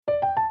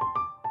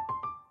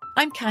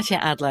I'm Katya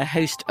Adler,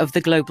 host of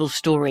The Global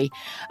Story.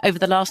 Over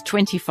the last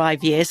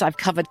 25 years, I've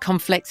covered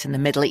conflicts in the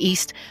Middle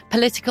East,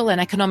 political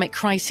and economic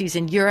crises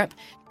in Europe,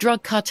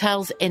 drug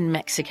cartels in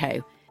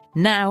Mexico.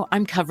 Now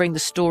I'm covering the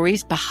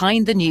stories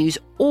behind the news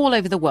all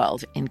over the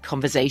world in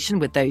conversation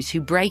with those who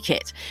break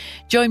it.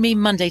 Join me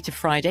Monday to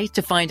Friday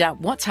to find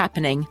out what's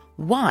happening,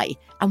 why,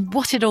 and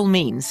what it all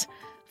means.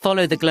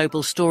 Follow The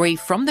Global Story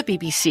from the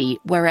BBC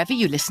wherever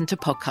you listen to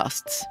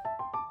podcasts.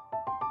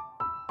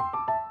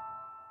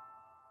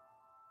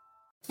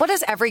 What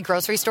does every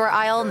grocery store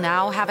aisle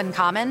now have in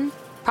common?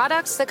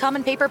 Products that come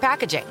in paper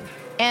packaging.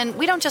 And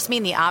we don't just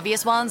mean the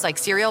obvious ones like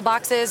cereal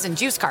boxes and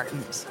juice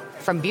cartons.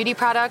 From beauty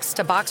products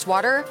to boxed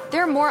water,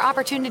 there are more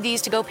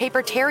opportunities to go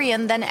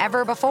papertarian than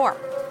ever before.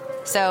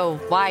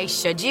 So why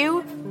should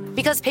you?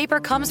 Because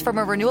paper comes from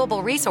a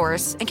renewable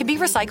resource and can be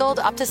recycled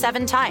up to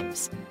 7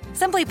 times.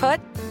 Simply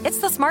put, it's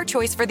the smart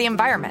choice for the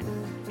environment.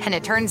 And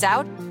it turns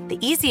out,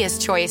 the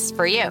easiest choice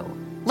for you.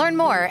 Learn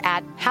more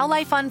at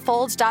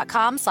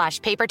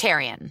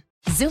howlifeunfolds.com/papertarian.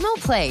 Xumo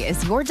Play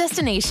is your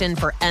destination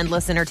for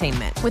endless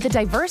entertainment. With a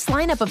diverse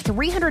lineup of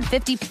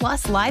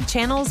 350-plus live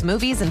channels,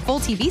 movies, and full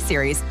TV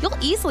series, you'll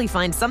easily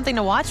find something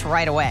to watch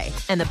right away.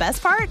 And the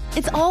best part?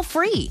 It's all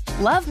free.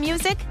 Love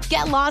music?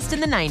 Get lost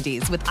in the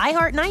 90s with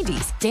iHeart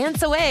 90s,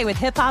 dance away with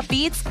hip-hop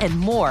beats, and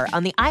more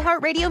on the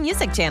iHeartRadio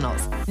music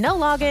channels. No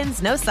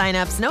logins, no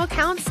signups, no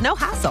accounts, no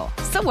hassle.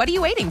 So what are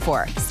you waiting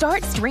for?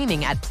 Start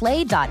streaming at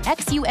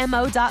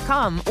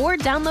play.xumo.com or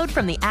download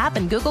from the app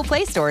and Google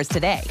Play stores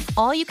today.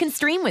 All you can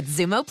stream with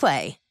Xumo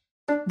Play.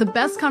 The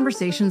best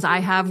conversations I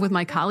have with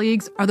my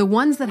colleagues are the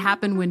ones that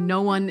happen when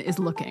no one is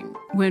looking,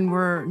 when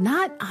we're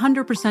not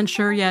 100%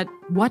 sure yet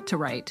what to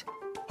write.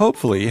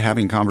 Hopefully,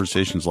 having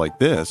conversations like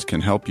this can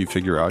help you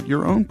figure out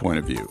your own point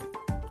of view.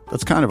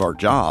 That's kind of our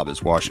job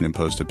as Washington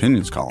Post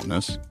opinions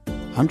columnists.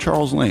 I'm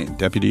Charles Lane,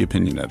 Deputy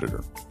Opinion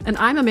Editor. And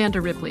I'm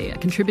Amanda Ripley, a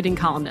contributing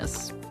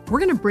columnist. We're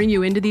going to bring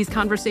you into these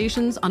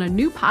conversations on a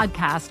new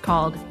podcast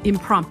called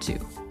Impromptu.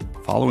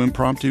 Follow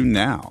Impromptu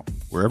now,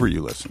 wherever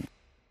you listen.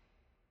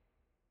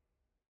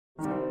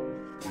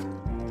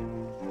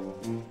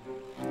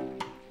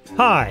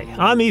 Hi,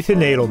 I'm Ethan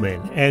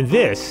Nadelmann, and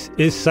this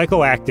is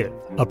Psychoactive,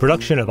 a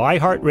production of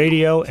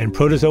iHeartRadio and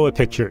Protozoa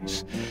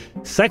Pictures.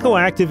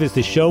 Psychoactive is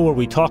the show where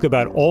we talk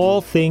about all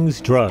things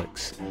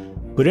drugs.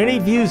 But any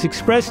views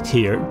expressed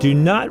here do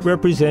not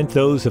represent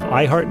those of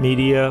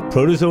iHeartMedia,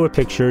 Protozoa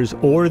Pictures,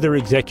 or their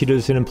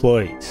executives and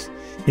employees.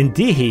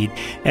 Indeed,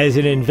 as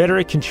an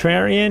inveterate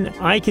contrarian,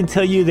 I can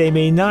tell you they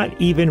may not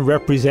even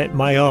represent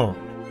my own.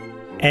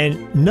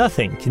 And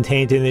nothing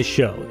contained in this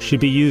show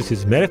should be used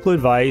as medical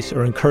advice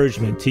or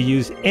encouragement to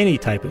use any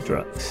type of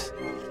drugs.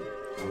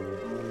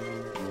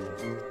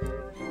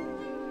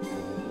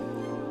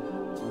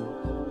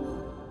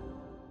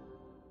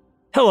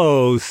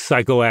 Hello,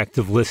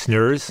 Psychoactive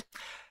listeners.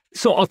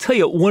 So I'll tell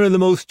you, one of the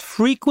most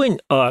frequent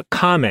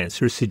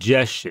comments or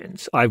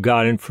suggestions I've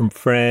gotten from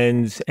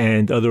friends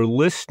and other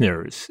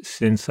listeners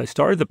since I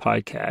started the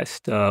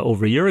podcast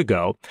over a year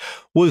ago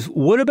was,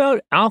 what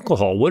about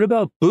alcohol? What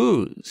about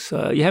booze?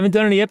 You haven't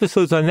done any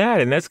episodes on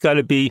that, and that's got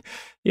to be,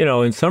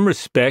 in some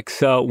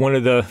respects, one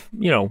of the,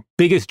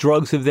 biggest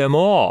drugs of them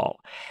all.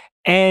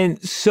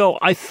 And so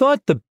I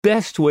thought the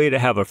best way to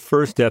have a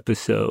first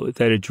episode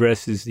that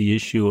addresses the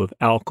issue of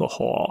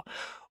alcohol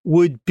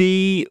would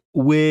be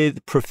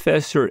with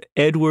Professor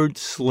Edward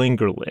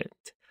Slingerland,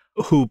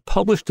 who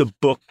published a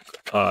book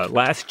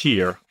last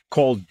year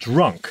called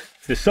Drunk.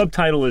 The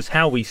subtitle is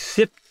How We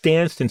Sipped,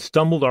 Danced, and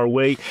Stumbled Our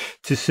Way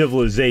to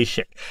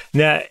Civilization.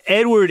 Now,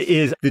 Edward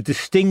is the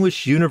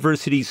distinguished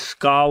university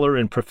scholar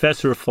and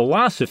professor of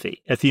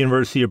philosophy at the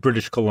University of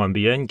British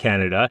Columbia in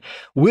Canada,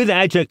 with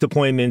adjunct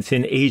appointments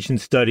in Asian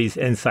studies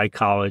and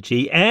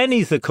psychology. And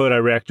he's the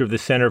co-director of the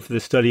Center for the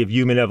Study of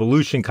Human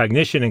Evolution,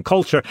 Cognition, and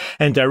Culture,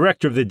 and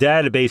director of the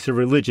Database of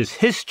Religious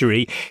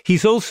History.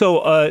 He's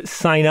also a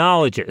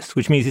sinologist,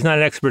 which means he's not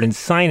an expert in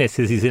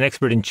sinuses, he's an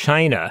expert in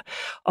China.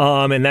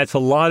 And that's a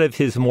lot of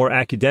his more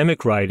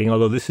academic writing,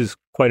 although this is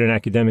quite an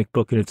academic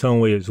book in its own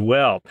way as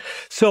well.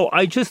 So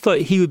I just thought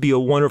he would be a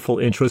wonderful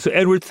intro. So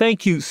Edward,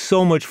 thank you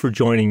so much for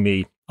joining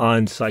me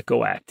on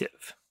Psychoactive.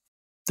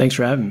 Thanks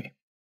for having me.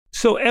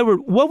 So Edward,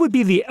 what would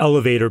be the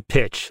elevator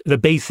pitch, the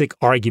basic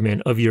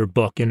argument of your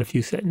book in a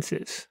few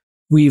sentences?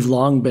 We've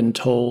long been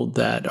told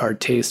that our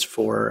taste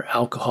for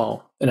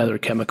alcohol and other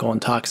chemical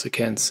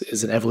intoxicants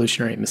is an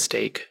evolutionary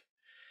mistake.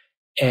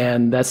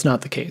 And that's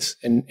not the case.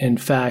 In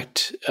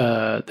fact,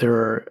 there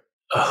are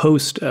a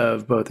host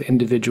of both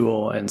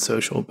individual and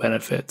social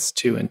benefits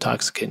to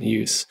intoxicant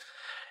use.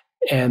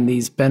 And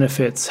these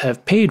benefits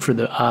have paid for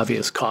the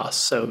obvious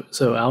costs.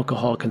 So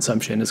alcohol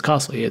consumption is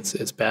costly.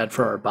 It's bad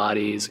for our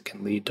bodies. It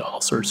can lead to all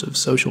sorts of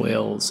social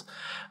ills.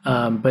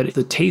 But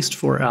the taste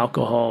for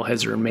alcohol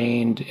has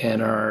remained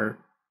in our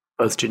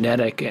both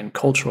genetic and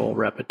cultural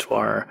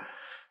repertoire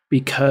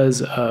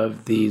because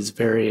of these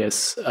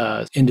various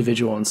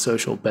individual and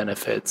social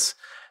benefits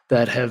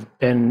that have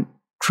been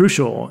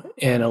crucial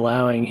in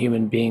allowing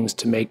human beings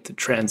to make the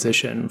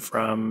transition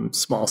from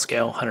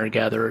small-scale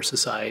hunter-gatherer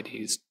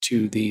societies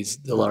to the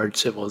large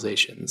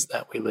civilizations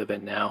that we live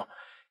in now.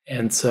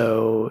 And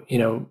so,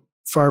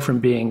 far from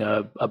being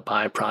a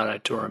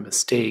byproduct or a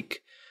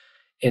mistake,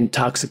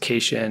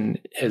 intoxication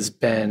has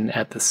been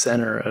at the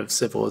center of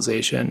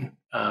civilization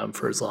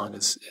for as long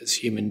as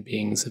human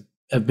beings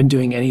have been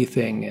doing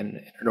anything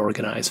in an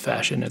organized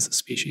fashion as a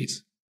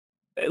species.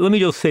 Let me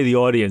just say to the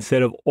audience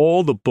that of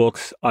all the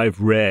books I've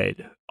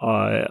read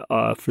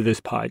for this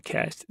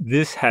podcast,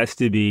 this has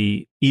to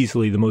be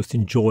easily the most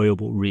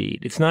enjoyable read.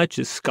 It's not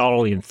just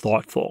scholarly and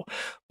thoughtful,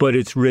 but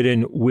it's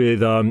written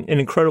with an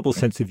incredible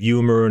sense of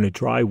humor and a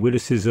dry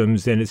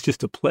witticisms, and it's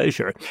just a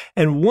pleasure.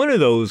 And one of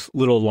those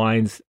little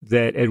lines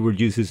that Edward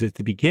uses at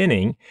the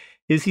beginning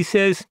is he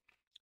says,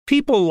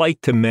 people like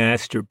to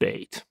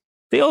masturbate.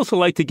 They also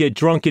like to get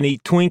drunk and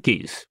eat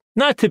Twinkies.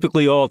 Not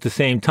typically all at the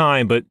same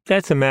time, but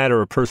that's a matter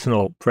of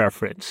personal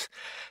preference.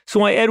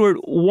 So, Edward,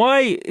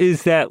 why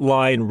is that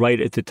line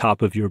right at the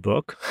top of your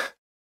book?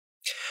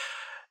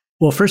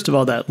 Well, first of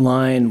all, that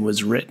line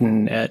was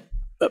written at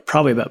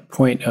probably about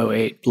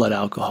 0.08 blood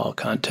alcohol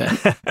content.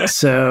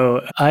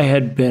 So I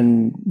had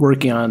been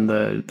working on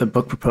the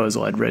book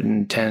proposal. I'd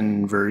written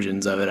 10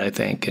 versions of it, I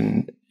think.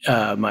 And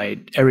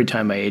every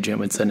time my agent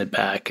would send it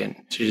back, and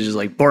she was just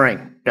like,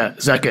 boring. Yeah,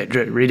 it's not good.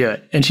 Redo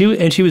it. And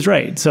she was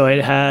right. So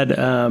I had,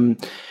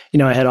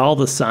 I had all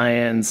the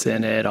science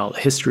in it, all the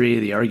history,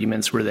 the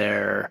arguments were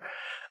there.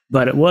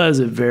 But it was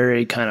a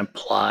very kind of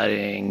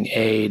plodding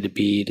A to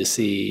B to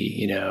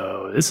C,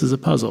 this is a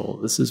puzzle.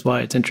 This is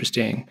why it's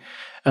interesting.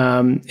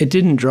 It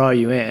didn't draw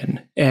you in.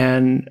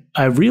 And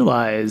I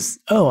realized,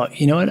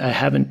 you know what? I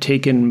haven't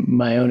taken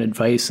my own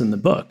advice in the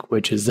book,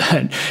 which is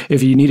that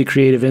if you need a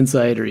creative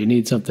insight or you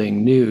need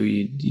something new,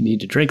 you need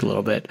to drink a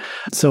little bit.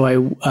 So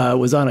I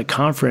was on a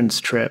conference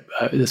trip.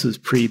 This was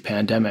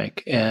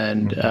pre-pandemic.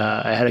 And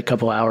I had a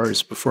couple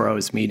hours before I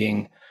was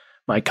meeting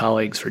my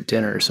colleagues for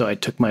dinner. So I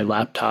took my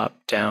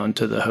laptop down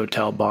to the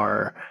hotel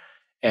bar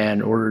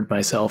and ordered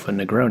myself a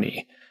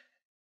Negroni.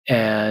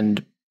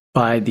 And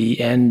by the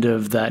end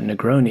of that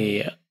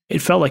Negroni,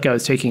 it felt like I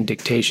was taking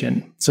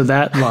dictation. So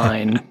that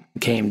line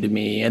came to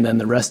me. And then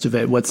the rest of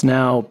it, what's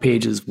now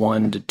pages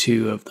 1 to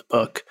 2 of the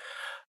book,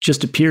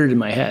 just appeared in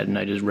my head and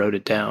I just wrote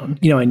it down.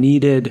 I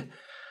needed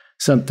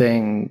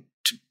something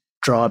to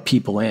draw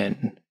people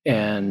in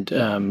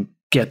and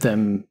get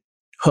them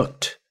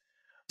hooked.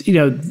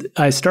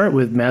 I start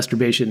with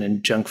masturbation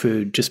and junk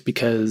food just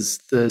because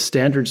the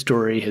standard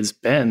story has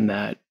been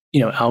that,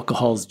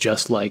 alcohol's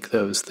just like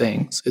those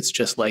things. It's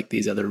just like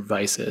these other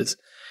vices.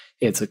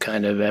 It's a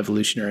kind of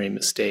evolutionary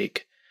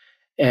mistake.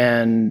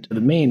 And the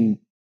main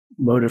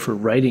motive for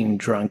writing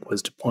Drunk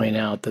was to point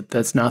out that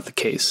that's not the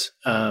case.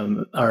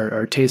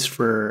 Our taste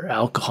for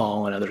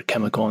alcohol and other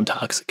chemical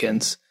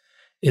intoxicants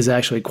is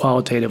actually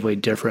qualitatively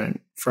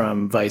different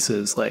from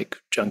vices like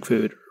junk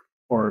food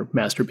or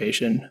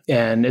masturbation.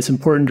 And it's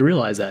important to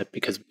realize that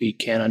because we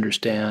can't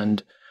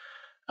understand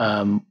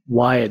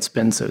why it's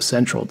been so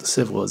central to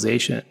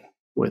civilization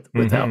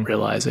without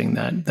realizing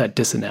that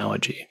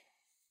disanalogy.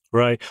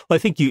 Right. Well, I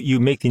think you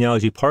make the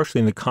analogy partially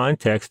in the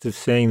context of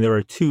saying there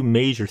are two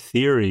major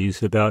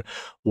theories about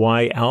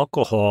why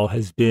alcohol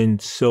has been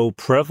so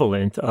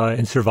prevalent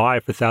and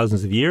survived for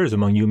thousands of years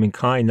among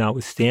humankind,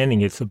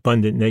 notwithstanding its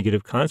abundant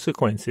negative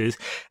consequences.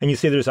 And you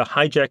say there's a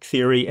hijack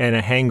theory and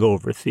a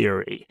hangover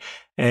theory,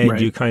 and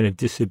you kind of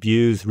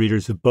disabuse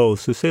readers of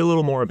both. So say a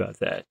little more about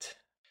that.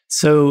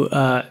 So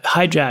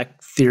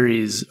hijack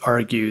theories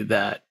argue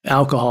that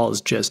alcohol is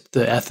just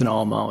the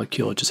ethanol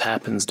molecule. It just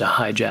happens to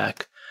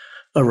hijack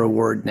a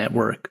reward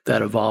network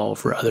that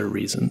evolved for other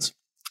reasons.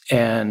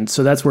 And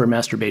so that's where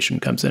masturbation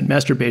comes in.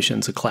 Masturbation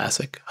is a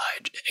classic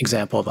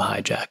example of a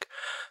hijack.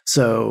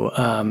 So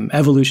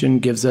evolution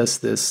gives us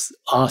this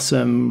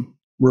awesome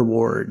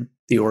reward,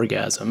 the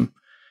orgasm,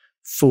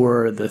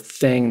 for the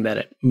thing that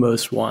it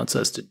most wants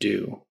us to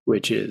do,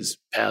 which is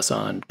pass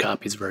on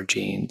copies of our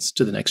genes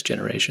to the next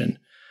generation.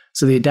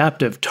 So the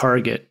adaptive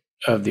target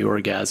of the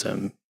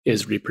orgasm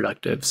is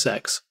reproductive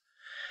sex.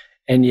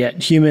 And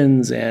yet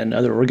humans and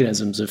other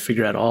organisms have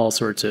figured out all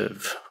sorts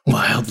of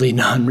wildly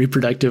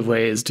non-reproductive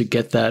ways to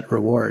get that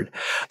reward.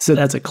 So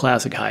that's a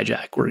classic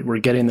hijack. We're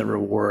getting the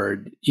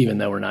reward even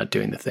though we're not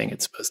doing the thing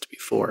it's supposed to be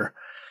for.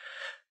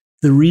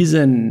 The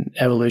reason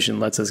evolution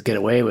lets us get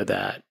away with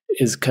that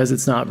is because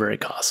it's not very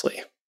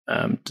costly.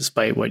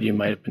 Despite what you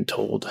might have been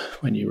told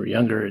when you were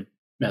younger,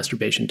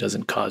 masturbation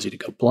doesn't cause you to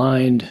go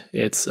blind.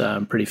 It's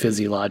pretty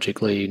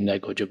physiologically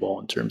negligible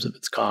in terms of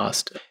its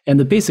cost. And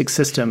the basic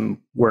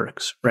system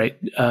works, right?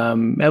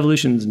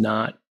 Evolution's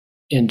not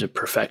into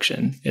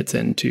perfection. It's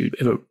into,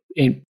 if it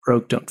ain't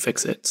broke, don't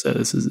fix it. So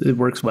it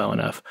works well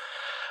enough.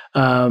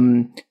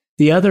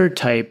 The other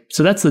type,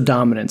 so that's the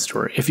dominant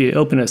story. If you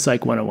open a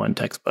Psych 101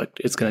 textbook,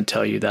 it's going to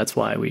tell you that's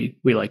why we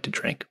like to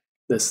drink,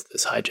 this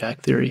hijack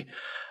theory.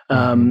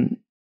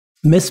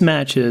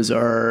 Mismatches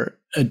are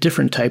a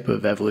different type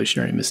of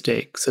evolutionary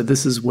mistake. So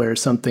this is where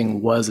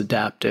something was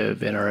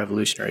adaptive in our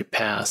evolutionary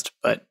past,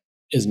 but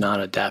is not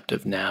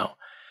adaptive now.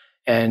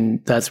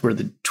 And that's where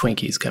the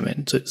Twinkies come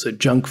in. So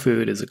junk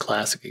food is a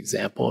classic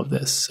example of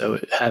this. So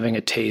having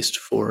a taste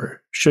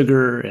for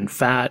sugar and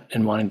fat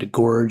and wanting to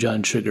gorge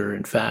on sugar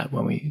and fat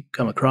when we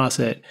come across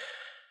it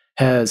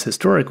has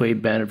historically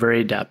been a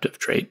very adaptive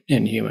trait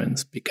in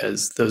humans,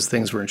 because those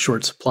things were in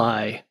short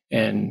supply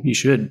and you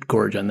should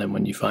gorge on them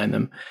when you find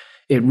them.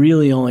 It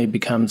really only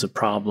becomes a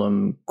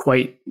problem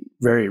quite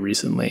very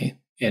recently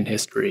in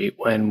history,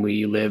 when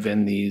we live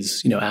in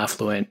these,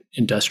 affluent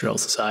industrial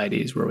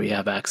societies where we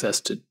have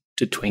access to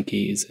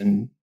Twinkies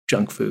and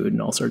junk food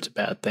and all sorts of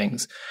bad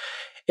things.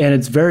 And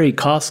it's very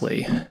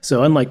costly.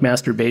 So unlike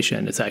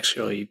masturbation, it's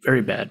actually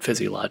very bad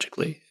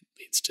physiologically. It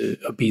leads to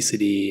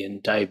obesity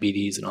and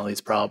diabetes and all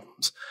these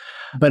problems.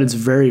 But it's a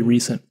very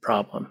recent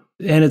problem.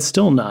 And it's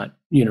still not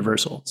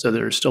universal. So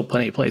there are still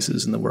plenty of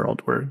places in the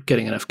world where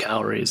getting enough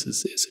calories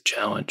is a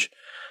challenge.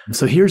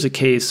 So here's a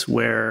case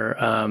where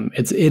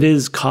it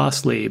is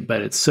costly,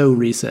 but it's so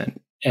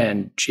recent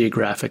and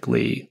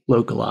geographically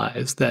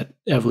localized that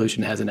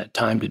evolution hasn't had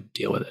time to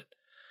deal with it.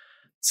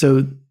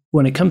 So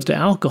when it comes to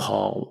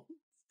alcohol,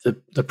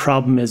 the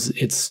problem is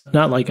it's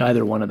not like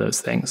either one of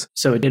those things.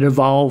 So it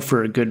evolved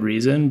for a good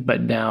reason,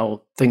 but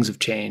now things have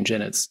changed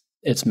and it's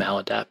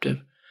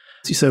maladaptive.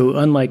 So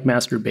unlike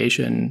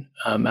masturbation,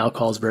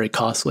 alcohol is very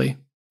costly.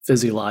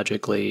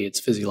 Physiologically, it's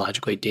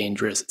physiologically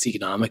dangerous. It's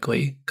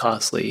economically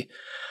costly.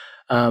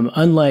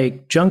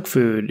 Unlike junk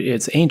food,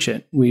 it's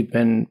ancient. We've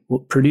been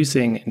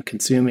producing and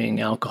consuming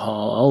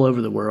alcohol all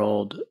over the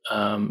world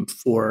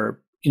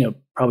for,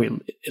 probably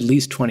at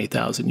least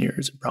 20,000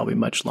 years, probably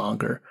much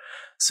longer.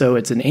 So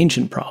it's an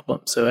ancient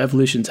problem. So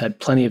evolution's had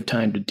plenty of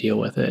time to deal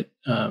with it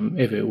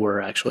if it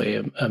were actually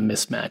a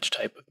mismatch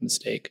type of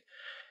mistake.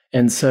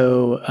 And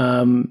so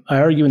I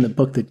argue in the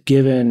book that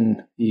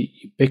given the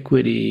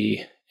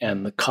ubiquity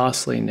and the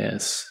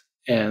costliness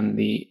and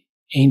the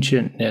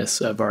ancientness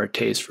of our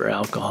taste for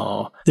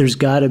alcohol, there's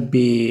got to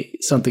be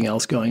something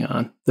else going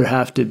on. There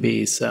have to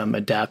be some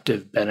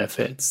adaptive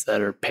benefits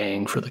that are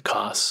paying for the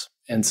costs.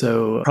 And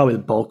so probably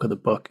the bulk of the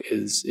book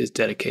is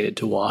dedicated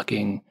to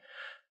walking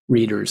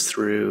readers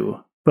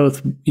through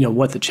both,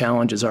 what the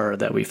challenges are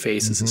that we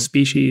face as a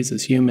species,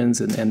 as humans,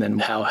 and then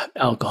how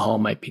alcohol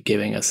might be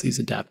giving us these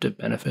adaptive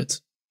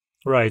benefits.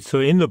 Right. So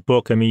in the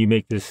book, you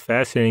make this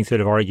fascinating set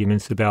of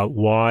arguments about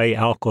why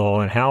alcohol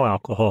and how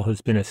alcohol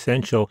has been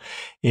essential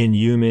in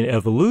human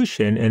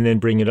evolution, and then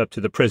bring it up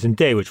to the present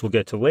day, which we'll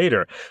get to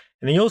later.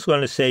 And then you also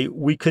want to say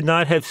we could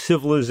not have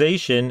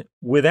civilization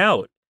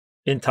without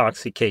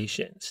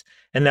intoxications,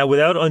 and that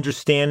without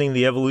understanding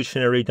the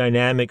evolutionary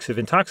dynamics of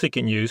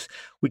intoxicant use,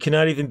 we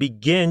cannot even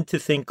begin to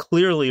think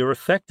clearly or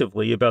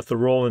effectively about the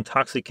role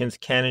intoxicants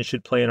can and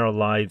should play in our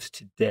lives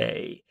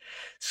today.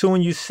 So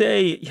when you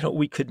say,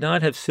 we could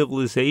not have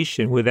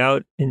civilization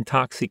without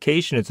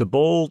intoxication, it's a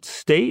bold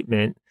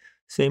statement.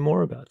 Say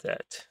more about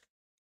that.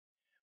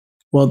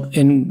 Well,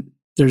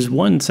 there's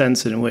one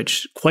sense in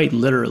which, quite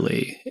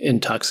literally,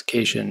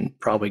 intoxication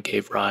probably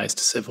gave rise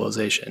to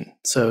civilization.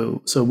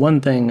 So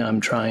one thing I'm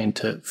trying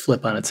to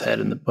flip on its head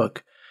in the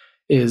book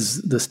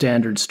is the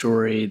standard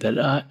story that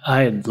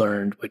I had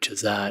learned, which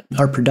is that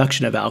our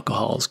production of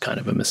alcohol is kind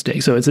of a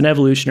mistake. So it's an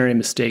evolutionary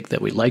mistake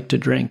that we like to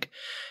drink.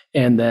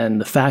 And then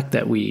the fact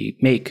that we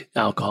make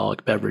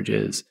alcoholic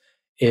beverages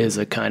is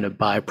a kind of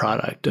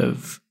byproduct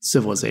of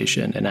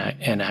civilization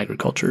and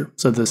agriculture.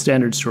 So the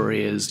standard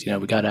story is,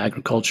 we got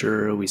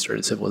agriculture, we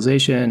started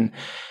civilization,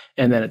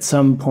 and then at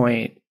some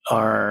point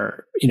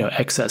our,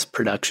 excess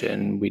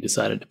production, we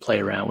decided to play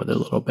around with it a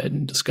little bit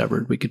and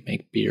discovered we could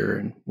make beer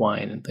and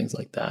wine and things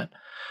like that.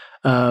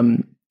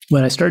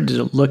 When I started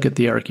to look at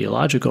the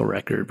archaeological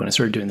record, when I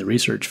started doing the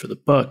research for the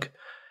book,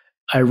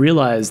 I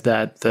realized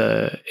that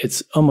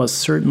it's almost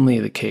certainly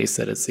the case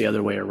that it's the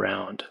other way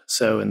around.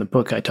 So in the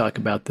book, I talk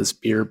about this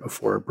beer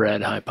before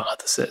bread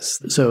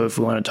hypothesis. So if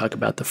we want to talk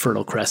about the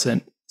Fertile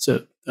Crescent,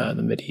 so the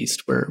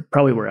Mideast, where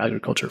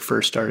agriculture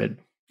first started,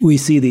 we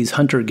see these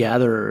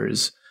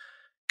hunter-gatherers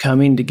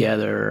coming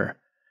together,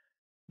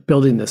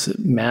 building this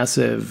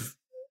massive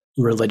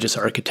religious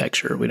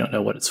architecture. We don't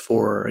know what it's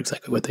for or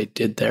exactly what they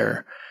did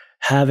there,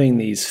 having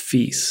these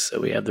feasts. So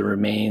we have the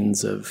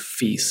remains of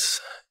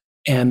feasts,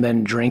 and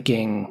then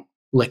drinking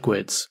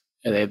liquids.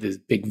 And they have these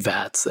big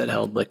vats that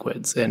held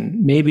liquids.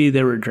 And maybe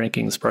they were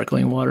drinking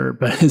sparkling water,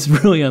 but it's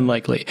really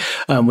unlikely.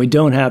 We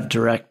don't have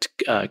direct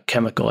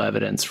chemical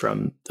evidence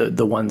from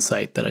the one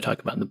site that I talk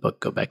about in the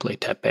book, Göbekli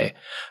Tepe.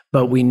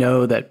 But we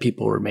know that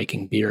people were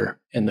making beer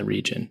in the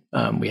region.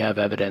 We have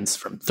evidence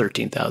from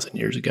 13,000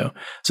 years ago.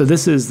 So the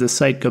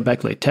site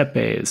Göbekli Tepe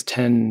is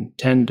 10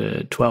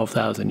 to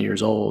 12,000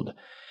 years old,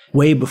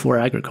 way before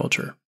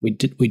agriculture. We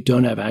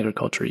don't have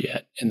agriculture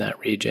yet in that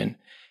region.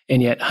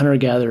 And yet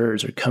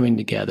hunter-gatherers are coming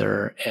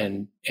together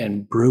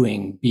and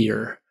brewing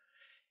beer.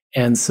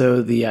 And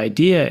so the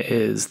idea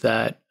is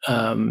that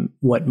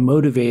what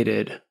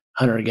motivated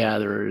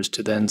hunter-gatherers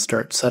to then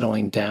start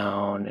settling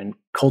down and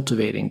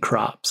cultivating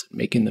crops and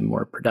making them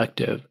more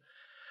productive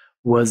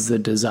was the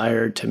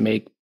desire to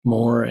make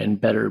more and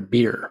better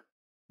beer,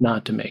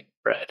 not to make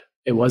bread.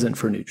 It wasn't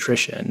for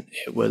nutrition.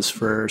 It was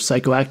for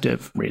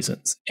psychoactive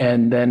reasons.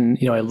 And then,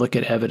 I look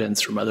at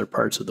evidence from other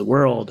parts of the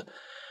world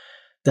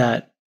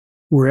that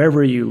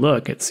wherever you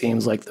look, it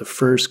seems like the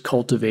first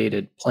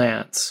cultivated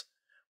plants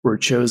were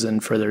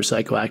chosen for their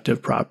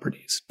psychoactive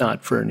properties,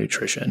 not for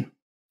nutrition.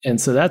 And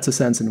so that's a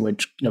sense in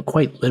which,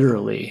 quite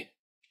literally,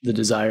 the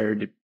desire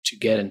to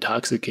get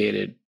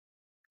intoxicated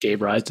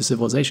gave rise to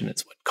civilization.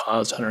 It's what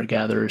caused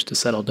hunter-gatherers to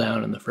settle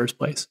down in the first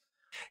place.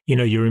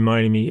 You're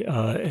reminding me,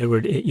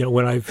 Edward,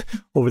 when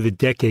over the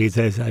decades,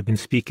 as I've been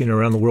speaking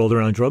around the world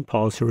around drug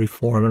policy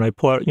reform, and I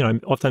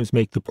oftentimes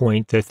make the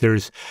point that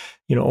there's,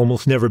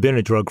 almost never been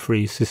a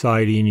drug-free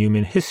society in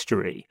human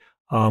history,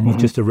 with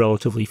just a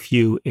relatively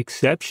few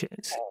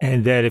exceptions.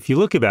 And that if you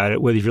look about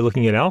it, whether you're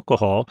looking at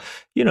alcohol,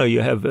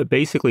 you have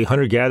basically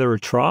hunter-gatherer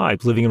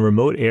tribes living in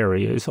remote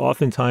areas,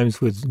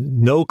 oftentimes with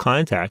no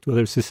contact with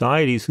other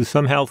societies who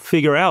somehow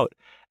figure out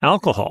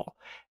alcohol.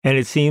 And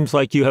it seems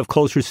like you have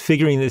cultures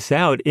figuring this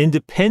out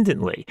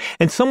independently.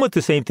 And somewhat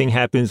the same thing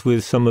happens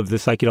with some of the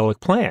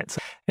psychedelic plants.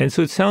 And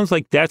so it sounds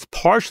like that's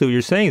partially what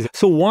you're saying.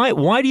 So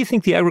why do you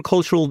think the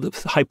agricultural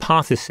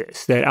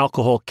hypothesis that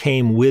alcohol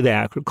came with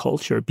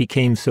agriculture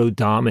became so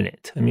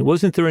dominant? I mean,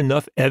 wasn't there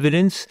enough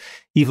evidence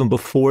even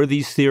before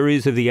these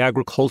theories of the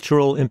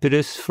agricultural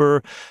impetus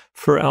for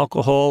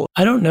alcohol?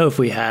 I don't know if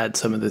we had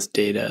some of this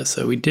data.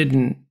 So we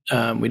didn't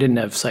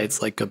have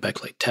sites like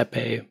Göbekli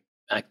Tepe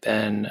back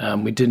then.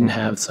 We didn't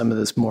have some of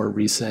this more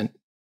recent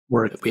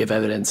work that we have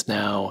evidence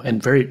now,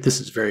 and this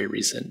is very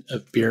recent,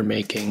 of beer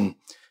making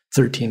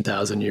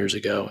 13,000 years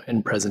ago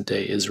in present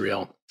day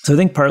Israel. So I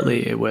think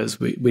partly it was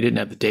we didn't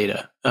have the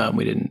data.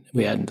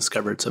 We hadn't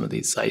discovered some of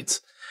these sites,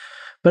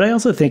 but I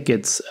also think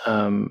it's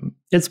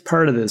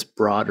part of this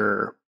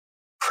broader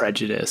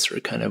prejudice or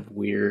kind of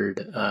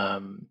weird. I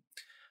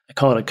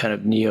call it a kind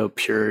of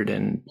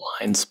neo-Puritan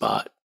blind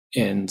spot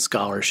in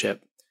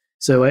scholarship.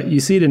 So you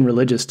see it in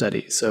religious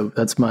studies. So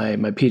that's my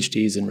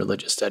PhD is in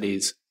religious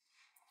studies.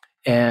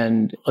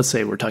 And let's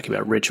say we're talking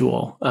about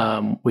ritual.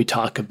 We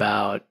talk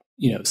about,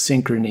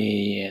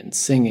 synchrony and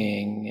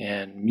singing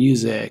and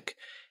music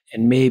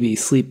and maybe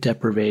sleep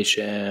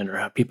deprivation, or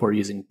how people are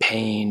using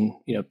pain,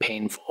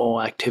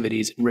 painful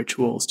activities and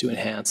rituals to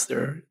enhance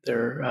their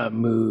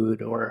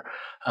mood or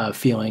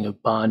feeling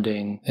of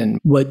bonding.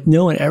 And what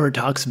no one ever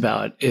talks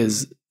about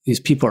is these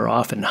people are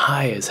often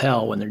high as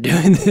hell when they're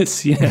doing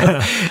this,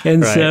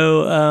 And right.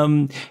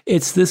 So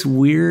it's this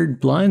weird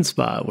blind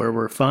spot where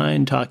we're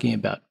fine talking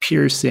about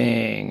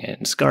piercing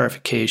and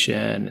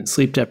scarification and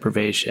sleep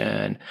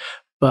deprivation,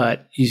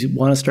 but you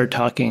want to start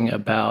talking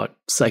about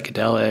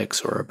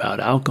psychedelics or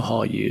about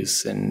alcohol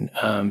use, and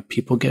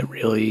people get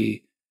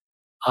really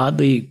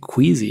oddly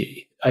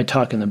queasy. I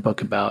talk in the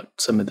book about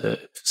some of the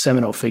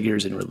seminal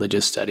figures in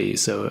religious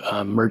studies. So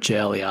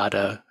Mircea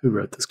Eliade, who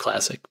wrote this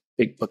classic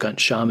big book on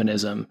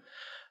shamanism.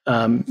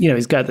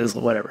 He's got this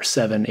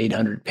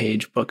 700-800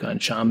 page book on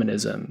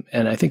shamanism.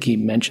 And I think he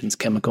mentions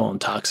chemical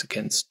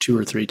intoxicants 2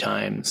 or 3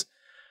 times,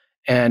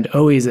 and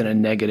always in a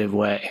negative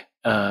way.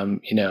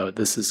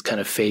 This is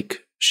kind of fake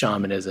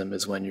shamanism,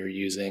 is when you're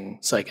using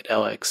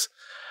psychedelics.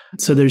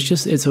 So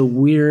it's a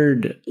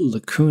weird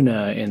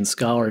lacuna in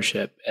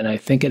scholarship. And I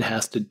think it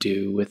has to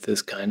do with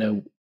this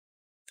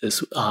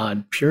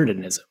odd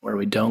Puritanism where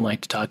we don't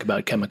like to talk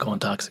about chemical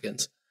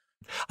intoxicants.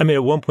 I mean,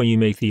 at one point you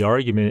make the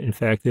argument, in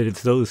fact, that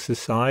it's those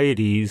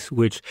societies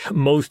which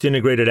most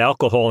integrated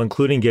alcohol,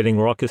 including getting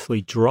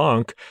raucously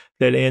drunk,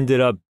 that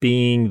ended up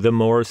being the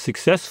more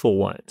successful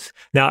ones.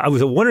 Now, I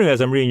was wondering,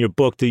 as I'm reading your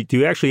book, do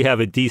you actually have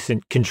a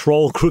decent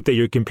control group that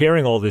you're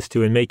comparing all this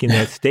to and making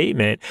that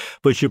statement?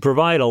 But you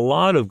provide a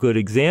lot of good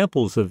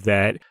examples of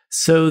that.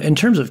 So in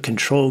terms of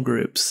control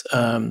groups,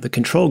 the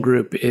control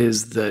group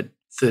is the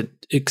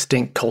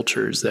extinct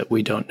cultures that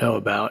we don't know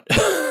about.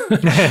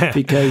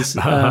 Because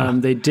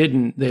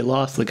they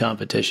lost the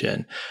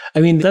competition. I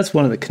mean, that's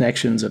one of the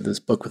connections of this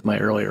book with my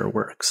earlier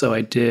work. So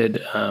I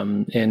did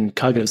in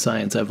cognitive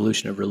science,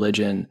 evolution of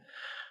religion.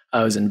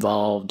 I was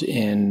involved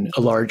in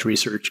a large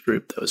research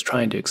group that was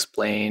trying to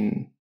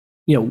explain,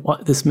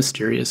 what this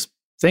mysterious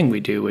thing we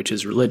do, which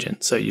is religion.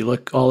 So you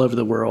look all over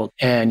the world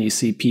and you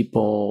see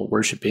people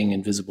worshiping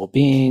invisible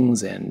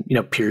beings and,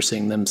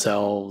 piercing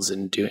themselves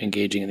and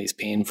engaging in these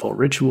painful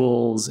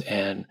rituals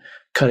and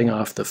cutting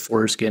off the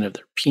foreskin of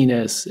their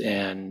penis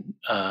and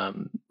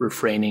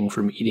refraining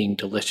from eating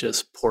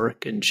delicious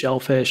pork and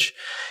shellfish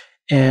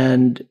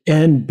and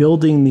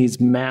building these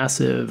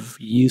massive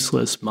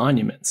useless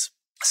monuments.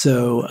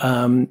 So,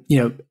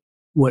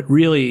 what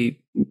really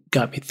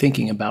got me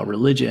thinking about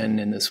religion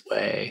in this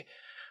way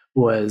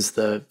was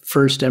the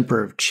first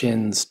emperor of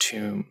Qin's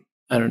tomb.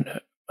 I don't know,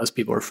 most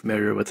people are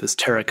familiar with this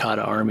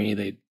terracotta army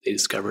they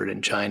discovered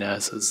in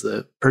China. So it's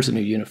the person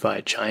who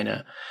unified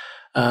China.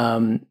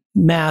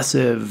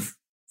 Massive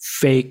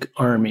fake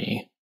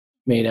army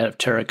made out of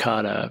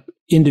terracotta,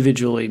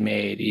 individually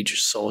made,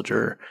 each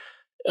soldier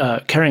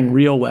carrying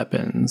real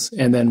weapons,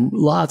 and then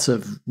lots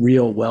of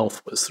real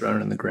wealth was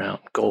thrown in the ground,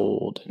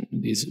 gold and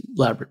these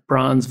elaborate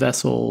bronze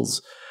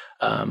vessels.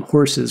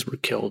 Horses were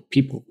killed,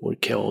 people were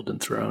killed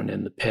and thrown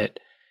in the pit.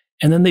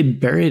 And then they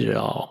buried it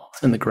all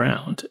in the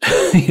ground.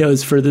 It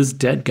was for this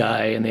dead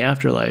guy in the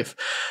afterlife.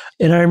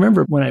 And I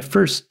remember when I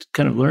first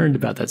kind of learned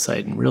about that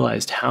site and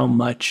realized how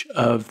much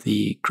of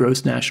the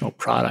gross national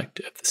product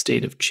of the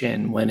state of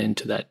Qin went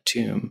into that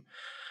tomb.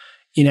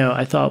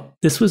 I thought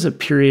this was a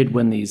period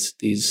when these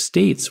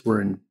states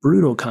were in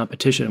brutal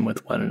competition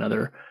with one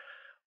another.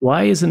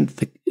 Why isn't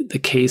the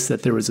case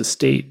that there was a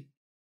state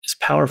as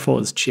powerful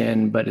as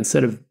Qin, but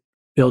instead of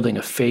building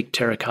a fake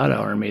terracotta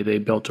army, they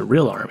built a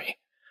real army?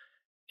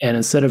 And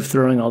instead of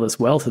throwing all this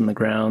wealth in the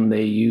ground,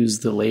 they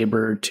used the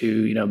labor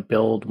to,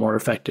 build more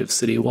effective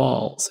city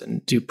walls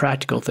and do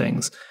practical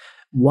things.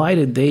 Why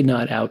did they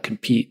not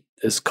outcompete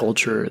this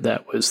culture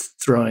that was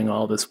throwing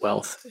all this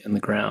wealth in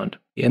the ground?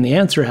 And the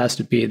answer has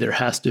to be there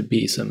has to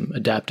be some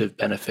adaptive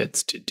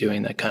benefits to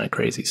doing that kind of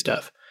crazy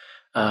stuff.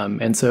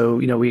 And so,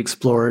 we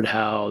explored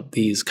how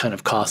these kind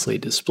of costly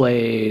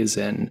displays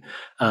and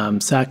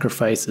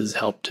sacrifices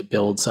help to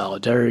build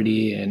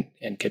solidarity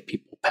and get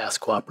people past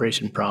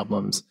cooperation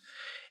problems.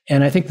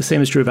 And I think the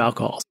same is true of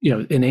alcohol.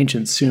 In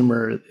ancient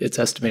Sumer, it's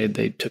estimated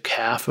they took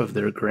half of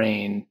their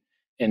grain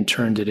and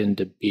turned it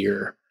into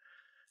beer.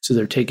 So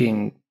they're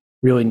taking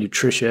really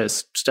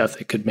nutritious stuff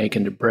they could make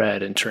into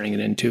bread and turning it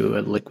into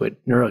a liquid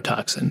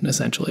neurotoxin,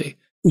 essentially.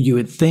 You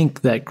would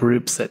think that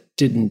groups that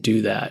didn't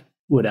do that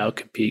would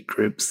outcompete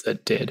groups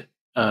that did,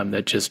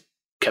 that just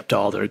kept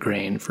all their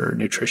grain for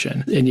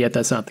nutrition. And yet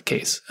that's not the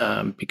case,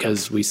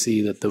 because we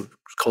see that the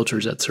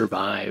cultures that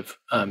survive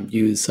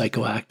use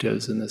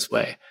psychoactives in this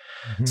way.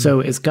 Mm-hmm. So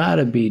it's got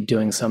to be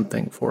doing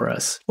something for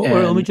us.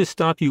 Well, let me just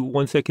stop you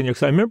 1 second here,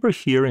 because I remember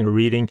hearing or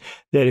reading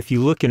that if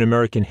you look in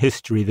American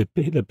history, the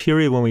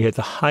period when we had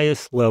the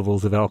highest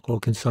levels of alcohol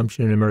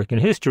consumption in American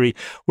history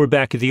were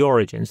back at the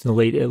origins, in the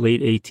late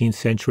 18th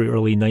century,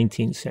 early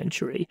 19th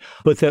century.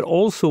 But that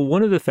also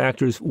one of the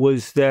factors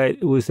was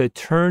that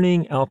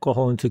turning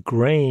alcohol into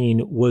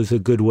grain was a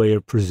good way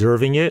of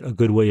preserving it, a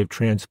good way of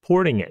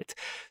transporting it,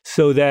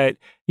 so that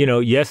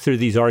yes, there are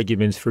these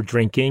arguments for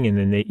drinking and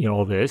then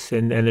all this,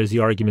 and there's the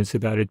arguments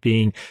about it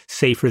being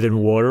safer than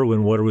water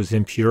when water was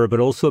impure, but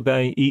also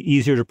about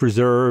easier to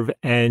preserve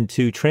and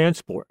to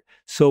transport.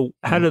 So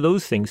how do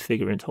those things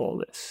figure into all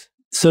this?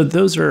 So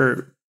those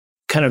are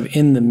kind of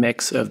in the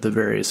mix of the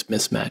various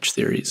mismatch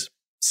theories.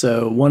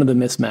 So one of the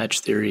mismatch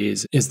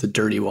theories is the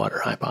dirty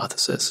water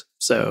hypothesis.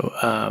 So,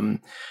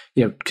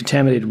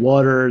 contaminated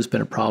water has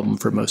been a problem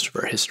for most of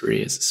our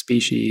history as a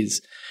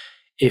species.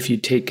 If you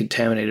take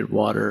contaminated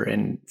water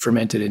and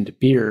ferment it into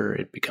beer,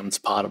 it becomes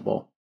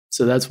potable.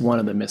 So that's one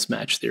of the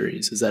mismatch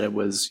theories, is that it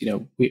was,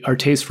 our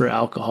taste for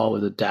alcohol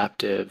was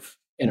adaptive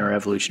in our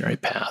evolutionary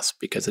past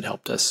because it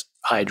helped us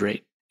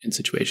hydrate in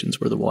situations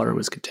where the water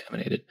was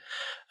contaminated.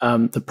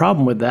 The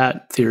problem with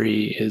that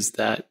theory is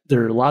that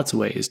there are lots of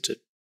ways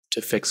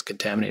to fix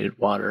contaminated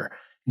water,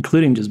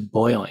 including just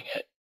boiling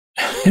it.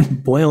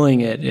 And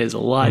boiling it is a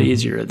lot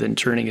easier than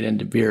turning it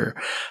into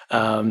beer,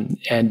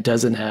 and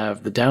doesn't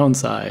have the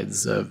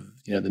downsides of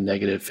the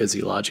negative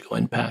physiological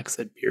impacts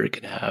that beer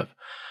can have.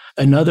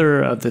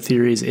 Another of the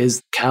theories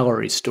is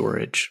calorie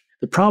storage.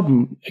 The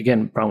problem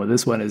with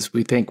this one is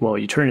we think, well,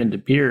 you turn it into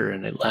beer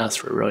and it lasts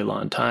for a really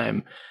long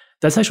time.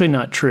 That's actually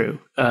not true.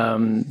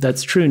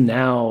 That's true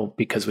now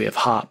because we have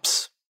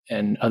hops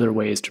and other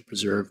ways to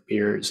preserve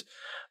beers.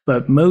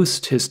 But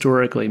most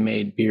historically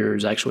made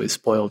beers actually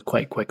spoiled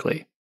quite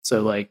quickly.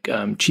 So like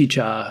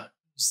chicha,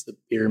 the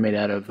beer made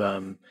out of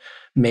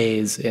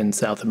maize in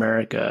South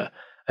America,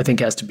 I think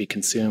has to be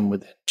consumed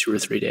within 2 or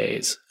 3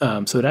 days.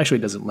 So it actually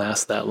doesn't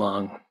last that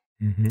long.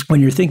 Mm-hmm.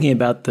 When you're thinking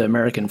about the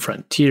American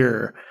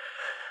frontier,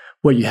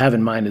 what you have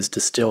in mind is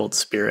distilled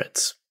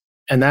spirits.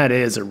 And that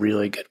is a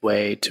really good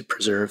way to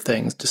preserve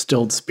things.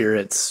 Distilled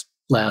spirits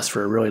last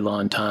for a really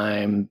long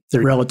time.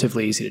 They're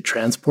relatively easy to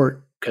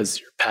transport because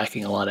you're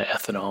packing a lot of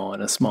ethanol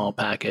in a small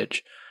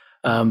package.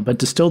 But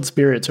distilled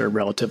spirits are a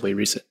relatively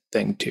recent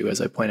thing too,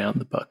 as I point out in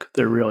the book.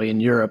 They're really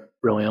in Europe,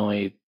 really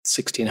only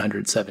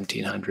 1600s,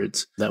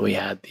 1700s that we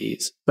had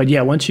these. But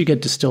yeah, once you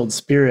get distilled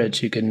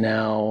spirits, you can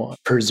now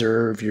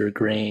preserve your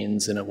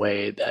grains in a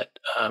way that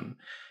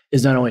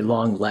is not only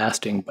long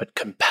lasting, but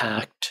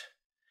compact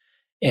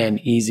and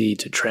easy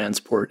to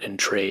transport and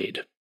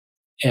trade.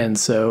 And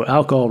so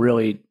alcohol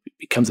really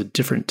becomes a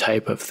different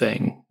type of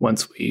thing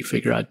once we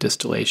figure out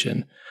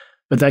distillation.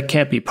 But that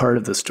can't be part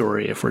of the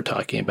story if we're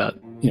talking about,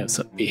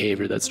 some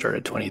behavior that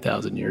started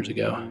 20,000 years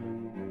ago.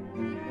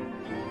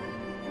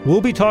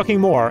 We'll be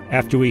talking more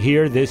after we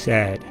hear this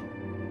ad.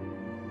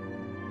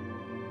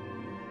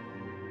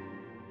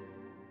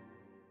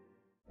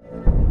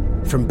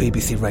 From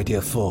BBC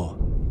Radio 4,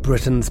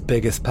 Britain's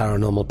biggest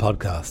paranormal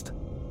podcast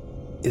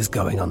is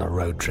going on a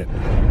road trip.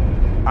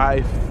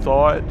 I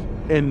thought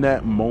in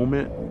that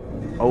moment,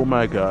 oh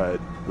my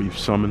God, we've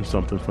summoned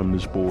something from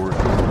this board.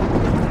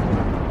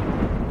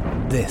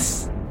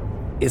 This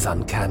is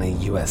Uncanny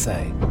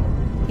USA.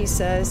 He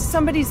says,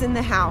 somebody's in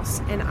the house,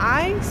 and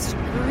I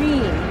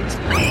screamed.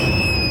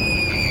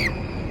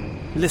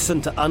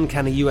 Listen to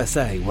Uncanny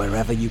USA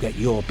wherever you get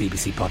your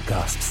BBC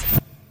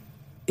podcasts,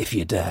 if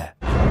you dare.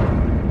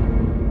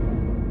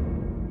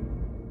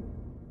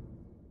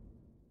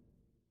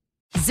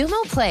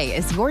 Xumo Play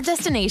is your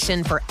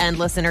destination for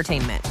endless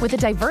entertainment. With a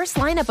diverse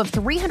lineup of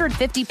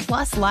 350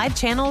 plus live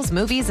channels,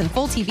 movies, and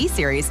full TV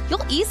series,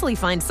 you'll easily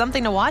find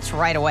something to watch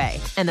right away.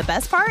 And the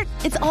best part?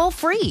 It's all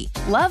free.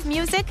 Love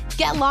music?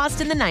 Get lost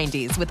in the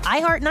 90s with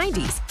iHeart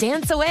 90s,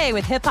 dance away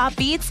with hip-hop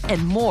beats,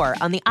 and more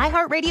on the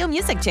iHeartRadio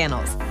music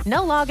channels.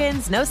 No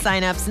logins, no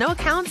signups, no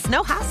accounts,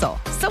 no hassle.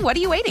 So what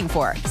are you waiting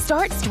for?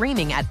 Start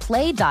streaming at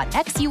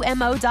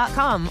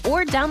play.xumo.com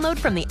or download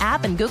from the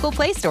app and Google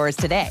Play stores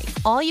today.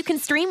 All you can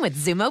stream with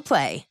Xumo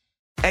Play.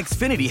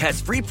 Xfinity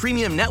has free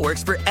premium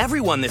networks for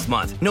everyone this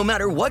month, no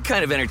matter what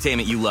kind of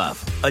entertainment you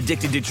love.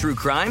 Addicted to true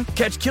crime?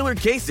 Catch killer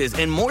cases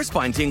and more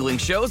spine-tingling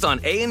shows on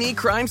A&E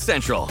Crime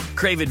Central.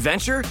 Crave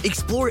adventure?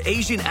 Explore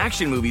Asian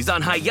action movies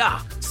on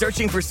Hi-YAH.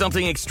 Searching for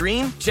something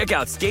extreme? Check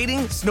out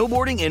skating,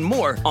 snowboarding, and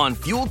more on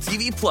Fuel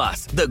TV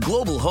Plus, the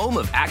global home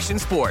of action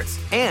sports.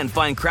 And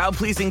find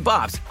crowd-pleasing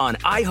bops on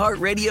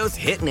iHeartRadio's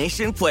Hit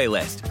Nation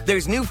playlist.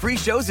 There's new free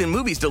shows and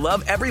movies to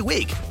love every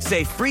week.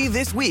 Say free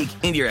this week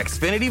in your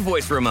Xfinity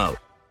voice remote.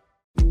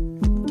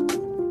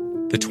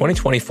 The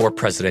 2024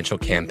 presidential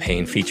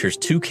campaign features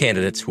two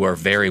candidates who are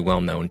very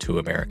well known to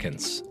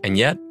Americans. And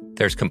yet,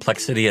 there's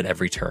complexity at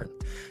every turn.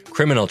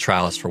 Criminal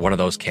trials for one of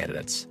those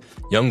candidates.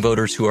 Young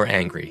voters who are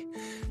angry.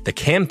 The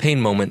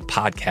Campaign Moment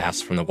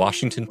podcast from the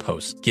Washington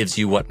Post gives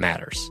you what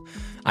matters.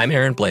 I'm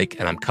Aaron Blake,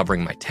 and I'm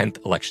covering my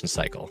 10th election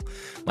cycle.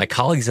 My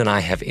colleagues and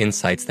I have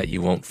insights that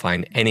you won't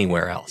find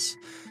anywhere else.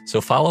 So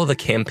follow The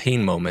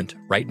Campaign Moment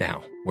right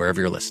now, wherever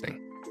you're listening.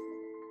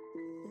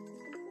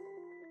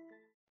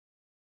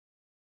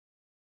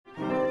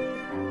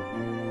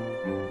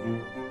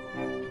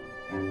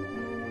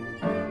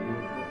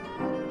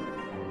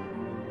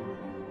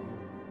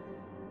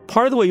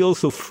 Part of the way you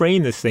also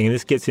frame this thing, and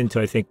this gets into,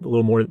 I think, a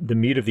little more the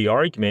meat of the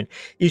argument,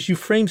 is you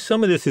frame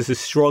some of this as a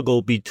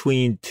struggle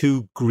between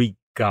two Greek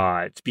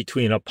gods,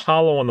 between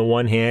Apollo on the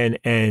one hand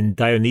and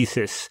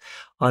Dionysus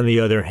on the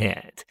other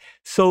hand.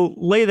 So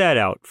lay that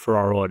out for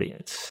our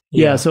audience.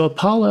 Yeah, so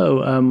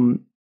Apollo,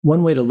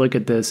 one way to look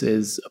at this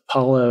is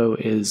Apollo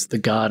is the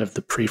god of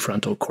the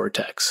prefrontal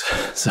cortex.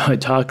 So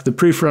the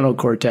prefrontal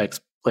cortex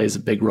plays a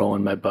big role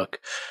in my book.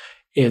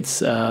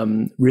 It's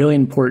really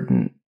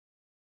important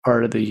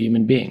part of the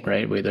human being,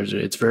 right?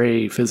 It's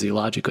very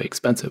physiologically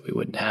expensive. We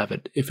wouldn't have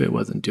it if it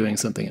wasn't doing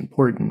something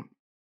important.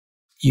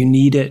 You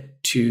need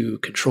it to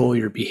control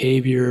your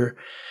behavior.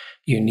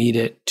 You need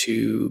it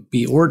to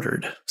be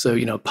ordered. So,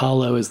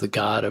 Apollo is the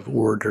god of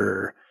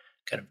order,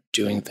 kind of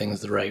doing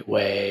things the right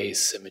way,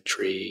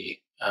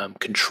 symmetry,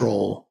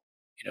 control.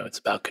 It's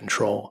about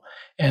control.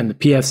 And the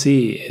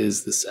PFC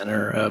is the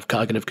center of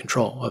cognitive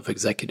control, of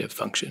executive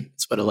function.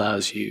 It's what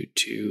allows you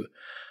to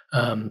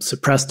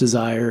suppress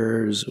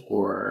desires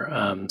or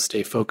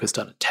stay focused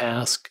on a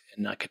task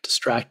and not get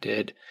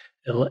distracted.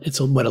 It's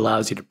what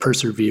allows you to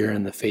persevere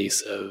in the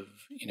face of,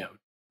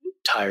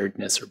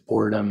 tiredness or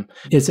boredom.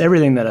 It's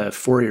everything that a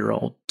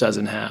 4-year-old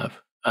doesn't have,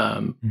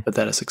 but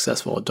that a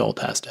successful adult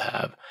has to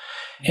have.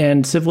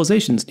 And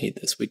civilizations need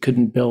this. We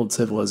couldn't build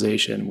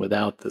civilization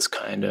without this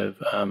kind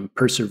of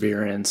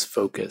perseverance,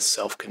 focus,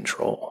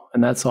 self-control.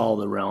 And that's all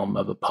the realm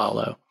of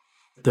Apollo.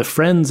 The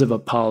friends of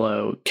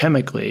Apollo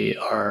chemically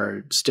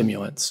are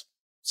stimulants.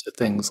 So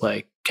things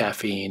like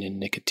caffeine and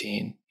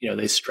nicotine,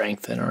 they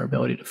strengthen our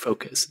ability to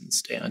focus and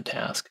stay on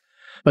task.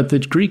 But the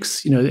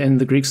Greeks, and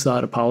the Greeks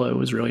thought Apollo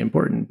was really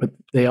important, but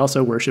they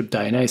also worship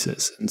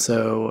Dionysus. And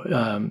so,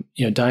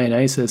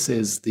 Dionysus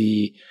is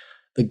the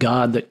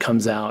god that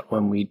comes out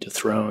when we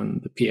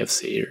dethrone the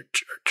PFC or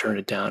turn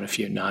it down a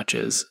few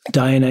notches.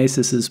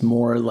 Dionysus is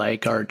more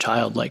like our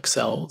childlike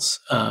selves.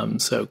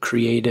 So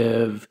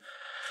creative,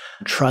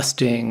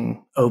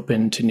 trusting,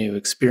 open to new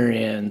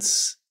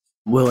experience,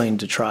 willing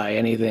to try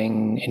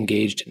anything,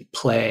 engaged in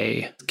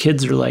play.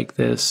 Kids are like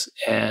this,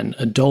 and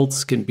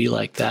adults can be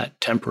like that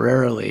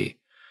temporarily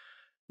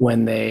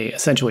when they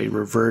essentially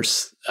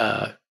reverse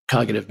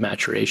cognitive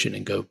maturation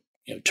and go,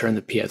 turn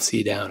the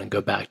PFC down and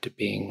go back to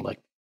being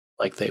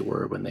like they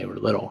were when they were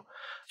little.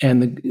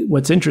 And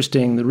what's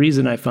interesting, the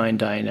reason I find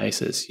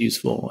Dionysus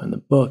useful in the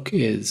book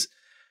is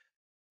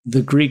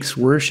the Greeks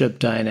worship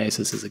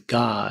Dionysus as a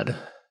god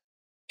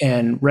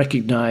and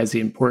recognize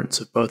the importance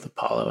of both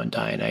Apollo and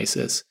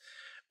Dionysus.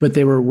 But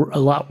they were a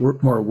lot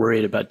more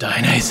worried about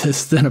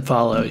Dionysus than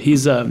Apollo.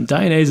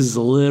 Dionysus is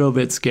a little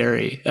bit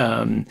scary.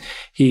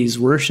 He's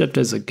worshipped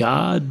as a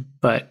god,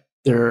 but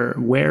they're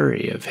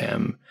wary of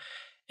him.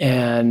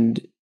 And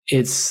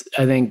it's,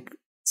 I think,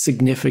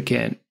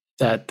 significant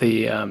that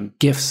the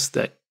gifts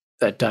that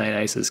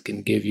Dionysus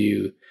can give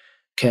you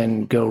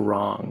can go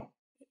wrong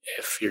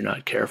if you're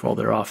not careful.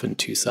 They're often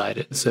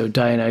two-sided. So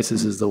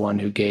Dionysus is the one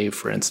who gave,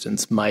 for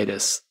instance,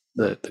 Midas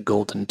the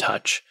golden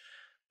touch,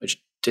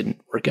 which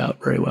didn't work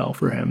out very well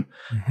for him.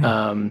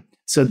 Mm-hmm.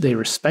 So they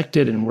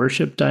respected and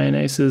worshiped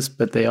Dionysus,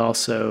 but they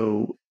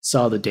also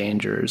saw the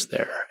dangers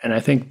there. And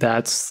I think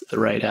that's the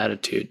right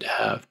attitude to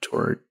have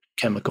toward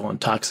chemical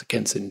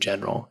intoxicants in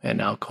general,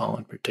 and alcohol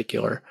in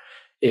particular,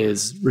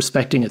 is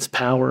respecting its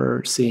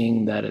power,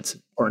 seeing that it's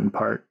an important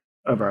part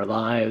of our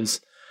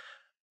lives,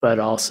 but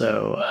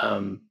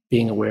also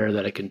being aware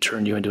that it can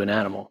turn you into an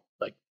animal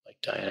like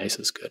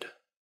Dionysus could.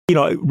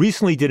 I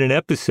recently did an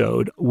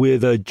episode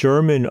with a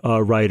German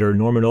writer,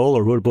 Norman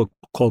Ohler, who wrote a book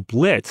called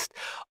Blitzed,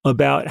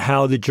 about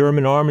how the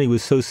German army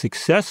was so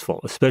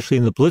successful, especially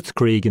in the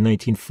Blitzkrieg in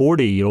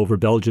 1940 over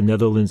Belgium,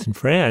 Netherlands, and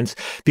France,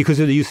 because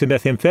of the use of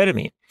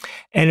methamphetamine.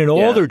 And in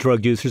all their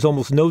drug use, there's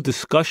almost no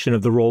discussion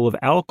of the role of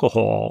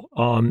alcohol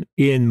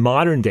in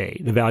modern day,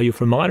 the value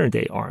for modern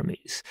day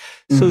armies.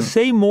 So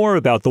say more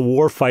about the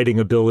war fighting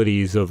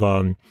abilities of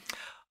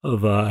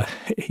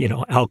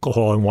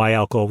alcohol and why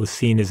alcohol was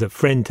seen as a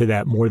friend to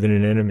that more than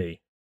an enemy.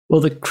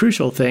 Well, the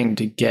crucial thing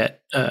to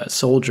get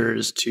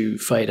soldiers to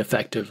fight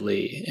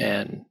effectively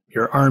and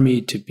your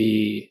army to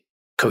be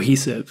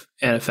cohesive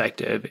and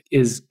effective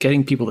is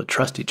getting people to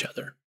trust each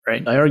other,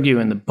 right? I argue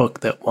in the book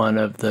that one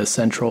of the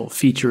central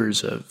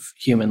features of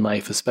human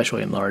life,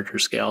 especially in larger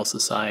scale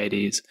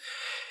societies,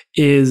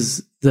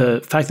 is the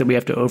fact that we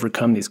have to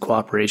overcome these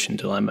cooperation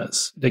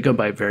dilemmas. They go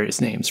by various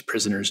names: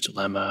 prisoner's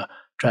dilemma,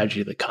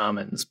 tragedy of the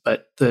commons.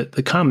 But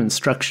the common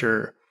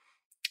structure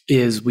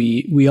is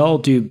we all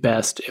do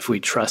best if we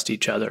trust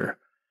each other,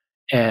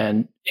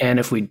 and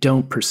if we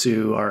don't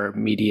pursue our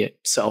immediate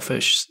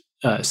selfish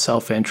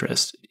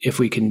self-interest. If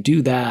we can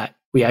do that,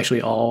 we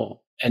actually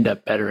all end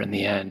up better in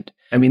the end.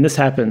 I mean, this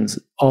happens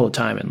all the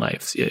time in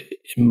life,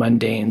 in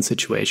mundane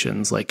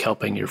situations like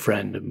helping your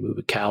friend to move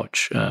a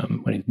couch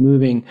when he's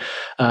moving.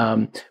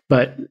 But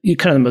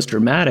kind of the most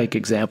dramatic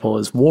example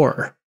is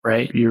war,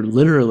 right? You're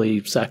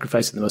literally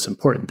sacrificing the most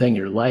important thing,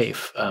 your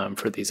life,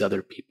 for these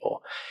other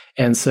people.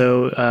 And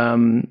so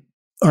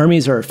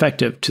armies are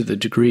effective to the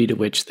degree to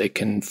which they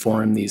can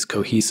form these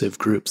cohesive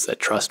groups that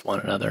trust one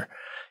another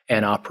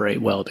and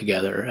operate well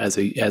together as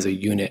a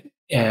unit.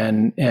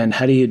 And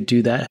how do you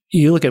do that?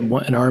 You look at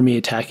an army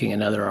attacking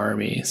another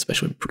army,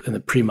 especially in the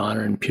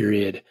pre-modern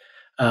period.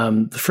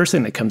 The first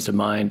thing that comes to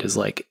mind is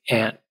like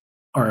ant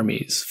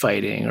armies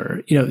fighting,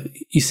 or,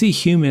 you see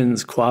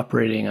humans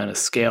cooperating on a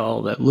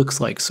scale that looks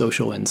like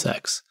social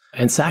insects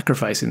and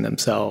sacrificing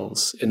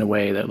themselves in a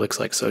way that looks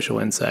like social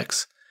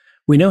insects.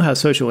 We know how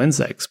social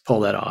insects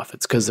pull that off.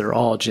 It's because they're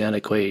all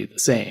genetically the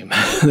same.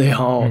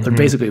 They're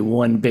basically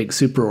one big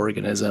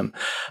superorganism.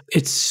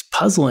 It's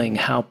puzzling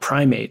how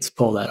primates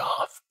pull that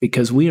off,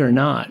 because we are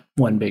not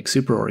one big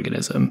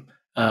superorganism.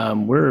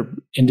 We're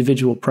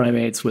individual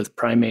primates with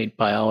primate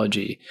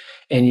biology,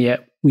 and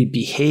yet we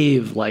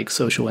behave like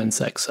social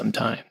insects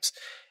sometimes.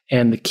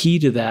 And the key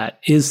to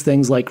that is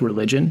things like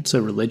religion. So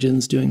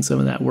religion's doing some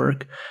of that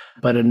work.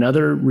 But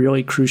another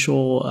really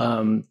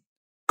crucial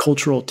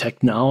cultural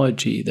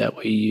technology that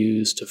we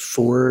use to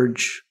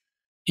forge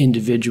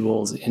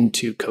individuals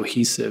into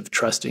cohesive,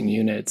 trusting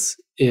units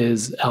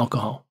is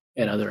alcohol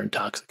and other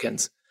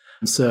intoxicants.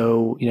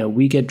 So,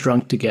 we get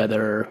drunk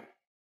together.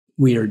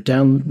 We are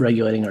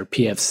down-regulating our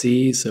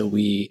PFC, so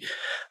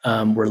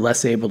we're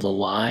less able to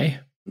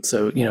lie.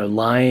 So,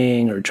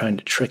 lying or trying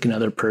to trick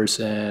another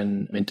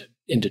person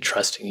into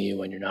trusting you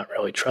when you're not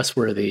really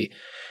trustworthy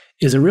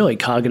is a really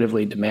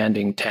cognitively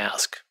demanding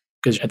task.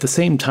 Because at the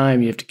same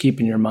time, you have to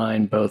keep in your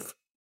mind both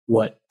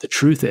what the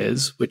truth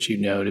is, which you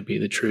know to be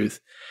the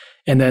truth,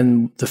 and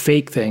then the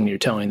fake thing you're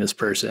telling this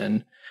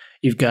person.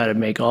 You've got to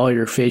make all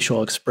your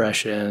facial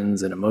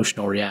expressions and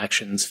emotional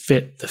reactions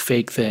fit the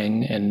fake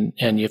thing, and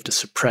you have to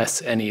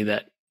suppress any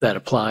that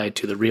apply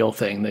to the real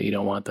thing that you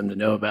don't want them to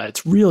know about.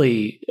 It's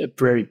really a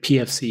very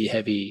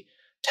PFC-heavy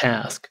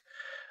task.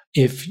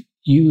 If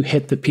you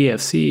hit the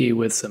PFC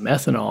with some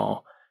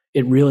ethanol,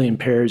 it really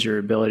impairs your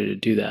ability to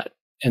do that.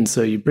 And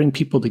so you bring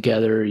people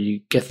together,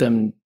 you get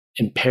them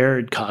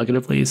impaired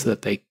cognitively so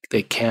that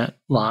they can't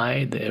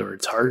lie, or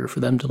it's harder for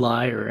them to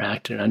lie or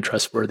act in an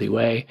untrustworthy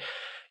way.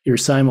 You're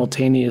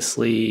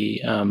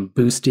simultaneously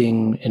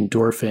boosting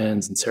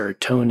endorphins and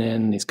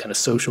serotonin, these kind of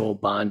social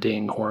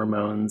bonding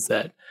hormones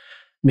that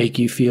make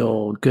you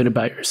feel good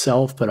about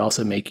yourself, but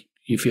also make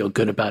you feel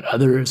good about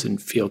others and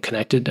feel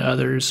connected to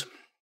others.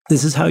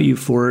 This is how you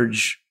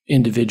forge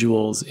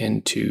individuals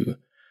into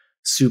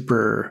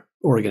super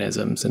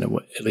organisms, at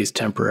least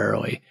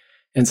temporarily.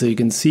 And so you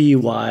can see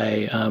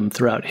why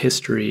throughout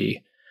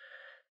history,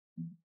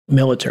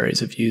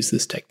 militaries have used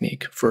this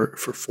technique for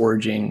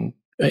forging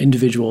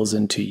individuals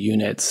into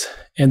units,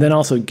 and then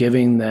also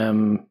giving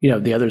them,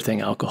 the other thing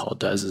alcohol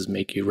does is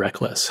make you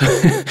reckless.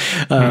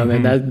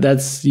 And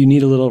that's, you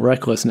need a little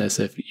recklessness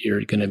if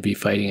you're going to be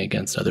fighting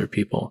against other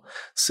people.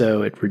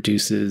 So it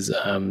reduces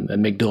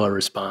amygdala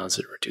response,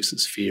 it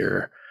reduces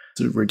fear,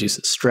 it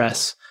reduces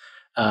stress.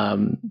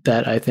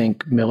 That I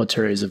think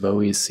militaries have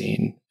always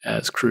seen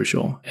as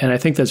crucial. And I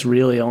think that's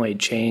really only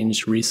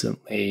changed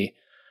recently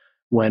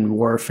when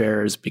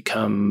warfare has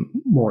become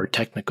more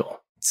technical.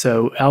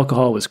 So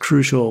alcohol was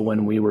crucial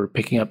when we were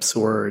picking up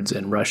swords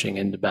and rushing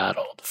into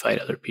battle to fight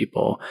other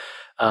people.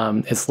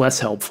 It's less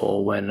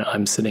helpful when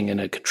I'm sitting in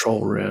a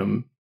control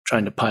room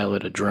trying to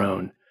pilot a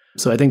drone.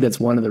 So I think that's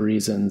one of the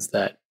reasons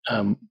that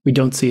we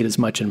don't see it as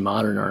much in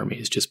modern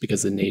armies, just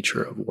because the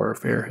nature of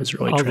warfare has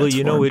really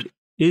transformed.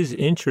 is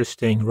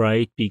interesting,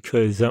 right?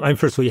 Because,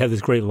 first of all, you have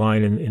this great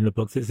line in the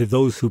book that says,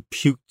 those who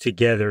puke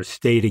together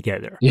stay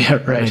together. Yeah,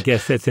 right. And I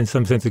guess that's in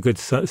some sense a good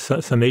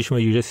summation of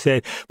what you just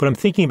said. But I'm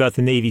thinking about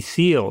the Navy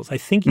SEALs. I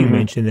think you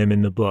mentioned them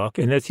in the book.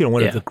 And that's,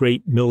 one of the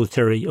great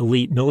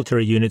elite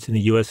military units in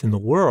the U.S. and the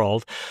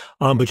world.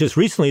 But just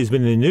recently has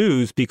been in the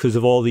news because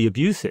of all the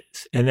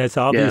abuses. And that's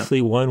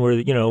obviously one where,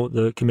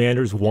 the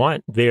commanders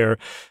want their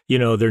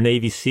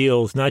Navy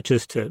SEALs not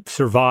just to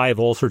survive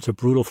all sorts of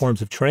brutal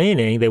forms of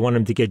training. They want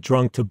them to get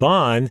drunk to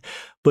bond.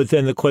 But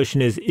then the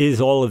question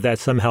is all of that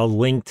somehow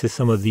linked to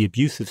some of the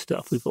abusive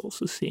stuff we've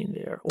also seen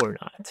there or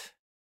not?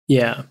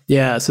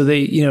 Yeah. So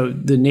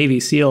the Navy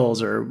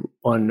SEALs are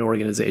one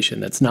organization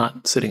that's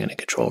not sitting in a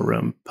control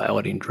room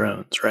piloting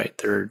drones, right?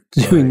 They're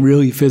doing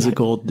really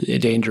physical,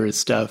 dangerous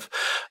stuff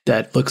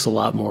that looks a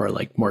lot more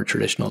like more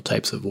traditional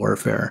types of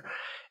warfare.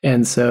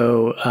 And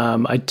so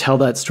I tell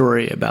that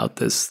story about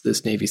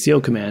this Navy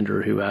SEAL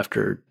commander who,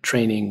 after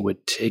training,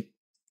 would take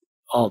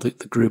all the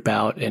group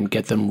out and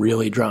get them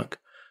really drunk.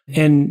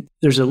 And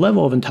there's a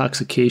level of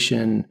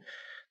intoxication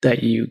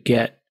that you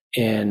get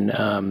in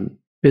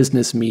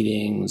business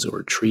meetings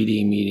or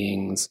treaty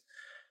meetings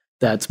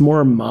that's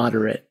more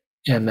moderate,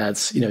 and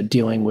that's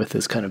dealing with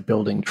this kind of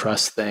building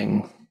trust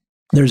thing.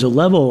 There's a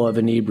level of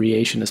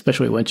inebriation,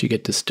 especially once you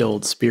get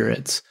distilled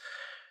spirits,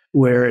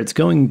 where it's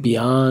going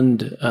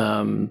beyond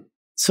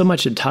so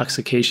much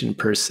intoxication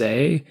per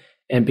se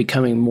and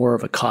becoming more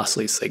of a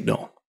costly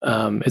signal.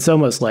 It's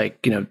almost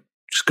like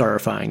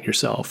scarifying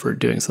yourself or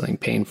doing something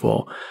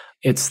painful.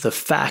 It's the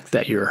fact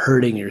that you're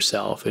hurting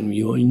yourself and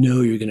you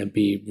know you're going to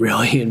be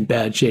really in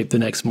bad shape the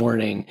next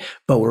morning,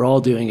 but we're all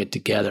doing it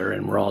together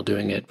and we're all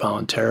doing it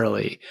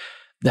voluntarily.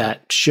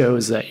 That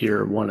shows that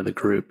you're one of the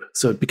group.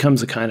 So it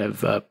becomes a kind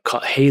of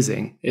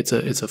hazing. It's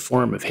a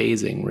form of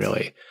hazing,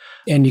 really.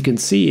 And you can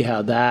see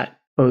how that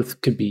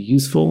both could be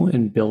useful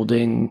in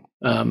building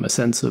a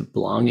sense of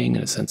belonging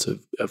and a sense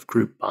of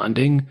group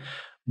bonding,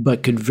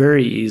 but could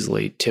very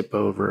easily tip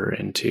over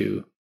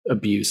into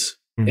abuse.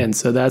 And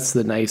so that's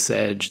the nice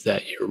edge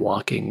that you're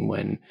walking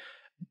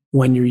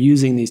when you're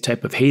using these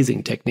type of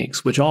hazing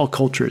techniques, which all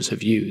cultures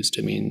have used.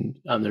 I mean,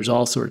 there's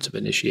all sorts of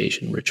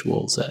initiation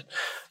rituals that,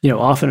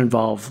 often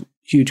involve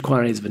huge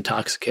quantities of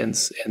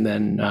intoxicants and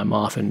then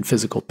often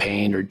physical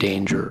pain or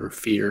danger or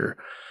fear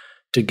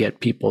to get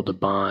people to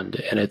bond.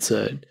 And it's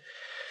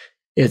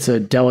a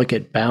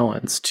delicate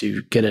balance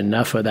to get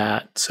enough of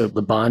that so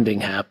the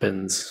bonding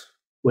happens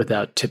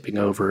without tipping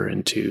over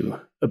into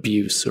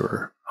abuse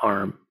or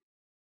harm.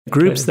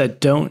 Groups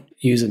that don't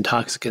use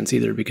intoxicants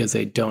either because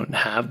they don't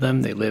have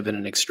them, they live in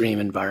an extreme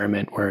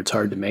environment where it's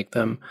hard to make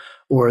them,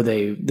 or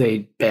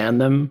they ban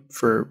them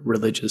for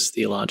religious,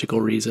 theological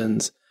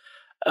reasons,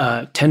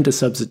 tend to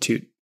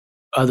substitute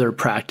other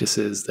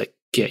practices that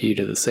get you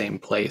to the same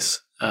place.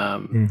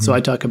 So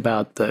I talk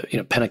about the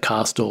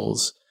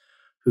Pentecostals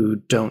who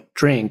don't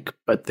drink,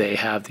 but they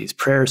have these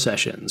prayer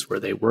sessions where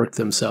they work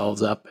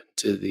themselves up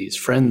into these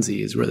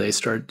frenzies where they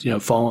start,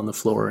 fall on the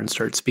floor and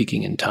start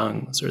speaking in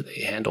tongues, or they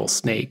handle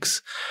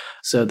snakes.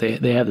 So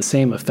they have the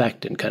same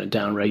effect in kind of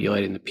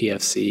down-regulating the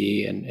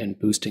PFC and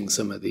boosting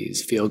some of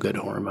these feel-good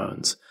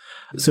hormones.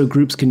 So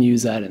groups can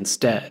use that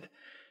instead.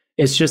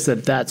 It's just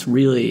that that's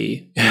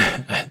really,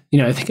 I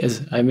think,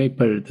 as I may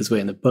put it this way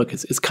in the book,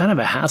 it's kind of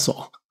a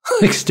hassle.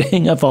 Like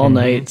staying up all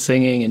night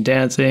singing and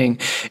dancing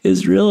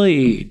is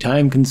really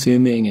time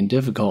consuming and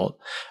difficult.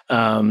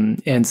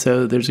 And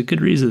so there's a good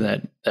reason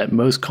that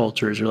most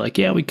cultures are like,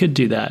 yeah, we could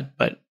do that,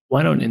 but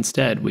why don't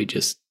instead we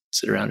just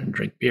sit around and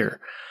drink beer?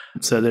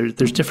 So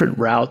there's different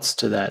routes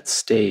to that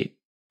state,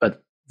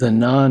 but the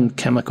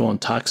non-chemical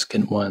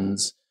intoxicant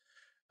ones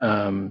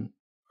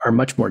are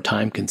much more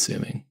time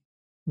consuming.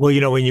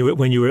 Well, when you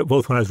were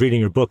both, when I was reading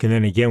your book, and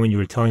then again when you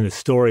were telling the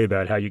story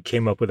about how you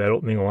came up with that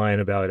opening line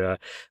about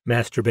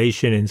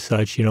masturbation and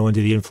such, under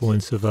the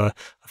influence of a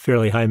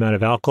fairly high amount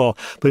of alcohol,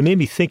 but it made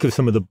me think of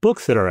some of the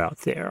books that are out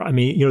there. I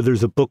mean,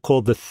 there's a book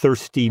called The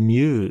Thirsty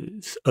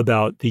Muse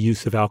about the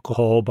use of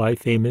alcohol by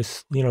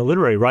famous,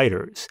 literary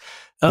writers.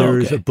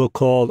 There's a book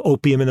called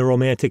Opium in the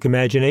Romantic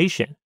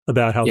Imagination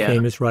about how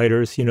famous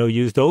writers,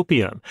 used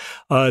opium.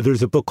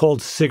 There's a book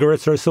called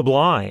Cigarettes Are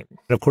Sublime.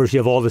 And of course, you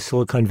have all the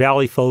Silicon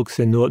Valley folks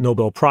and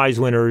Nobel Prize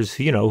winners,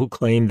 who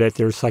claim that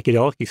their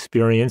psychedelic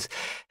experience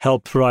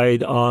helped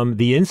provide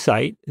the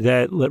insight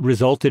that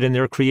resulted in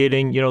their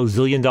creating,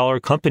 zillion-dollar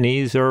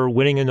companies or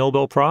winning a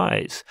Nobel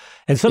Prize.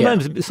 And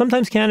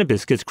sometimes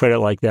cannabis gets credit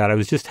like that. I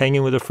was just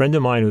hanging with a friend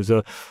of mine who's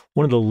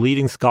one of the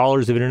leading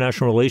scholars of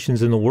international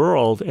relations in the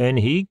world, and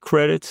he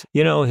credits,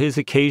 his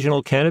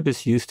occasional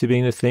cannabis use to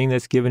being the thing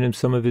that's given him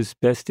some of his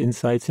best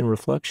insights and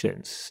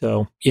reflections.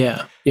 So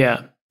yeah.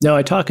 No,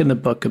 I talk in the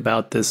book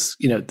about this.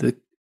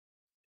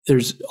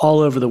 There's all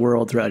over the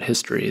world throughout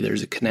history,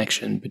 there's a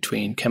connection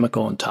between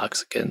chemical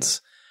intoxicants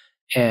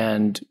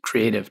and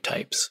creative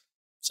types.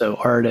 So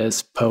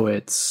artists,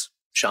 poets,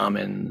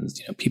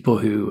 shamans, people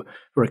who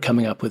are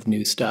coming up with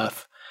new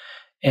stuff,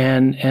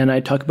 and I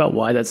talk about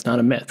why that's not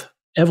a myth.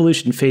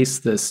 Evolution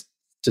faced this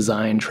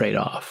design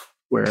trade-off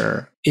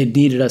where it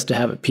needed us to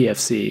have a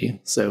PFC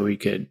so we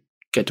could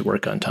get to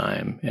work on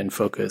time and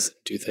focus and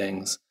do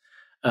things.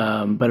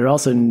 But it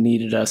also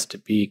needed us to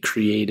be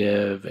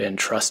creative and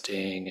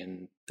trusting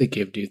and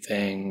thinking of new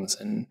things.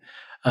 And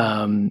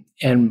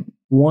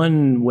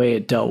one way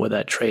it dealt with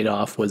that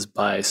trade-off was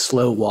by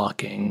slow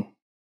walking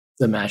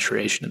the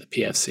maturation of the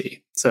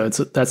PFC. So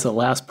that's the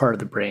last part of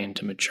the brain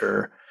to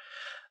mature.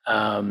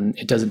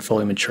 It doesn't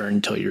fully mature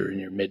until you're in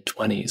your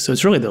mid-20s. So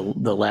it's really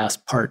the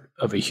last part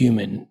of a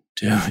human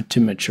to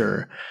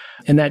mature.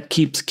 And that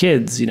keeps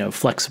kids,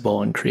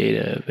 flexible and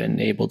creative and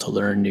able to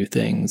learn new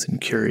things and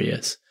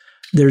curious.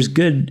 There's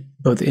good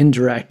both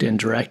indirect and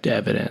direct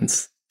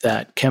evidence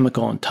that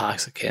chemical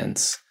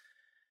intoxicants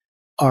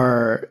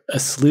are a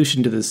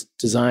solution to this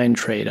design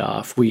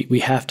trade-off. We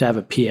have to have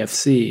a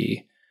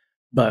PFC,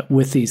 but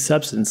with these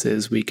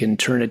substances, we can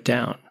turn it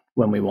down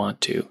when we want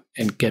to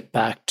and get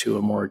back to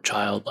a more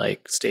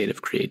childlike state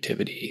of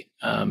creativity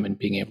and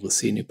being able to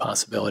see new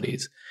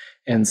possibilities.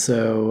 And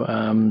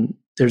so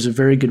there's a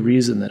very good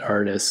reason that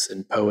artists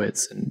and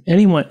poets and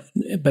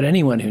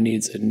anyone who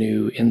needs a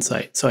new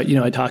insight. So,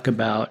 I talk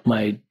about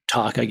my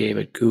talk I gave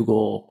at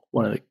Google,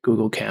 one of the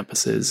Google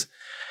campuses.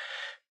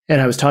 And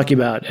I was talking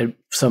about at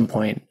some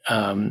point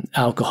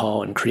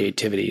alcohol and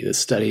creativity. The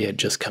study had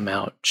just come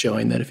out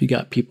showing that if you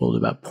got people to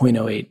about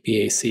 0.08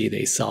 BAC,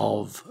 they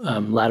solve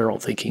lateral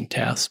thinking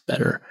tasks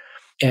better.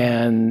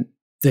 And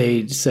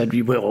they said,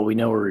 well, we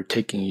know we're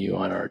taking you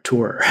on our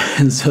tour.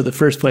 And so the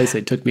first place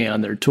they took me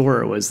on their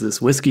tour was this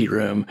whiskey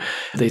room.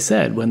 They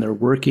said when they're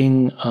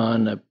working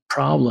on a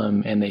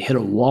problem and they hit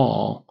a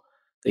wall,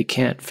 they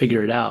can't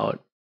figure it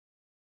out.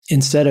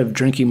 Instead of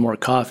drinking more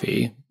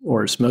coffee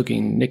or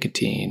smoking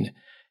nicotine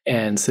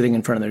and sitting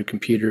in front of their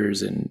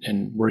computers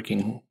and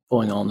working,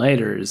 pulling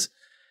all-nighters,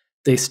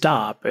 they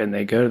stop and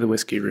they go to the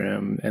whiskey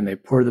room and they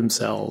pour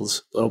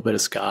themselves a little bit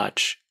of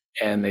scotch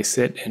and they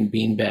sit in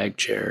beanbag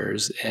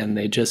chairs and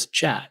they just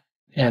chat.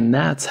 And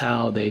that's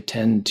how they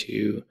tend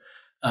to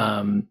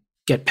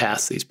get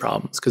past these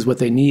problems, because what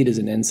they need is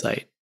an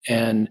insight.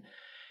 And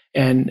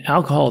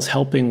alcohol is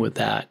helping with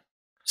that,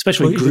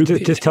 especially group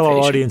innovation. Just tell our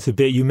audience a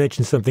bit. You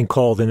mentioned something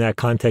called, in that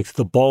context,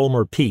 the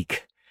Ballmer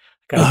Peak.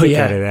 Out of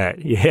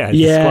that. Yeah.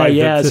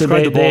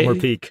 Describe the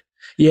Ballmer Peak.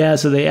 Yeah,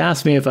 so they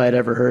asked me if I'd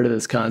ever heard of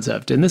this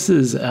concept. And this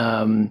is,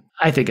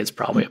 I think it's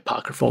probably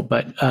apocryphal,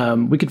 but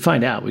we could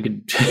find out. We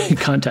could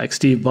contact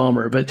Steve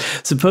Ballmer. But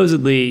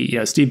supposedly,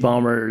 Steve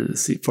Ballmer,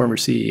 the former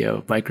CEO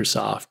of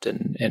Microsoft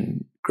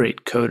and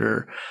great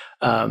coder,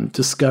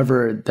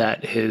 discovered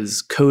that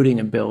his coding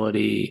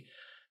ability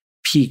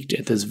peaked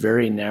at this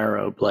very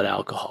narrow blood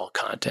alcohol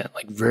content,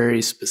 like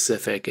very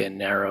specific and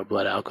narrow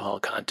blood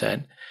alcohol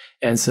content.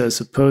 And so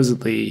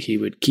supposedly he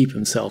would keep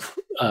himself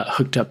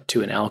hooked up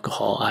to an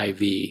alcohol IV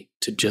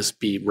to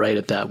just be right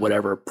at that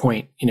whatever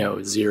point,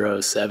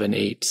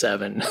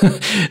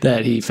 0.787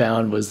 that he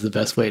found was the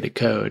best way to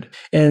code.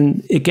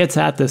 And it gets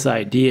at this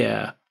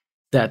idea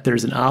that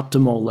there's an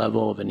optimal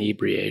level of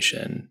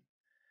inebriation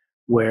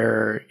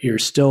where you're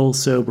still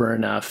sober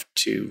enough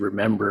to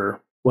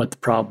remember what the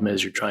problem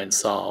is you're trying to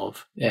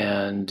solve.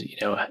 And,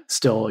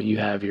 still you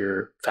have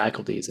your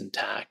faculties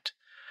intact,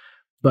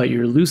 but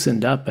you're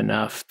loosened up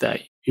enough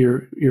that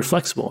you're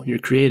flexible, you're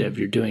creative,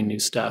 you're doing new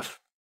stuff.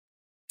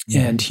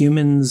 Yeah. And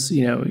humans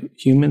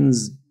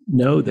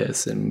know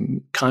this,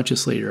 and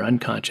consciously or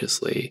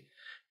unconsciously,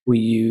 we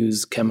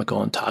use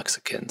chemical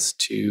intoxicants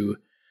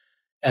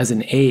as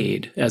an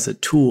aid, as a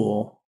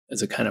tool,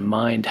 as a kind of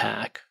mind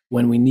hack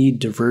when we need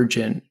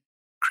divergent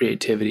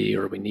creativity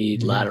or we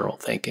need lateral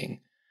thinking.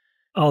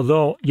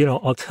 Although,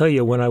 I'll tell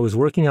you, when I was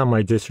working on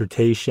my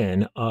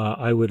dissertation,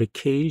 I would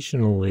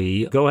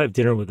occasionally go have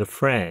dinner with a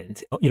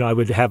friend. I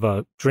would have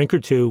a drink or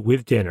two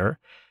with dinner,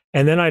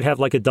 and then I'd have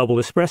like a double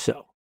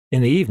espresso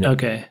in the evening.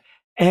 Okay.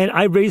 And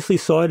I basically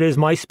saw it as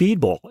my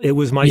speedball. It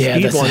was my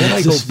speedball. And then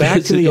I'd go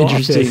back to the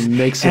office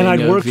and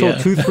I'd work till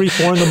 2, 3,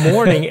 4 in the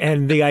morning,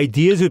 and the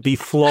ideas would be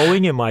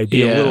flowing and I'd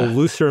be a little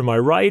looser in my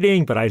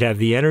writing, but I'd have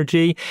the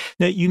energy.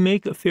 Now, you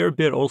make a fair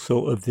bit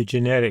also of the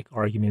genetic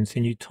arguments,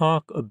 and you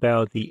talk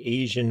about the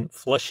Asian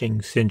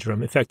flushing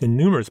syndrome, in fact, in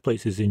numerous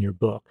places in your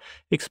book.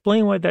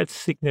 Explain why that's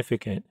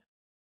significant.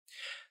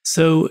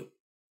 So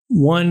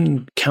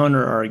one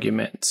counter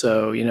argument.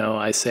 So,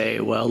 I say,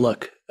 well,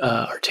 look,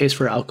 our taste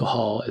for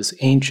alcohol is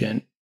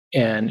ancient,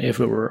 and if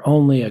it were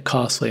only a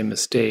costly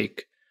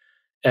mistake,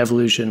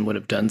 evolution would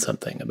have done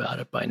something about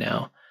it by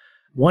now.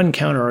 One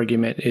counter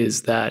argument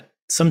is that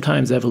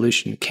sometimes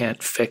evolution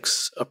can't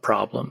fix a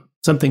problem.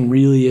 Something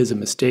really is a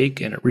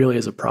mistake and it really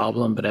is a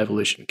problem, but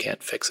evolution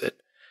can't fix it.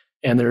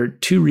 And there are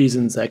two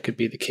reasons that could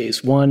be the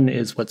case. One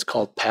is what's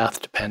called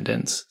path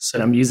dependence.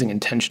 So I'm using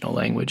intentional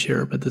language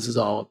here, but this is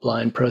all a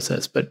blind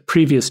process. But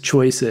previous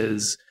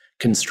choices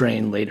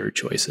constrain later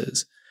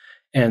choices.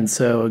 And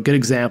so a good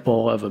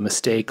example of a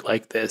mistake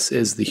like this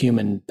is the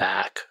human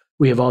back.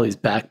 We have all these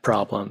back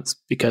problems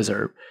because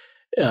our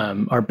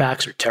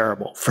backs are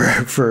terrible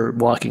for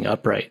walking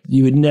upright.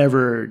 You would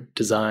never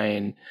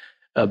design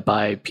a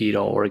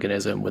bipedal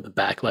organism with a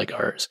back like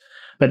ours.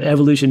 But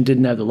evolution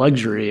didn't have the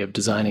luxury of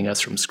designing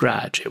us from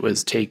scratch. It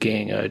was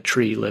taking a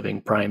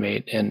tree-living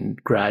primate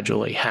and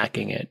gradually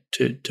hacking it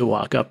to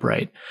walk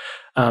upright.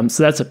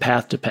 So that's a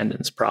path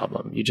dependence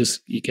problem.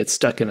 You get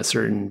stuck in a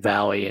certain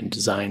valley in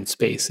design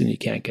space and you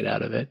can't get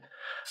out of it.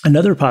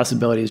 Another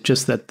possibility is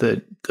just that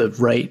the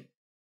right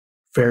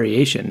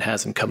variation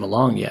hasn't come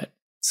along yet.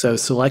 So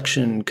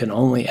selection can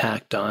only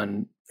act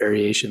on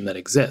variation that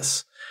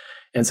exists.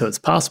 And so it's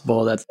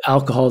possible that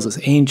alcohol is this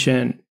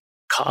ancient,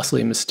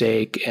 costly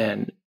mistake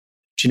and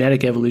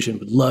genetic evolution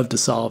would love to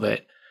solve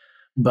it,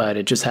 but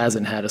it just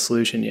hasn't had a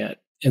solution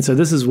yet. And so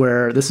this is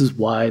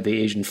why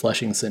the Asian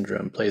flushing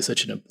syndrome plays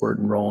such an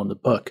important role in the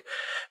book,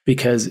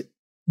 because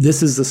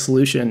this is the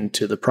solution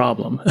to the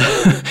problem.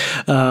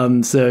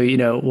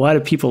 So, why do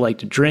people like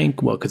to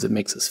drink? Well, because it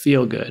makes us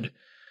feel good.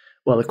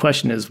 Well, the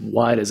question is,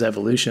 why does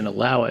evolution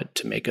allow it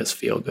to make us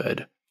feel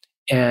good?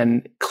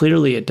 And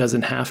clearly it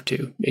doesn't have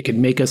to. It could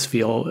make us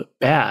feel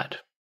bad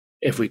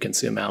if we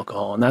consume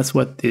alcohol. And that's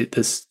what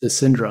this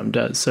syndrome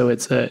does. So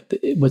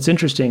what's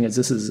interesting is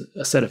this is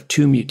a set of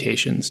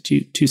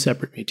two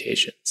separate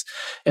mutations,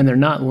 and they're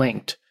not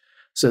linked.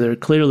 So they're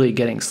clearly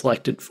getting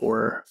selected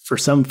for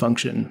some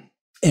function,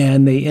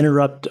 and they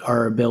interrupt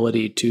our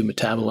ability to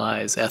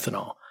metabolize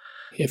ethanol.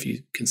 If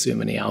you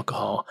consume any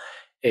alcohol,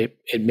 it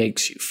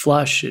makes you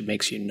flush, it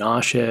makes you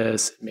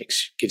nauseous,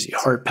 gives you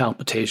heart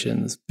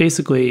palpitations.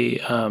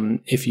 Basically,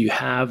 if you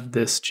have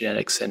this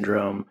genetic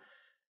syndrome,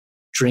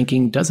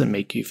 drinking doesn't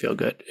make you feel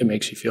good. It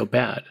makes you feel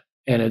bad.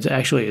 And it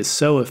actually is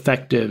so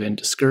effective in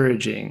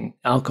discouraging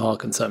alcohol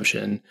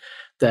consumption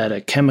that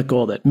a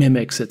chemical that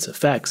mimics its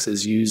effects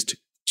is used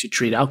to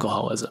treat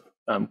alcoholism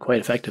quite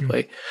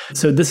effectively. Mm-hmm.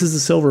 So this is the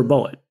silver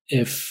bullet.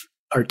 If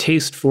our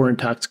taste for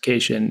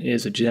intoxication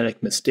is a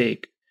genetic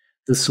mistake,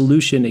 the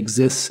solution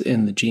exists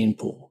in the gene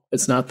pool.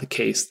 It's not the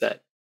case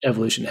that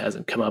evolution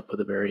hasn't come up with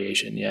a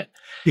variation yet.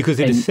 Because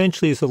it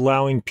essentially is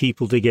allowing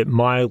people to get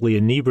mildly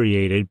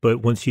inebriated,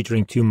 but once you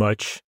drink too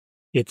much,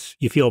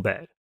 you feel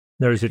bad.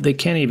 They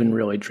can't even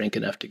really drink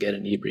enough to get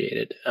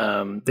inebriated.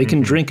 They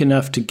can drink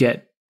enough to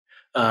get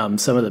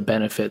some of the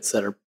benefits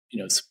that are,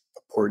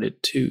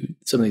 purported to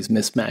some of these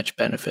mismatched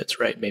benefits,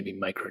 right? Maybe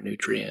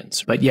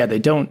micronutrients. But yeah,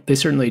 they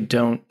certainly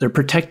don't. They're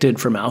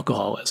protected from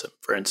alcoholism,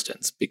 for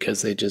instance,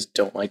 because they just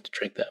don't like to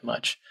drink that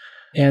much.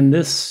 And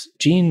this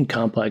gene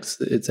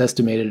complex, it's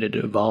estimated it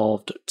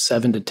evolved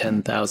 7,000 to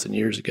 10,000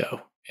 years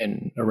ago,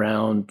 and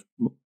around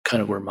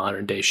kind of where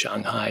modern day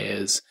Shanghai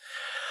is,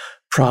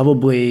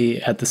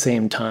 probably at the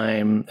same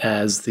time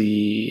as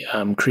the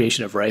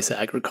creation of rice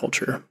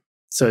agriculture.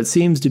 So it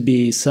seems to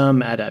be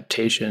some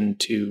adaptation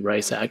to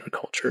rice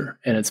agriculture,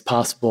 and it's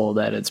possible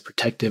that it's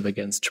protective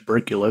against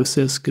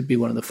tuberculosis, could be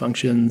one of the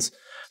functions.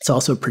 It's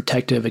also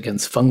protective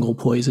against fungal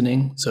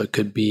poisoning. So it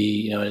could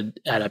be, an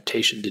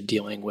adaptation to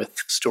dealing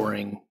with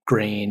storing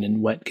grain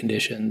in wet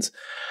conditions.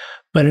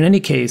 But in any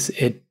case,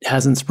 it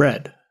hasn't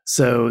spread.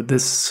 So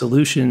this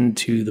solution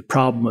to the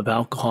problem of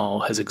alcohol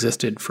has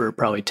existed for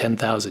probably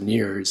 10,000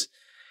 years,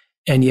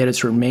 and yet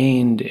it's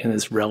remained in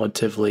this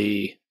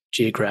relatively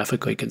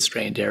geographically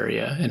constrained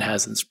area and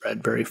hasn't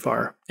spread very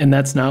far. And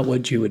that's not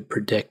what you would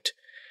predict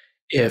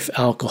if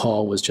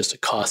alcohol was just a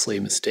costly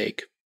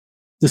mistake.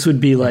 This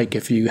would be like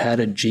if you had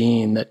a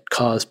gene that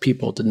caused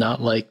people to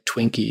not like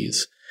Twinkies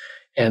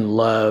and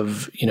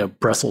love,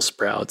 Brussels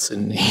sprouts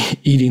and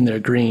eating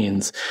their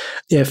greens.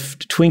 If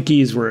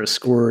Twinkies were a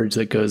scourge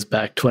that goes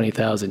back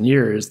 20,000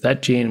 years,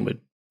 that gene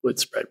would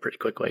spread pretty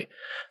quickly.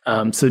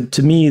 So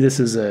to me, this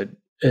is a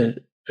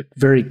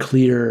very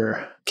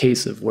clear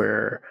case of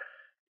where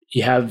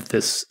you have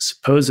this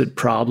supposed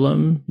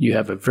problem, you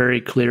have a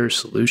very clear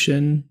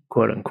solution,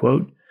 quote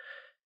unquote,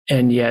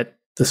 and yet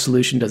the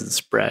solution doesn't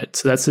spread.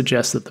 So that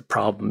suggests that the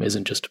problem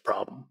isn't just a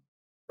problem,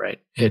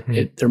 right?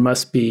 There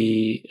must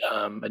be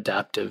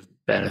adaptive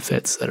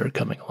benefits that are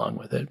coming along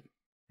with it.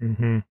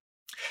 Mm-hmm.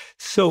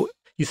 So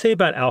you say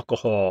about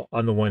alcohol,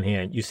 on the one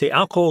hand, you say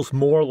alcohol is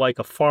more like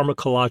a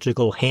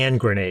pharmacological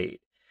hand grenade.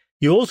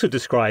 You also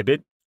describe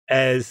it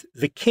as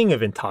the king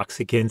of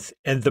intoxicants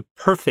and the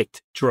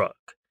perfect drug.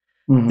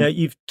 Mm-hmm. Now,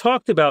 you've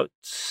talked about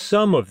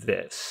some of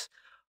this,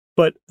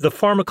 but the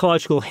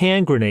pharmacological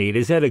hand grenade,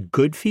 is that a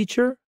good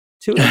feature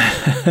to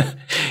it?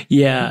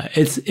 Yeah,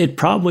 it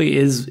probably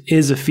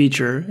is a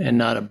feature and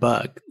not a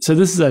bug. So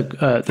this is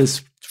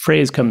this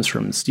phrase comes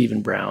from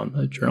Stephen Brown,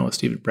 the journalist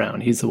Stephen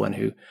Brown. He's the one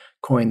who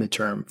coined the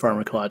term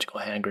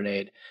pharmacological hand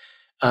grenade.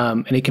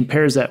 And he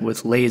compares that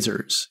with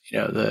lasers.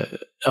 The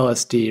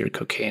LSD or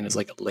cocaine is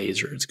like a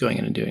laser. It's going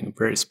in and doing a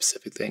very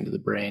specific thing to the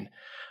brain.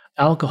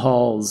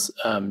 Alcohol's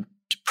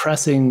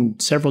depressing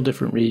several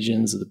different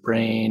regions of the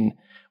brain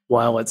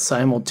while it's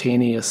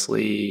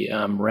simultaneously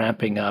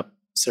ramping up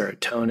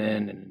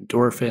serotonin and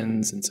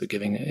endorphins, and so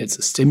it's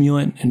a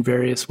stimulant in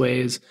various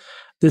ways.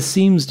 This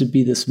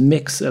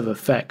mix of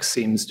effects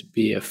seems to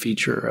be a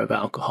feature of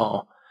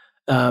alcohol.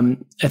 I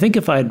think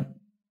if I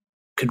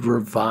could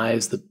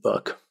revise the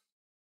book,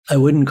 I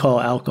wouldn't call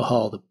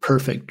alcohol the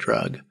perfect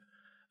drug.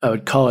 I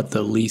would call it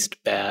the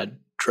least bad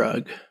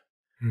drug.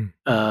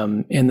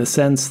 in the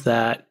sense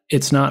that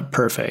it's not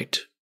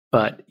perfect.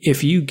 But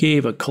if you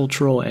gave a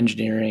cultural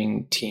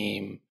engineering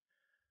team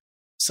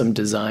some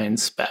design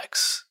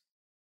specs,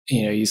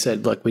 you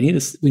said, look, we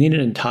need an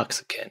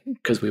intoxicant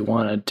because we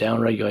want to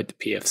downregulate the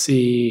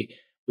PFC,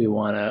 we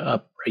want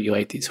to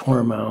upregulate these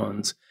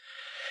hormones.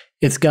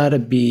 It's got to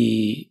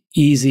be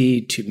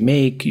easy to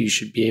make. You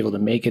should be able to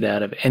make it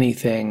out of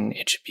anything.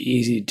 It should be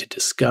easy to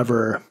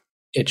discover.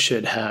 It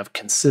should have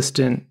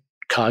consistent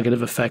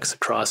cognitive effects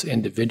across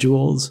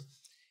individuals.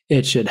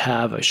 It should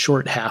have a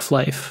short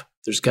half-life.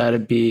 There's got to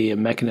be a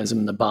mechanism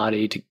in the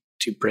body to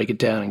break it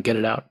down and get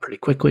it out pretty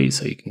quickly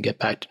so you can get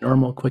back to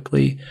normal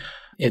quickly.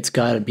 It's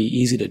got to be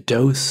easy to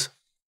dose.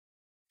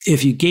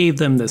 If you gave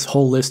them this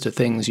whole list of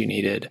things you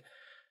needed,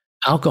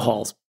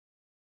 alcohol's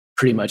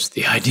pretty much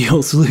the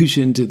ideal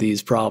solution to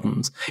these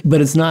problems.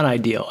 But it's not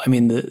ideal. I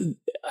mean, the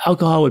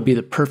alcohol would be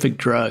the perfect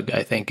drug,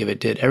 I think, if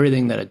it did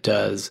everything that it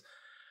does,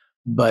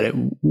 but it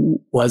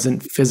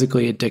wasn't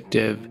physically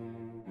addictive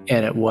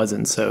and it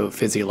wasn't so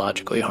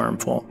physiologically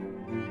harmful.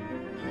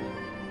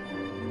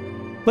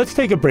 Let's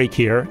take a break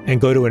here and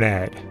go to an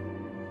ad.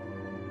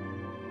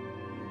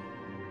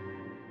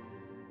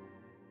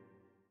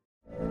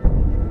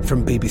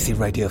 From BBC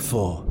Radio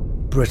 4,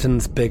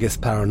 Britain's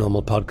biggest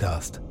paranormal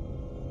podcast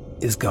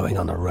is going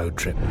on a road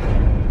trip.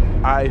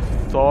 I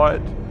thought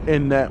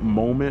in that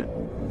moment,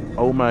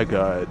 oh my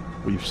God,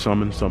 we've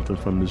summoned something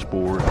from this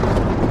board.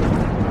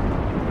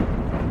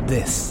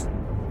 This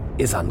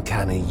is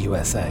Uncanny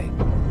USA.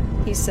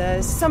 He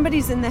says,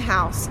 somebody's in the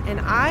house, and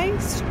I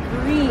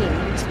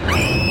screamed.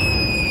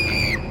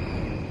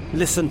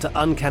 Listen to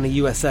Uncanny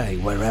USA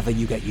wherever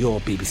you get your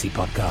BBC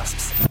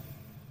podcasts,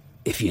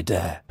 if you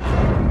dare.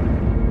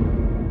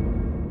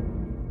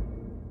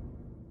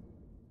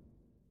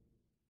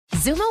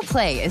 Xumo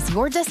Play is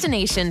your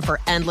destination for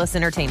endless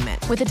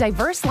entertainment. With a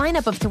diverse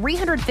lineup of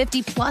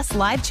 350 plus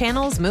live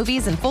channels,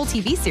 movies, and full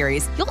TV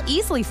series, you'll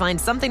easily find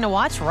something to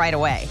watch right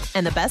away.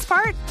 And the best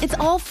part? It's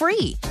all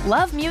free.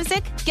 Love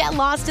music? Get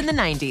lost in the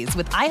 90s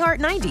with iHeart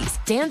 90s,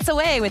 dance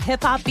away with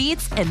hip-hop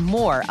beats, and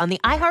more on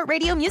the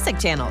iHeartRadio music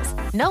channels.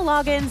 No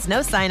logins, no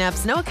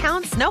signups, no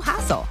accounts, no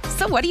hassle.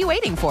 So what are you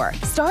waiting for?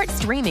 Start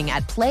streaming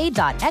at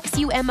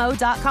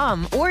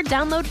play.xumo.com or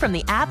download from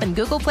the app and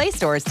Google Play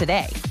stores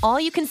today. All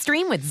you can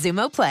stream with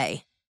Xumo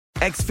Play.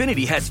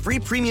 Xfinity has free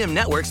premium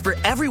networks for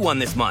everyone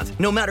this month,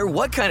 no matter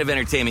what kind of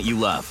entertainment you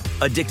love.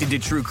 Addicted to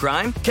true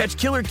crime? Catch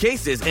killer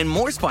cases and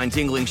more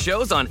spine-tingling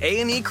shows on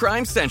A&E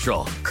Crime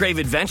Central. Crave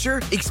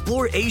adventure?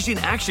 Explore Asian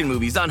action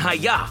movies on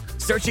Hi-YAH.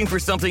 Searching for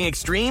something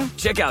extreme?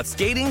 Check out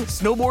skating,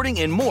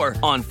 snowboarding, and more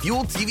on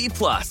Fuel TV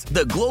Plus,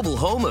 the global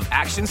home of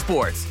action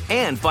sports.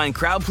 And find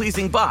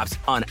crowd-pleasing bops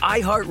on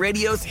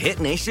iHeartRadio's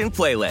Hit Nation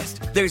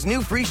playlist. There's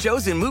new free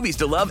shows and movies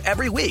to love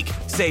every week.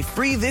 Say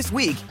free this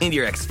week in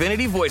your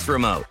Xfinity voice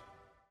remote.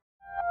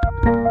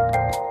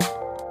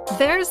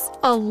 There's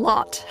a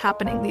lot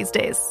happening these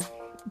days,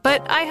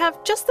 but I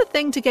have just the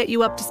thing to get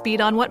you up to speed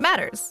on what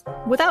matters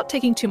without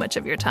taking too much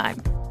of your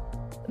time.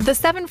 The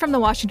 7 from the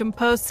Washington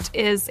Post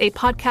is a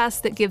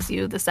podcast that gives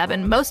you the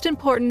 7 most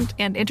important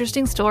and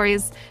interesting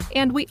stories,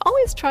 and we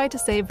always try to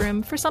save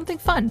room for something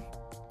fun.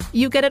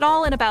 You get it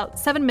all in about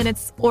 7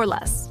 minutes or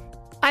less.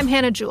 I'm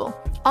Hannah Jewell.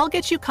 I'll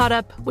get you caught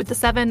up with the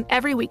 7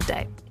 every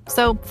weekday,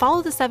 so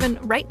follow the 7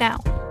 right now.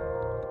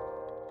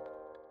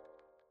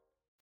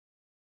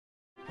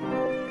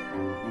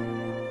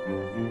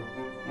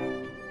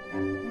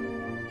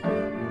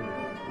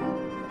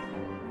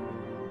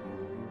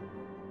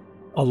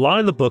 A lot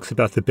of the book's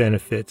about the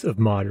benefits of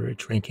moderate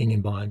drinking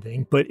and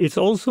bonding, but it's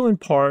also in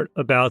part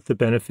about the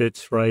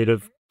benefits, right,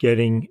 of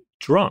getting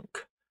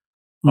drunk.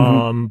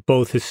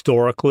 Both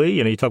historically,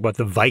 you talk about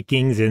the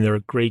Vikings and their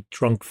great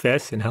drunk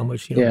fests and how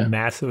much,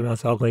 massive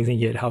amounts of alcohol, and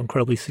yet how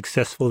incredibly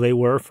successful they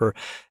were for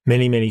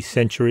many, many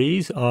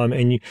centuries.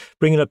 And you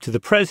bring it up to the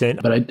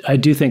present. But I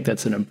do think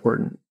that's an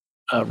important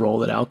role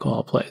that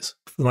alcohol plays.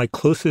 My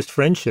closest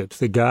friendships,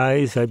 the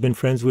guys I've been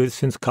friends with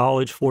since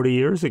college 40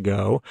 years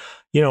ago,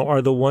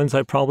 are the ones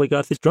I probably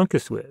got the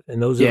drunkest with.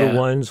 And those are the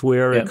ones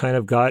where it kind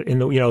of got in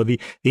the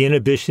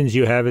inhibitions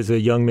you have as a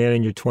young man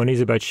in your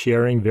 20s about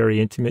sharing very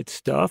intimate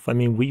stuff. I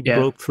mean, we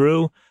broke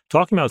through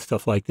talking about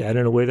stuff like that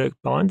in a way that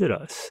bonded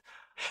us.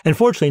 And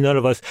fortunately, none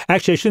of us,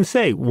 actually, I shouldn't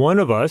say, one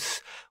of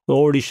us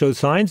already showed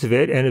signs of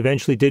it and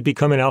eventually did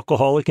become an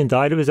alcoholic and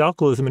died of his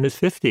alcoholism in his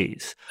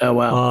 50s. Oh,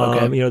 wow.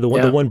 Okay.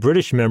 The one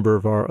British member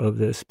of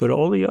this, but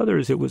all the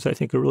others, it was, I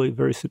think, a really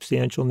very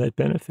substantial net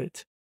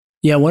benefit.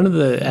 Yeah, one of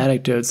the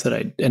anecdotes that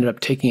I ended up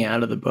taking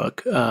out of the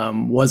book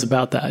was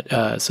about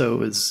that. So it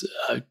was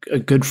a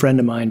good friend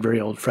of mine, very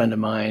old friend of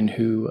mine,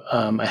 who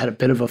I had a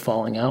bit of a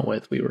falling out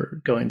with. We were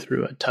going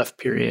through a tough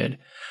period.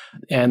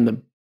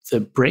 And the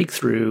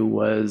breakthrough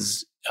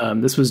was,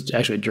 this was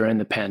actually during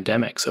the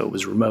pandemic, so it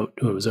was remote.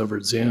 It was over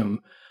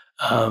Zoom.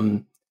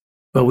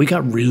 But we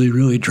got really,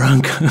 really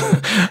drunk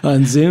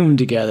on Zoom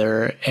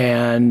together.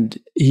 And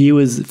he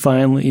was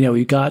finally,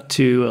 we got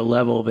to a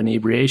level of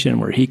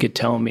inebriation where he could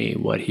tell me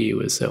what he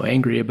was so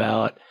angry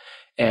about.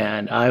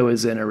 And I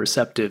was in a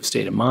receptive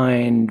state of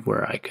mind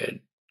where I could,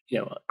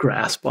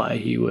 grasp why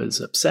he was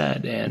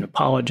upset and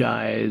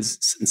apologize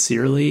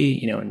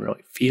sincerely, and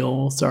really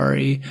feel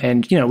sorry.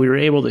 And, we were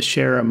able to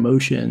share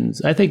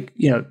emotions. I think,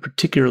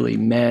 particularly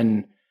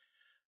men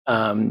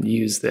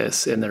use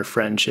this in their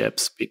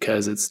friendships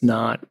because it's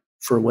not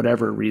for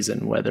whatever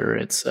reason, whether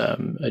it's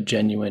a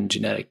genuine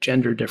genetic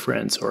gender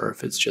difference or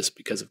if it's just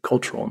because of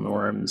cultural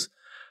norms.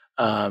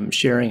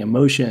 Sharing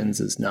emotions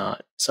is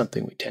not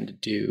something we tend to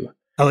do.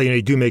 Oh,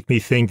 you do make me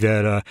think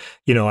that,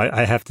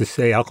 I have to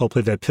say alcohol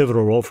played that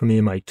pivotal role for me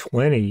in my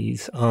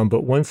 20s.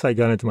 But once I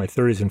got into my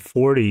 30s and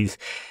 40s,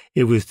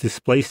 it was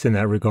displaced in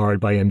that regard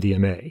by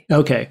MDMA.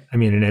 Okay. I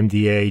mean, an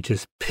MDA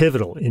just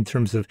pivotal in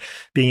terms of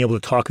being able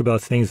to talk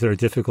about things that are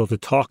difficult to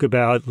talk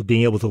about,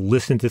 being able to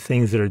listen to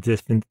things that are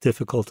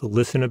difficult to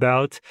listen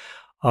about.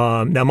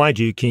 Now, mind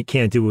you, you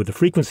can't do it with the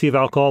frequency of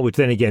alcohol, which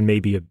then again may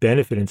be a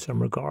benefit in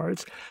some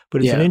regards.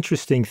 But it's an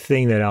interesting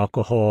thing that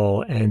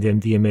alcohol and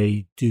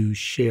MDMA do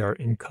share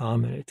in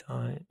common at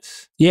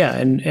times. Yeah,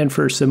 and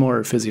for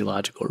similar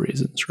physiological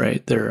reasons,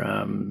 right? They're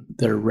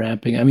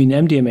ramping. I mean,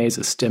 MDMA is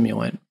a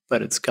stimulant,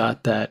 but it's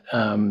got that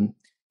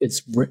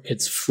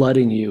it's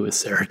flooding you with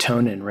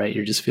serotonin, right?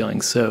 You're just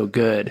feeling so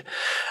good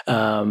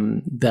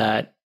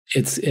that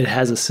it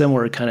has a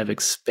similar kind of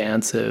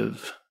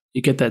expansive.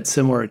 You get that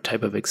similar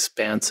type of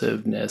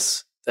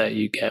expansiveness that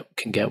you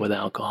can get with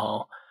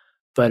alcohol,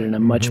 but in a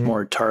much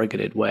more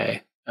targeted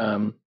way.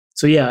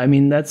 So yeah, I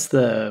mean, I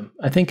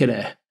think in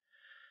a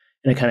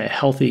kind of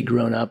healthy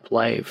grown up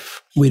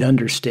life, we'd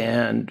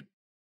understand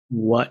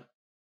what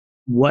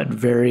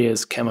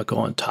various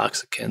chemical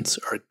intoxicants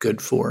are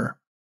good for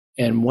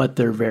and what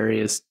their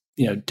various,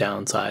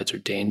 downsides or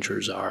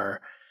dangers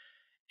are,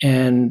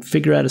 and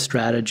figure out a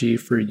strategy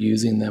for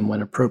using them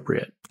when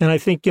appropriate. And I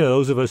think,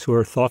 those of us who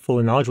are thoughtful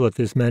and knowledgeable at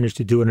this manage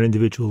to do it on an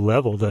individual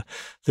level. The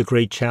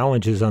great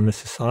challenge is on the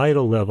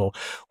societal level,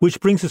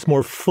 which brings us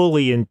more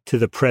fully into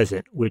the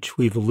present, which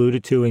we've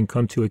alluded to and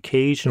come to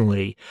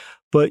occasionally.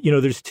 But,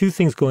 there's two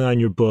things going on in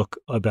your book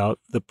about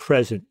the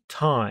present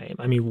time.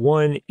 I mean,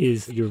 one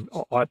is you're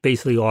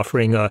basically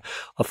offering a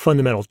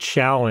fundamental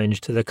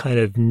challenge to the kind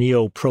of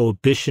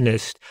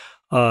neo-prohibitionist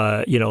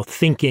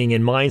thinking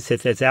and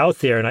mindset that's out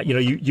there. And,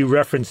 you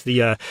referenced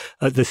the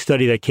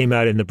study that came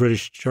out in the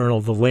British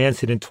journal, The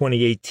Lancet, in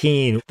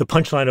 2018, the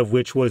punchline of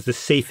which was the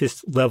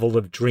safest level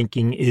of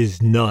drinking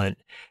is none.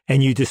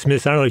 And you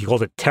dismiss, I don't know if you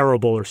called it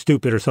terrible or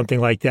stupid or something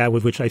like that,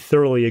 with which I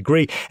thoroughly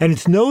agree. And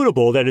it's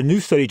notable that a new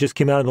study just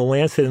came out in The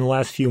Lancet in the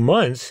last few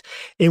months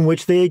in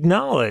which they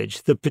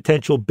acknowledge the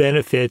potential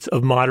benefits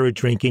of moderate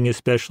drinking,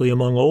 especially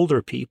among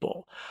older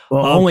people.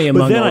 Well, only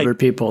among older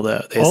people,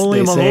 though.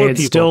 They say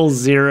it's still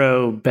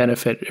zero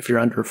benefit if you're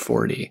under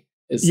 40.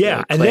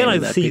 Yeah, and then I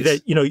see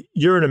that,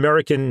 you're an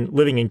American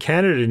living in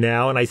Canada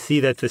now, and I see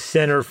that the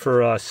Center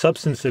for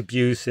Substance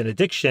Abuse and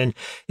Addiction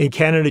in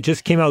Canada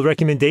just came out with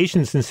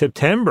recommendations in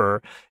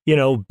September,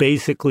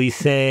 basically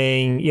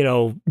saying,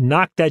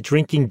 knock that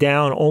drinking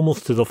down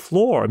almost to the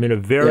floor. I mean, a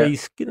very,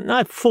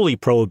 not fully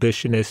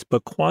prohibitionist,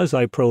 but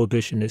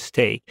quasi-prohibitionist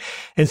take.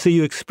 And so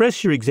you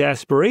express your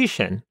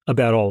exasperation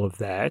about all of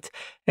that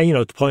and,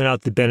 to point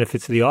out the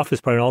benefits of the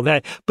office part and all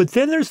that. But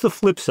then there's the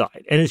flip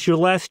side, and it's your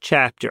last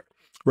chapter,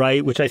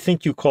 right, which I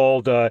think you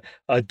called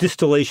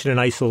distillation and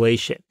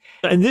isolation.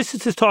 And this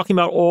is just talking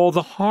about all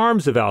the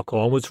harms of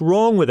alcohol and what's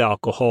wrong with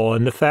alcohol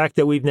and the fact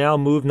that we've now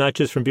moved not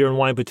just from beer and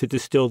wine, but to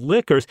distilled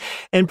liquors.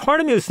 And part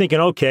of me was thinking,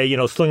 okay,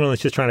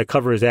 Slingerland's just trying to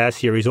cover his ass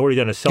here. He's already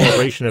done a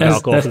celebration of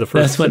alcohol for the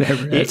first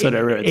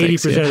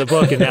 80% of the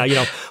book. And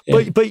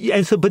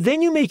now, but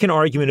then you make an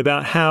argument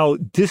about how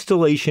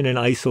distillation and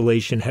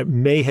isolation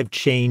may have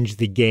changed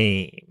the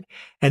game.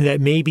 And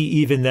that maybe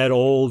even that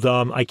old,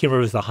 I can't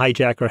remember if it was the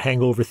hijack or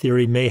hangover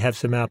theory, may have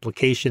some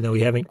application that we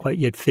haven't quite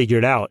yet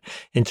figured out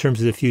in terms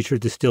of the future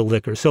of distilled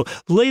liquor. So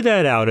lay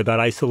that out about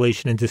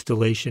isolation and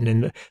distillation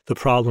and the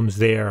problems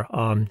there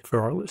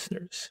for our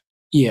listeners.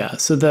 Yeah,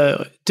 so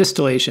the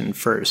distillation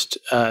first.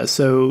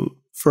 So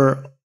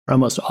for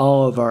almost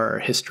all of our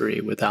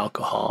history with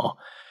alcohol,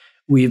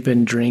 we've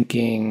been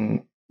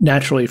drinking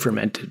naturally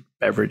fermented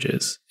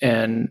beverages.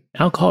 And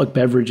alcoholic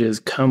beverages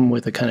come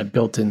with a kind of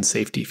built-in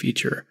safety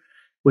feature,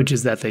 which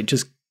is that they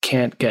just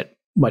can't get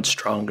much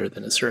stronger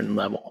than a certain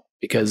level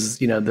because,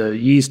 the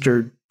yeast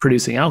are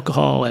producing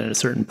alcohol, and at a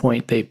certain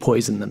point they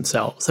poison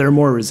themselves. They're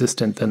more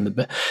resistant than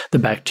the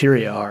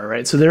bacteria are,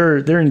 right? So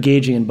they're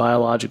engaging in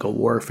biological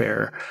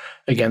warfare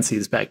against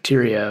these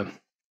bacteria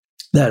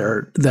that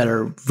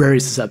are very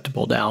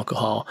susceptible to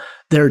alcohol.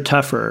 They're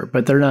tougher,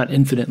 but they're not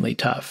infinitely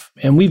tough.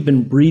 And we've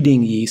been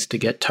breeding yeast to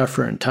get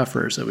tougher and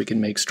tougher so we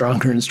can make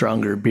stronger and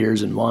stronger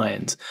beers and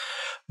wines.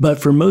 But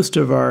for most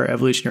of our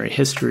evolutionary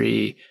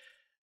history,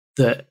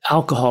 the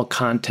alcohol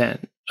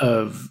content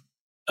of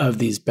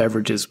these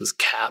beverages was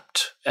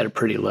capped at a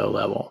pretty low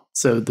level.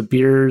 So the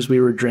beers we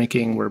were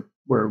drinking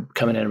were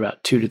coming in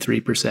about 2 to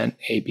 3%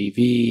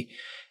 ABV,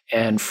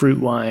 and fruit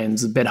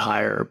wines a bit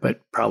higher,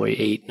 but probably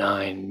 8,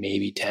 9,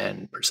 maybe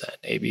 10%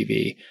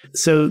 ABV.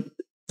 So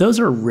those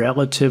are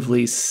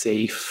relatively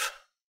safe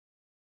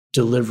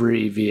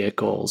delivery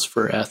vehicles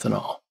for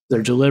ethanol.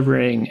 They're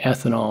delivering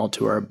ethanol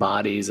to our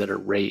bodies at a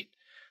rate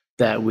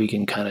that we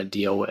can kind of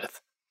deal with.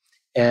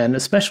 And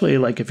especially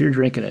like if you're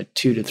drinking a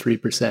 2 to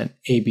 3%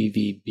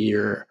 ABV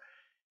beer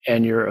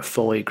and you're a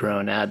fully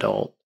grown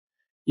adult,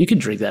 you can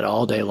drink that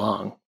all day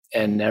long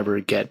and never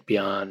get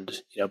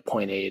beyond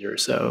 0.8 or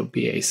so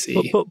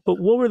BAC. But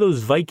what were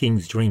those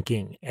Vikings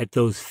drinking at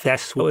those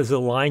fests? What was the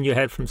line you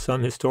had from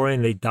some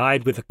historian? They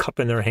died with a cup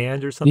in their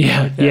hand or something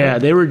like that? Yeah,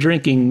 they were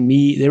drinking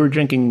mead. They were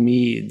drinking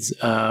meads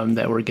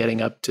that were getting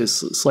up to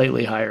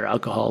slightly higher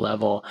alcohol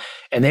level,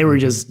 and they were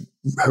just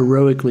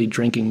heroically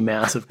drinking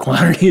massive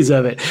quantities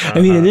of it.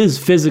 I mean, it is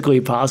physically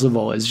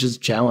possible. It's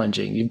just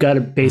challenging. You've got to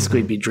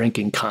basically be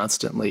drinking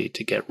constantly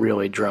to get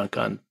really drunk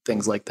on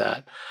things like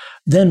that.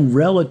 Then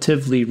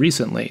relatively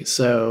recently,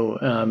 so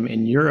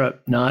in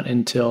Europe, not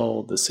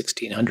until the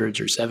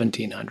 1600s or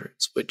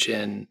 1700s, which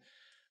in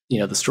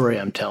the story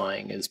I'm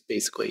telling is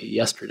basically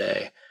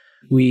yesterday,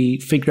 we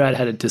figured out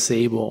how to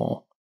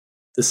disable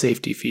the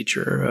safety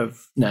feature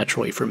of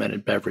naturally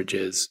fermented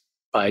beverages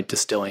by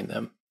distilling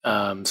them.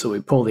 So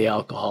we pull the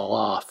alcohol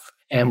off,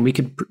 and we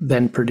could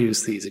then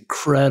produce these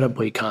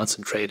incredibly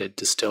concentrated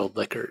distilled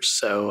liquors.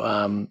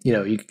 So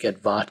you could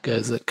get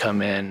vodkas that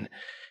come in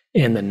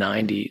the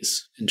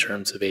 90s in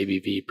terms of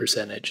ABV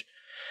percentage.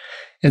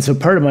 And so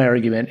part of my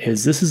argument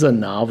is this is a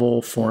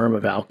novel form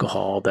of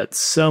alcohol that's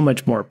so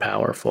much more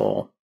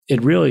powerful.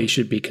 It really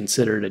should be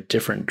considered a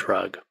different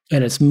drug.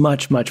 And it's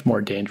much, much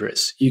more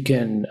dangerous. You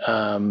can,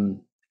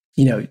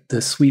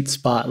 the sweet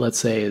spot, let's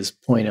say, is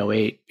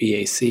 0.08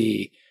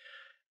 BAC.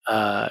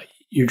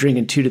 You're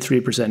drinking 2 to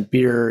 3%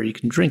 beer. You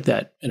can drink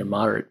that in a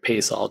moderate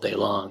pace all day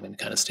long and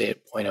kind of stay at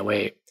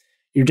 0.08.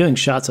 You're doing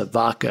shots of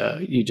vodka.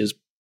 You just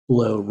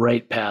blow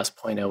right past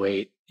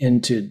 0.08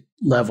 into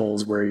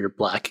levels where you're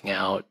blacking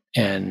out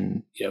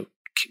and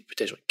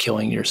potentially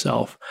killing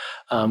yourself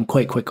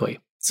quite quickly.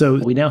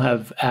 So we now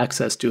have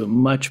access to a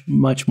much,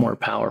 much more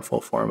powerful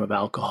form of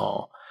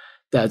alcohol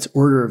that's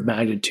order of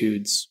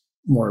magnitudes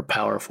more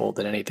powerful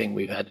than anything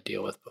we've had to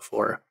deal with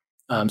before.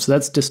 So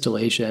that's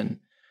distillation.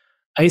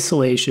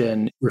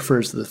 Isolation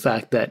refers to the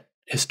fact that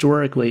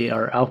historically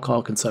our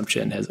alcohol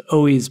consumption has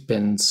always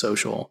been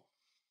social.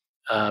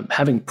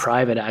 Having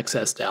private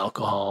access to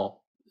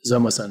alcohol is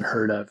almost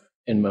unheard of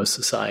in most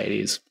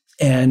societies.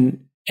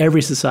 And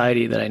every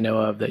society that I know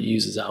of that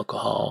uses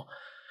alcohol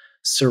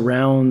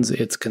surrounds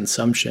its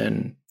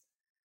consumption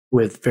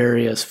with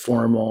various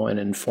formal and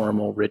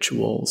informal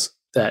rituals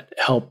that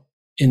help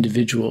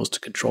individuals to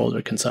control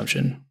their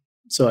consumption.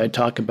 So I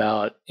talk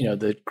about,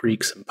 the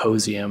Greek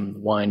symposium, the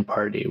wine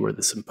party, where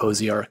the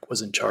symposiarch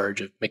was in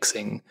charge of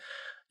mixing,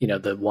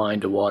 the wine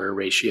to water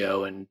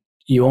ratio, and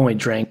you only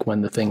drank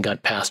when the thing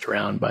got passed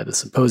around by the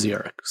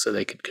symposiarch so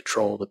they could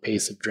control the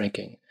pace of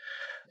drinking.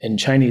 In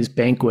Chinese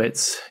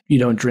banquets, you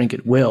don't drink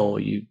at will.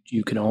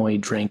 You can only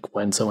drink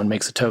when someone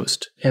makes a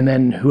toast. And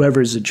then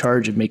whoever's in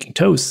charge of making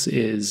toasts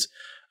is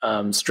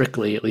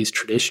strictly, at least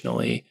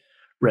traditionally,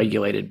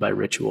 regulated by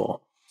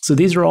ritual. So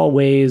these are all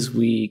ways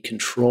we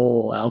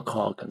control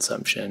alcohol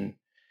consumption.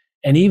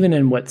 And even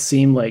in what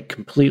seem like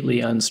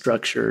completely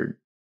unstructured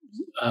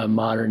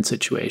modern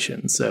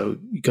situations, so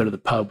you go to the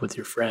pub with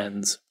your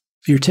friends,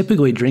 you're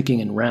typically drinking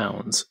in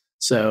rounds.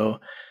 So,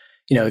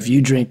 if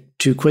you drink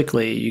too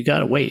quickly, you got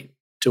to wait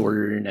to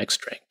order your next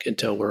drink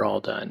until we're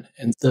all done.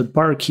 And the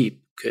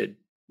barkeep could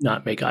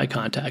not make eye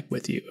contact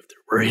with you if they're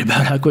worried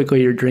about how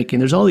quickly you're drinking.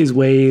 There's all these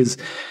ways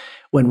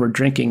when we're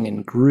drinking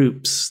in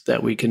groups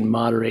that we can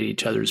moderate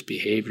each other's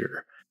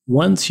behavior.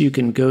 Once you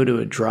can go to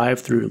a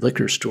drive-through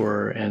liquor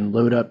store and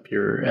load up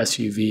your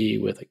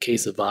SUV with a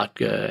case of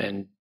vodka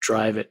and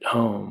drive it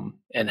home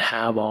and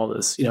have all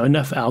this,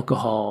 enough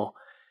alcohol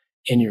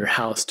in your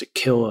house to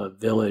kill a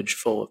village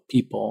full of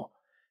people,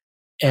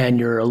 and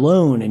you're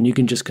alone and you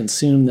can just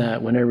consume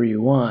that whenever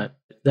you want,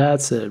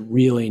 that's a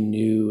really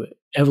new,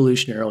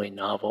 evolutionarily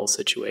novel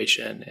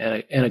situation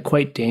and a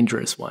quite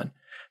dangerous one,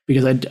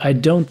 because I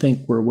don't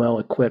think we're well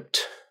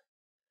equipped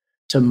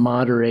to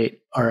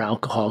moderate our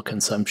alcohol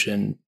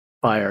consumption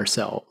by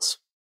ourselves.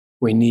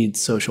 We need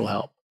social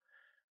help.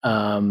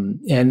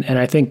 And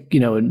I think,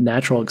 a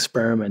natural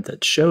experiment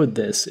that showed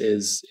this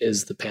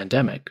is the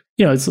pandemic.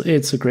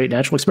 It's a great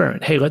natural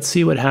experiment. Hey, let's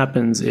see what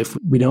happens if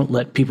we don't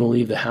let people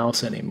leave the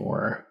house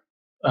anymore,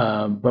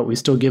 but we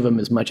still give them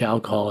as much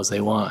alcohol as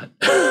they want.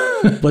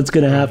 What's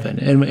going to happen?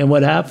 And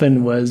what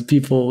happened was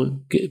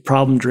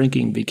problem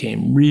drinking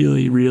became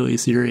really, really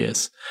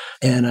serious.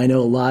 And I know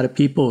a lot of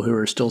people who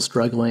are still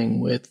struggling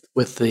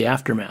with the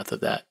aftermath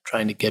of that,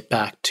 trying to get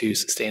back to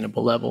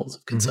sustainable levels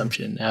of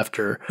consumption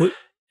after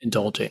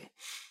indulging.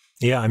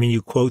 Yeah, I mean,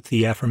 you quote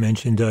the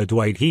aforementioned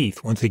Dwight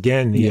Heath. Once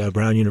again, the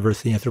Brown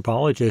University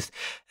anthropologist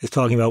is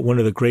talking about one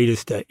of the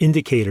greatest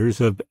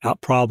indicators of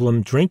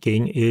problem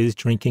drinking is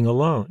drinking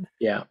alone.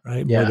 Yeah.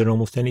 Right? More than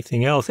almost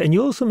anything else. And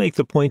you also make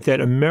the point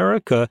that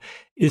America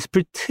is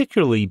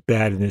particularly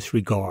bad in this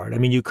regard. I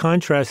mean, you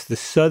contrast the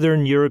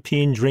Southern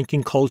European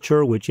drinking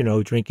culture, which,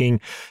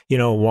 drinking,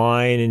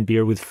 wine and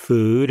beer with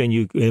food, and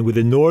with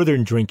the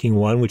Northern drinking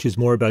one, which is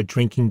more about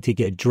drinking to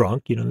get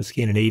drunk, the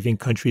Scandinavian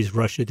countries,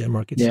 Russia,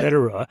 Denmark,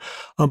 etc.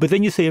 But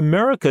then you say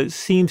America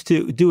seems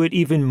to do it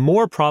even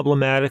more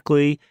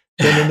problematically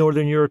than the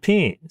Northern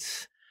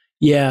Europeans.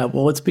 Yeah,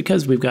 well, it's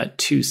because we've got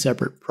two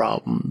separate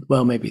problems.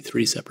 Well, maybe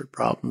three separate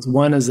problems.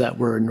 One is that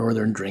we're a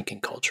Northern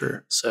drinking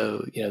culture.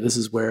 So, this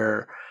is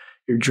where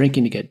you're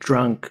drinking to get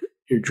drunk.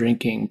 You're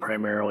drinking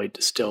primarily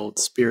distilled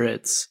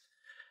spirits.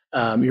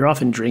 You're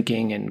often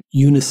drinking in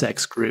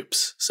unisex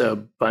groups. So a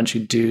bunch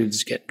of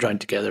dudes getting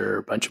drunk together,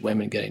 a bunch of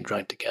women getting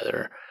drunk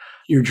together.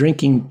 You're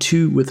drinking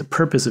with the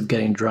purpose of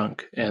getting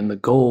drunk, and the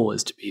goal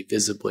is to be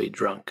visibly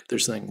drunk.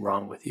 There's something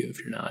wrong with you if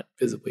you're not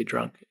visibly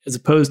drunk, as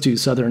opposed to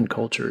Southern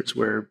cultures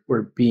where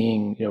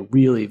being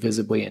really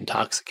visibly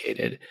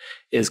intoxicated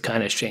is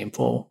kind of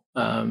shameful.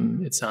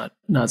 It's not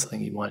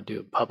something you want to do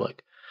in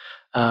public.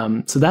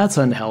 So that's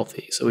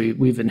unhealthy. So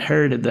we've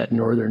inherited that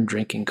Northern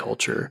drinking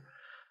culture.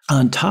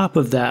 On top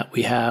of that,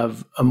 we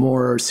have a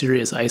more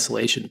serious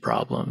isolation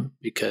problem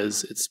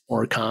because it's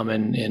more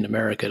common in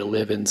America to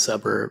live in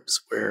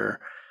suburbs where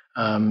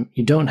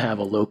you don't have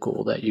a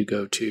local that you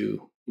go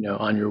to,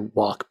 on your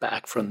walk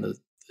back from the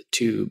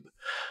tube.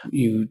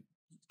 You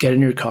get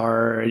in your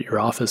car at your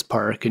office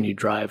park and you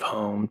drive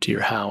home to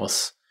your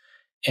house,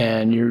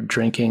 and you're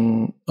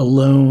drinking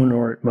alone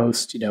or at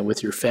most,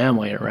 with your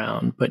family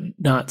around, but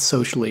not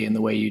socially in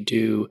the way you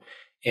do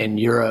in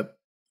Europe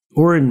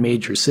or in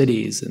major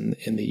cities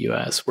in the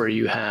US where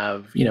you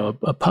have,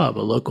 a pub, a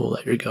local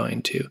that you're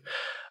going to.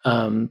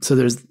 So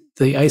there's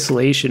the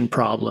isolation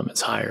problem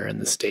is higher in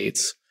the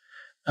States.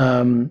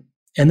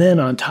 And then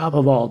on top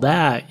of all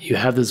that, you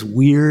have this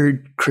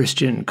weird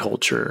Christian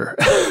culture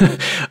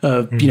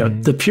of,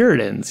 the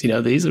Puritans,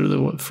 these are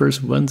the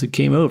first ones who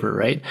came over,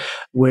 right?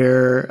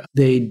 Where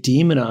they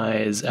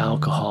demonize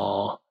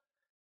alcohol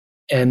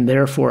and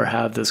therefore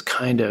have this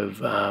kind of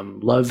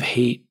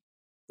love-hate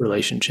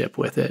relationship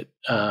with it.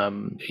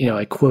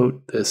 I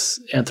quote this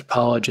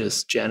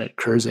anthropologist, Janet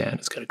Curzan,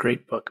 who's got a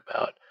great book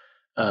about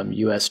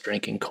U.S.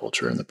 drinking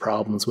culture and the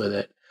problems with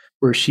it,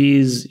 where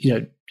she's,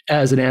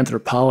 as an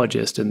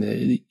anthropologist in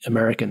the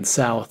American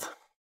South,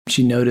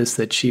 she noticed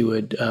that she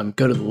would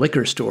go to the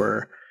liquor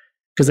store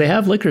because they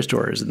have liquor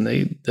stores and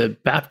the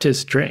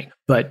Baptists drink,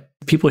 but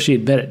people she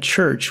had met at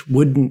church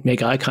wouldn't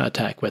make eye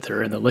contact with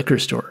her in the liquor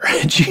store.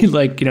 And she'd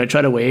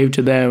try to wave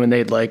to them and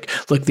they'd look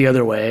the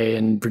other way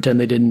and pretend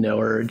they didn't know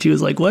her. And she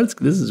was like,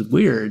 this is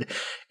weird.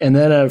 And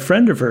then a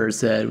friend of hers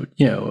said,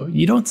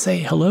 you don't say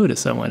hello to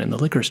someone in the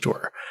liquor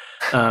store.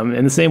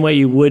 In the same way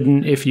you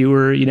wouldn't if you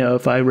were,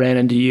 if I ran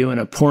into you in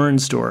a porn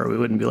store, we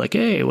wouldn't be like,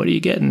 hey, what are you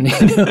getting?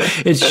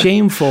 It's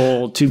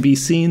shameful to be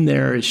seen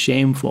there is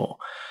shameful.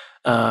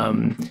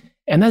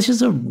 And that's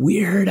just a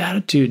weird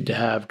attitude to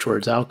have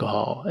towards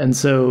alcohol. And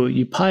so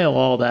you pile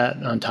all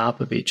that on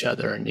top of each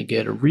other and you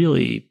get a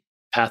really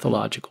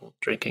pathological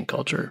drinking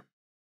culture.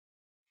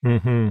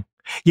 Mm-hmm.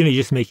 You're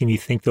just making me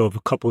think, though, of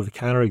a couple of the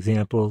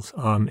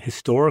counterexamples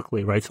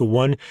historically, right? So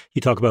one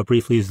you talk about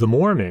briefly is the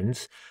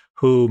Mormons,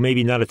 who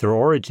maybe not at their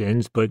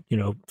origins, but,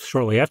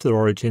 shortly after their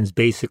origins,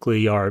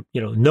 basically are,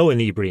 no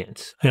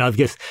inebriants. And I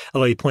guess I'll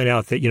let you point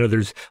out that,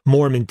 there's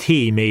Mormon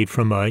tea made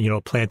from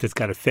a, plant that's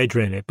got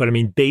ephedra in it. But I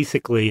mean,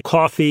 basically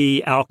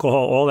coffee,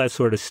 alcohol, all that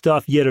sort of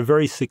stuff, yet a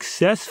very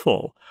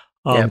successful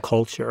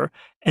culture.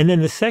 And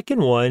then the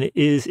second one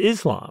is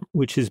Islam,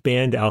 which has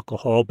banned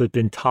alcohol but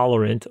been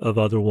tolerant of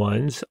other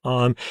ones.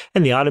 And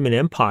the Ottoman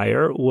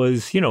Empire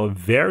was, a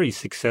very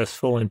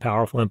successful and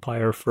powerful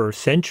empire for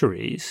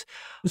centuries.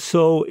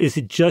 So is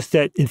it just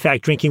that, in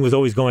fact, drinking was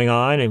always going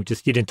on and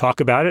just you didn't talk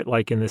about it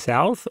like in the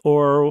South?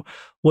 Or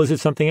was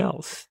it something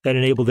else that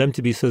enabled them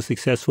to be so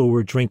successful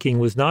where drinking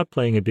was not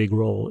playing a big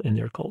role in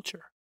their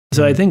culture?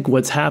 So I think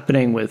what's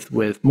happening with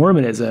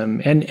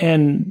Mormonism,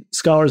 and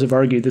scholars have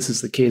argued this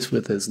is the case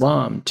with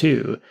Islam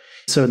too.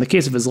 So in the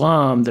case of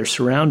Islam, they're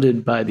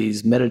surrounded by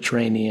these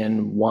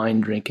Mediterranean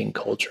wine-drinking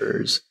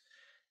cultures,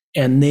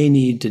 and they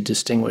need to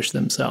distinguish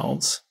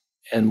themselves.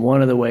 And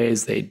one of the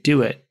ways they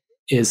do it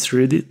is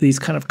through these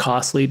kind of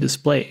costly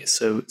displays.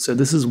 So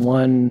this is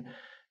one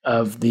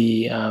of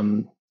the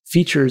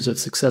features of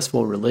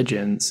successful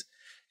religions,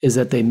 is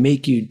that they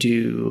make you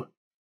do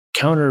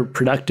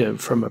counterproductive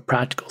from a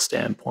practical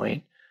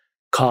standpoint,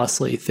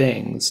 costly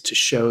things to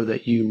show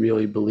that you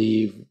really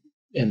believe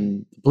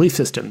in the belief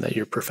system that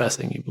you're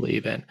professing you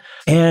believe in.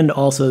 And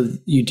also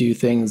you do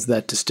things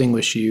that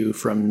distinguish you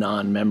from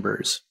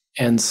non-members.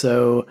 And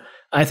so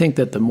I think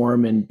that the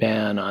Mormon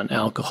ban on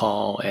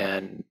alcohol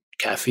and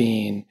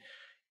caffeine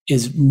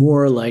is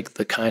more like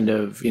the kind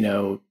of,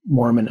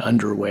 Mormon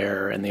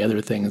underwear and the other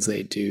things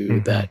they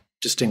do that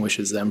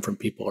distinguishes them from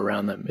people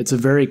around them. It's a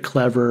very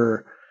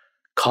clever,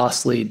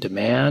 costly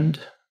demand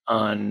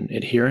on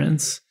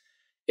adherence.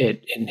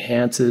 It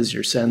enhances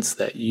your sense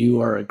that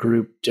you are a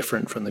group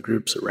different from the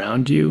groups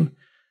around you,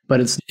 but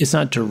it's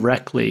not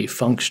directly,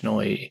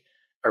 functionally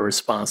a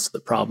response to the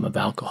problem of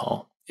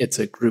alcohol. It's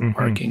a group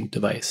marking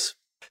device.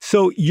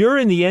 So you're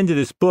in the end of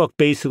this book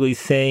basically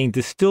saying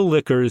distilled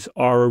liquors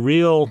are a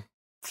real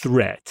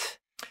threat.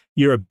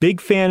 You're a big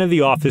fan of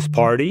The Office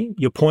Party.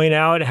 You point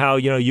out how,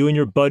 you and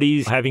your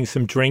buddies having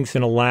some drinks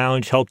in a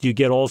lounge helped you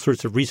get all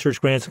sorts of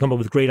research grants to come up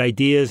with great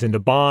ideas and to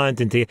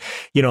bond and to,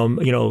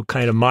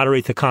 kind of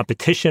moderate the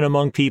competition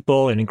among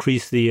people and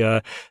increase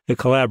the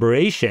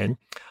collaboration.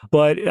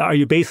 But are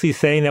you basically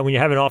saying that when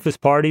you're having office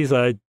parties,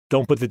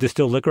 don't put the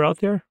distilled liquor out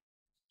there?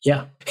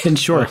 Yeah, in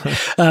short,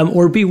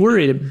 or be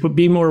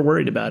more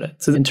worried about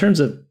it. So in terms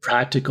of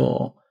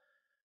practical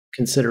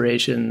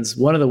considerations,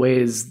 one of the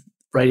ways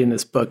writing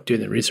this book, doing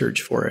the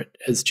research for it,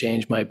 has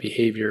changed my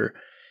behavior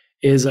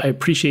is I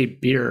appreciate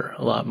beer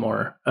a lot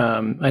more.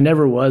 I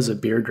never was a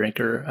beer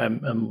drinker.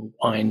 I'm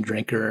a wine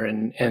drinker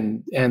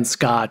and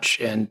scotch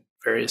and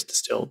various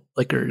distilled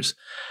liquors.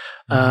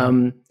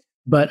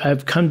 But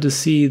I've come to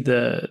see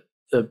the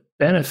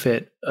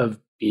benefit of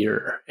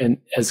beer and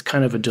as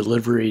kind of a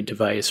delivery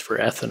device for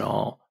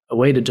ethanol, a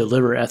way to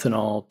deliver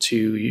ethanol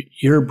to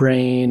your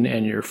brain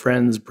and your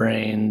friends'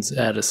 brains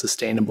at a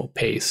sustainable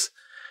pace.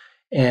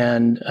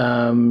 And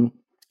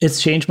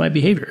it's changed my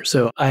behavior.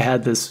 So I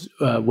had this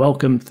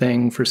welcome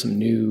thing for some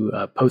new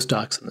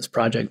postdocs in this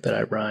project that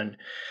I run.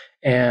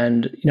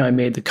 And, I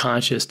made the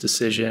conscious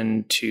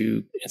decision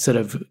to, instead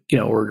of,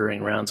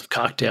 ordering rounds of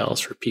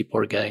cocktails for people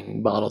or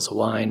getting bottles of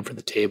wine for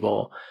the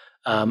table,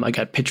 I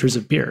got pitchers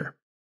of beer.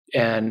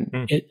 And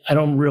I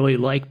don't really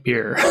like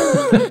beer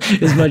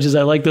as much as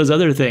I like those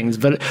other things.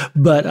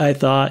 But I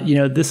thought,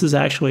 this is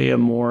actually a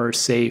more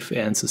safe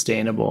and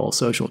sustainable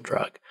social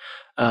drug.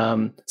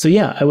 So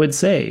yeah, I would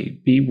say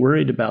be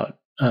worried about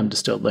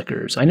distilled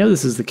liquors. I know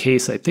this is the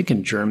case, I think,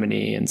 in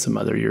Germany and some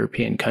other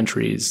European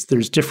countries.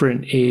 There's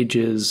different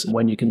ages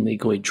when you can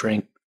legally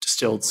drink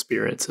distilled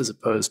spirits as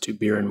opposed to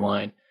beer and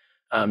wine.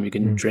 You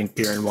can drink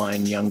beer and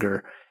wine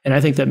younger. And I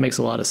think that makes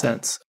a lot of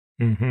sense.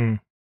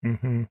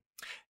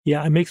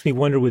 Yeah, it makes me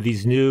wonder with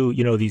these new,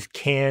 these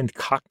canned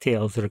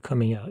cocktails that are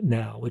coming out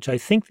now, which I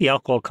think the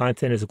alcohol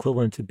content is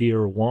equivalent to beer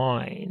or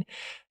wine,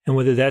 and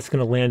whether that's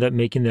going to land up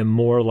making them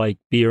more like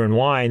beer and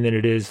wine than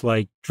it is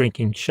like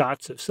drinking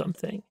shots of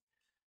something.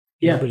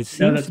 Yeah, but it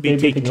seems to be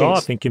taking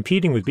off and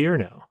competing with beer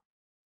now.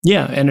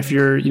 Yeah, and if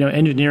you're,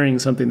 engineering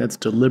something that's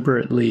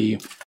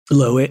deliberately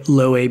low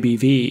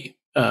ABV,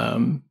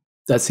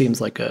 that seems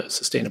like a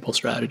sustainable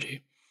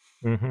strategy.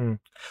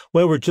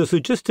 Well,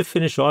 just to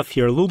finish off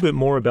here, a little bit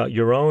more about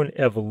your own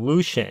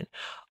evolution.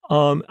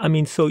 So,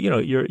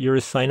 you're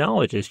a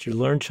sinologist, you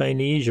learn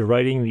Chinese, you're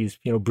writing these,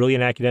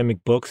 brilliant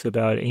academic books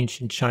about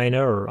ancient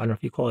China, or I don't know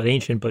if you call it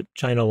ancient, but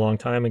China a long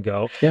time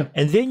ago. Yeah.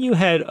 And then you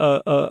had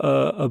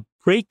a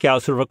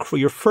breakout,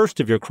 your first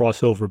of your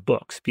crossover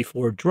books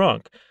before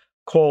Drunk,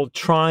 called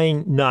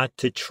Trying Not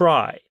to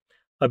Try,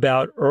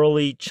 about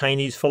early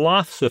Chinese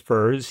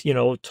philosophers,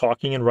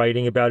 talking and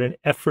writing about an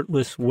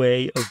effortless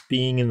way of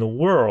being in the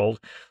world,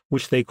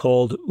 which they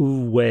called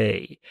Wu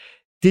Wei.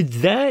 Did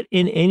that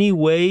in any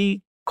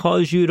way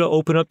cause you to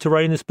open up to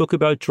writing this book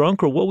about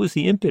Drunk, or what was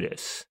the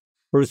impetus?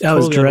 Or it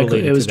was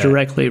directly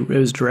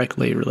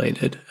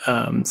related.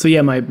 So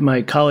yeah,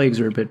 my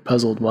colleagues are a bit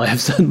puzzled why I've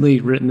suddenly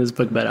written this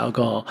book about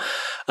alcohol.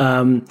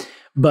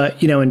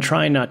 But in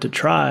Trying Not to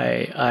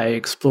Try, I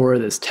explore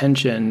this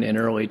tension in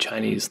early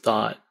Chinese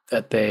thought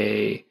that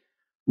they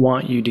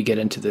want you to get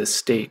into this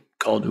state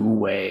called Wu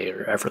Wei,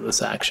 or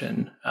effortless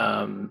action.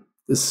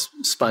 This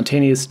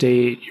spontaneous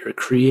state, you're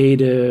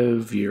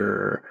creative,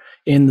 you're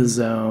in the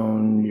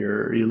zone,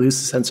 you lose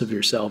the sense of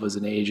yourself as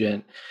an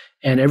agent,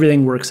 and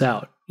everything works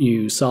out.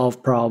 You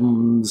solve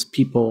problems,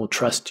 people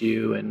trust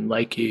you and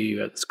like you, you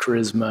have this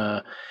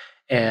charisma,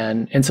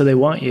 and so they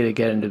want you to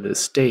get into this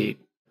state.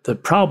 The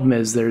problem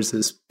is there's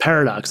this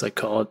paradox, I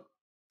call it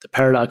the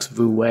paradox of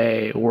Wu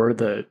Wei, or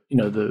the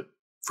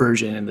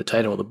version in the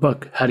title of the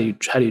book. How do you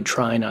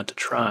try not to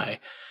try?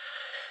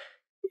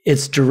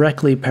 It's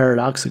directly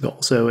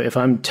paradoxical. So if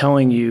I'm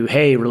telling you,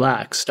 hey,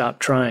 relax, stop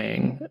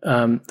trying,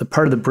 the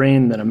part of the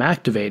brain that I'm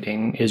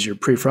activating is your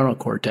prefrontal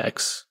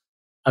cortex.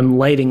 I'm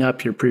lighting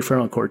up your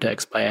prefrontal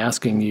cortex by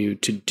asking you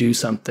to do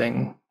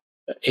something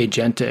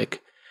agentic.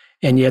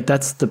 And yet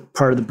that's the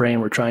part of the brain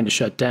we're trying to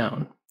shut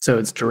down. So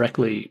it's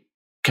directly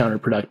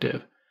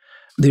counterproductive.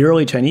 The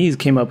early Chinese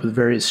came up with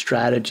various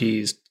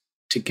strategies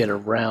to get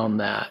around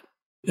that,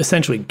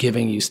 essentially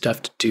giving you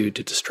stuff to do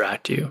to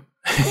distract you,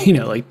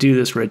 like do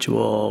this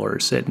ritual or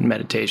sit in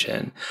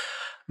meditation.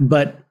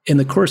 But in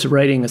the course of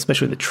writing,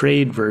 especially the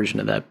trade version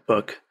of that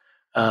book,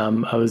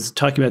 I was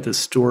talking about this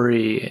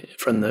story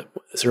from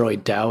this early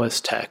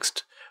Taoist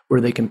text where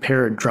they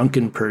compare a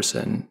drunken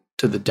person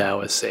to the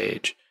Taoist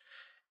sage.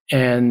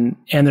 And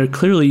they're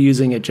clearly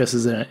using it just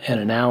as an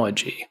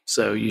analogy.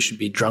 So you should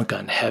be drunk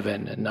on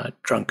heaven and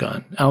not drunk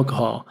on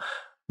alcohol.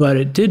 But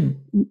it did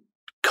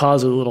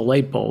cause a little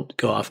light bulb to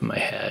go off in my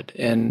head.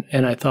 And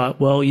I thought,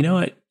 well, you know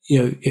what?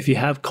 If you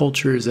have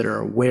cultures that are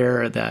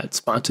aware that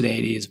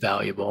spontaneity is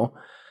valuable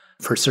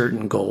for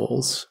certain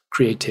goals,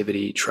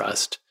 creativity,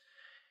 trust,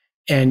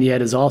 and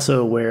yet is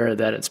also aware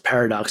that it's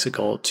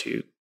paradoxical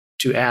to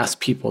ask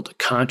people to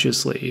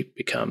consciously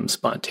become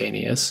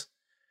spontaneous,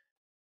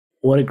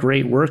 what a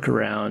great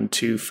workaround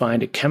to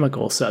find a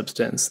chemical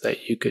substance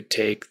that you could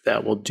take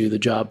that will do the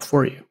job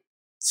for you.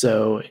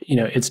 So,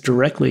 it's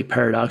directly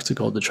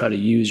paradoxical to try to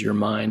use your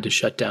mind to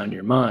shut down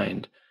your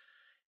mind.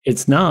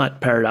 It's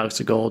not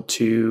paradoxical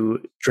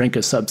to drink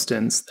a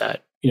substance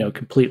that,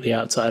 completely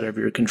outside of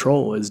your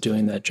control is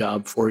doing that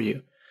job for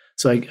you.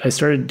 So I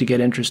started to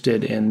get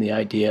interested in the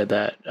idea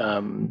that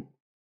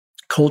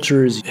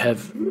cultures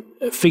have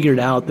figured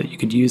out that you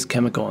could use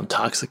chemical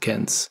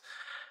intoxicants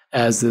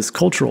as this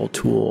cultural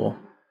tool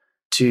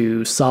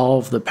to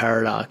solve the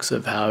paradox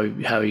of how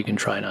you can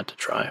try not to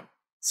try.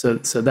 So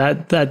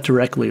that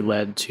directly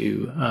led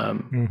to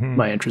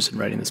my interest in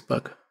writing this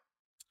book.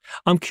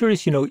 I'm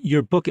curious,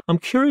 your book, I'm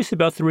curious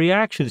about the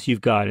reactions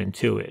you've gotten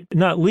to it,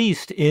 not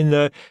least in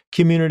the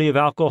community of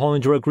alcohol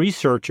and drug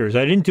researchers.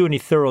 I didn't do any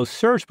thorough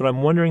search, but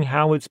I'm wondering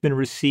how it's been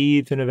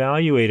received and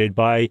evaluated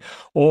by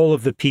all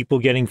of the people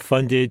getting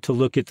funded to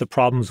look at the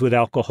problems with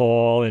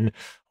alcohol and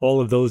all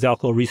of those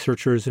alcohol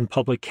researchers and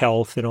public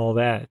health and all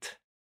that.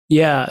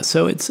 Yeah,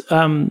 so it's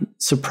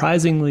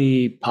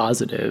surprisingly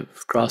positive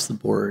across the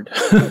board.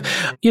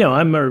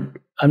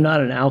 I'm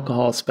not an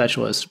alcohol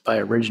specialist by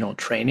original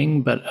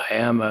training, but I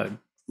am a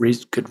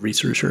good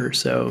researcher.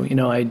 So,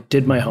 I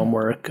did my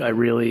homework. I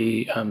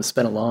really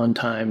spent a long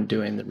time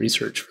doing the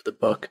research for the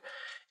book.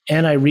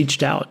 And I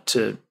reached out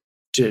to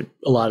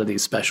a lot of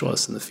these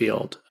specialists in the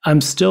field.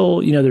 I'm still,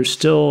 there's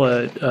still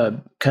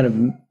a kind of,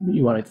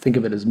 you want to think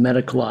of it as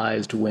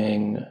medicalized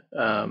wing.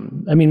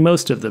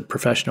 Most of the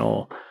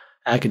professional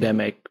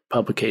academic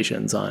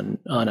publications on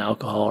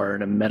alcohol are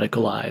in a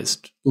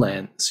medicalized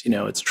lens.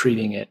 It's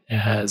treating it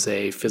as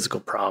a physical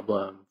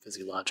problem,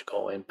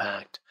 physiological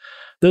impact.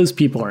 Those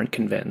people aren't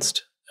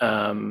convinced.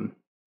 And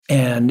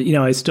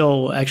I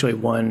still, actually,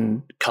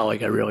 one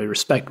colleague I really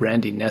respect,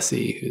 Randy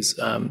Nesse, who's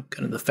kind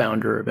of the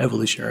founder of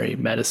evolutionary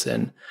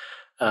medicine,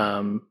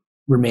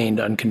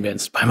 remained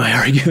unconvinced by my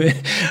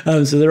argument.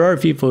 So there are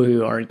people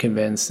who aren't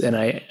convinced, and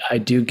I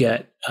do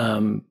get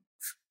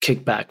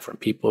kickback from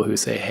people who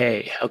say,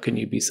 hey, how can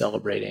you be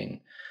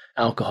celebrating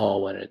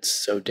alcohol when it's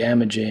so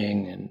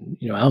damaging? And,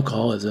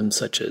 alcoholism is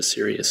such a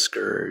serious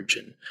scourge.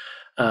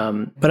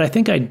 And but I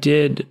think I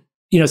did,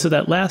 so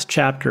that last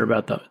chapter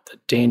about the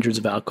dangers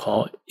of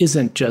alcohol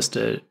isn't just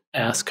a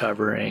ass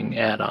covering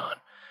add-on.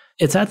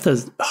 It's at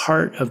the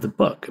heart of the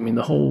book.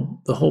 The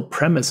whole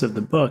premise of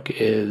the book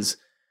is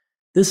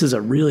this is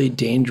a really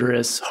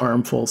dangerous,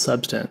 harmful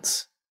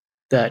substance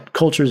that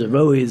cultures have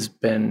always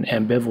been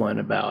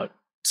ambivalent about.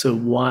 So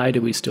why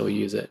do we still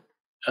use it?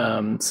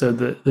 So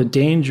the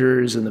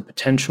dangers and the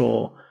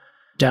potential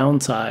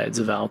downsides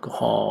of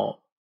alcohol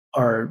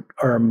are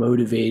a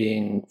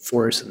motivating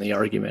force in the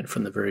argument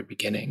from the very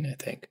beginning, I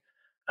think.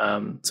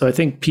 So I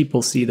think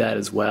people see that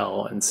as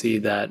well, and see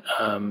that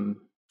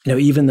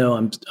even though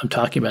I'm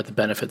talking about the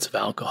benefits of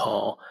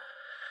alcohol,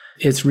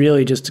 it's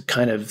really just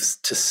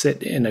to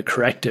sit in a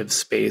corrective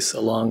space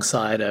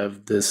alongside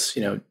of this,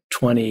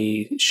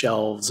 20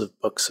 shelves of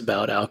books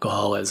about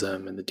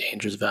alcoholism and the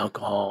dangers of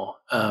alcohol.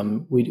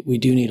 We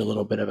do need a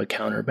little bit of a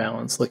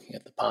counterbalance looking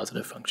at the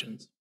positive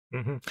functions.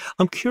 Mm-hmm.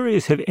 I'm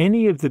curious, have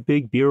any of the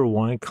big beer or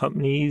wine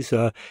companies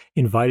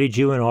invited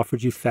you and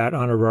offered you fat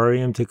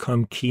honorarium to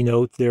come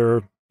keynote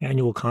their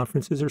annual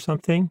conferences or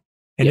something?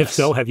 And Yes. if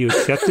so, have you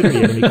accepted? Do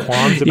you have any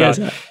qualms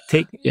about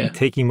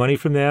taking money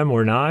from them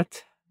or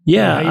not?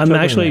 Yeah, How are you I'm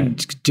juggling actually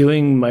that?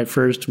 doing my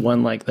first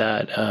one like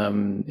that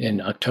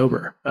in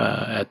October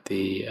at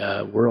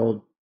the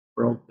World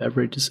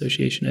Beverage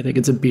Association. I think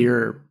it's a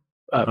beer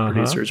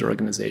producers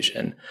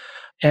organization.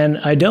 And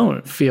I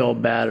don't feel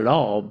bad at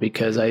all,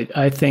 because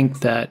I think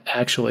that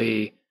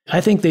actually,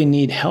 I think they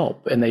need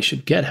help and they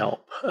should get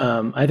help.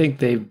 I think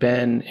they've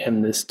been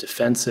in this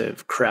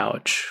defensive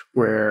crouch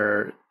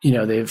where,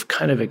 they've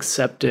kind of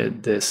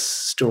accepted this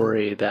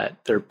story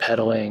that they're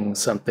peddling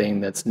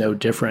something that's no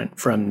different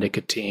from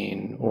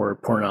nicotine or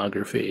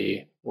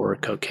pornography or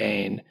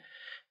cocaine,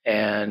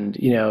 and,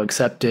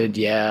 accepted,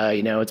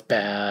 it's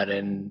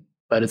bad,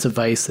 but it's a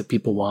vice that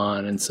people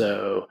want. And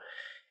so,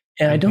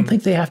 I don't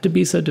think they have to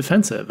be so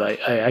defensive. I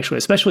actually,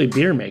 especially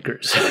beer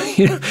makers,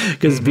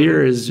 because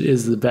beer is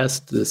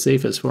the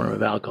safest form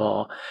of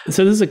alcohol.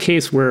 So this is a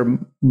case where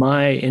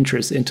my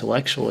interests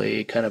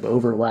intellectually kind of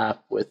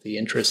overlap with the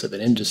interests of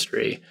an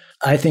industry.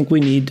 I think we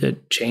need to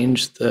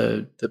change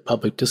the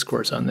public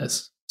discourse on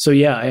this. So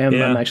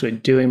I'm actually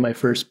doing my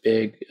first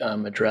big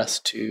address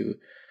to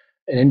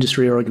an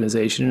industry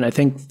organization. And I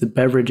think the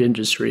beverage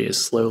industry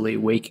is slowly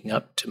waking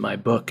up to my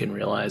book and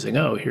realizing,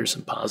 oh, here's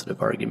some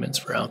positive arguments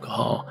for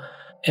alcohol.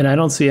 And I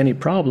don't see any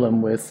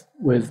problem with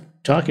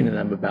talking to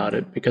them about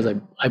it, because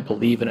I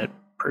believe in it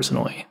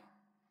personally.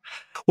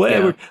 Well,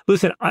 Edward,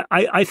 listen,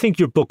 I think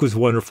your book was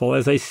wonderful.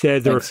 As I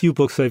said, there are a few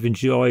books I've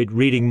enjoyed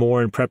reading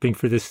more and prepping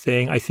for this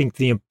thing. I think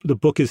the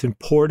book is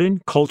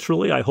important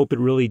culturally. I hope it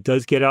really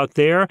does get out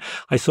there.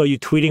 I saw you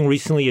tweeting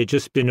recently. It had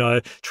just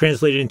been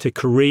translated into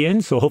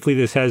Korean. So hopefully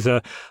this has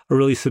a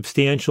really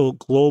substantial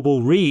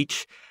global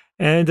reach.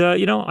 And,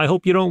 I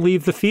hope you don't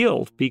leave the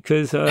field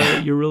because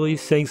you're really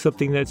saying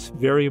something that's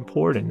very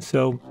important.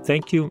 So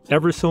thank you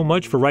ever so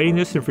much for writing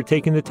this and for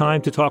taking the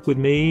time to talk with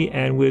me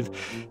and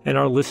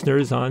our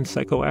listeners on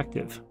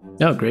Psychoactive.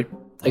 Oh, great.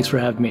 Thanks for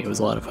having me. It was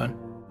a lot of fun.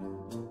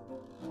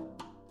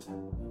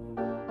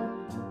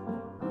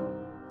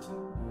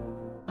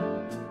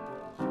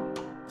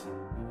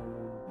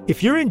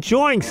 If you're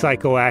enjoying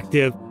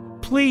Psychoactive,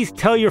 please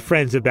tell your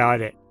friends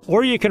about it.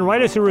 Or you can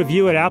write us a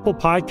review at Apple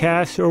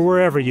Podcasts or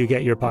wherever you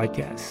get your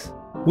podcasts.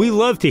 We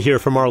love to hear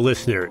from our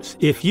listeners.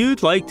 If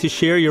you'd like to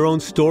share your own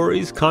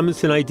stories,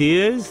 comments, and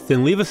ideas,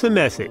 then leave us a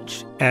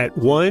message at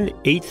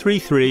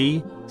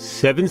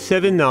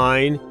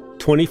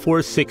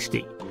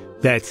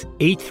 1-833-779-2460. That's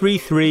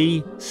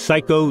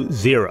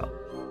 833-PSYCHO-0.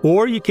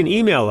 Or you can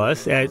email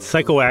us at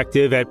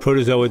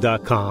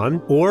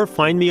psychoactive@protozoa.com or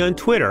find me on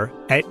Twitter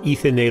at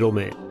Ethan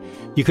Nadelman.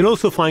 You can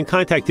also find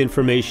contact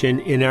information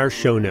in our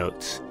show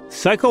notes.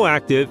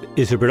 Psychoactive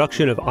is a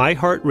production of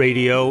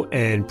iHeartRadio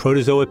and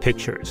Protozoa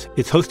Pictures.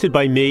 It's hosted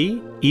by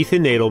me,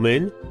 Ethan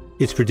Nadelman.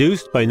 It's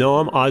produced by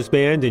Noam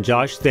Osband and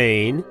Josh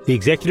Thane. The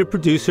executive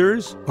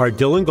producers are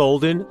Dylan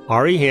Golden,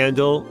 Ari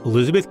Handel,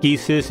 Elizabeth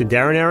Giesis, and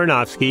Darren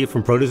Aronofsky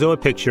from Protozoa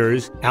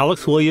Pictures,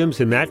 Alex Williams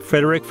and Matt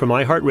Frederick from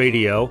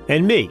iHeartRadio,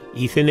 and me,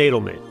 Ethan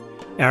Nadelman.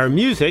 Our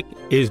music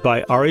is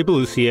by Ari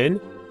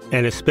Belusian,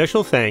 and a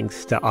special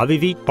thanks to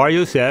Avivit Bar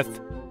Yosef,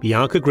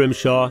 Bianca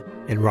Grimshaw,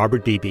 and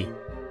Robert Beebe.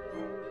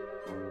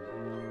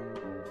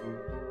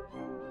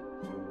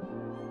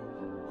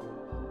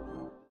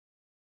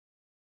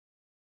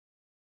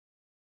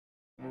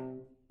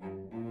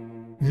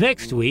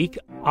 Next week,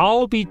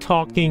 I'll be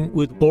talking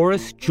with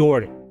Boris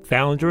Jordan,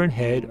 founder and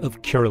head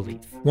of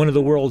Curaleaf, one of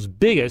the world's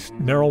biggest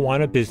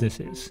marijuana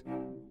businesses.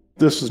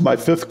 This is my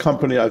 5th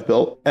company I've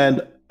built,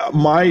 and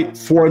my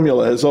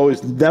formula has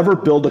always never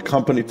build a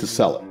company to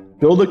sell it.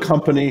 Build a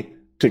company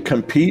to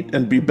compete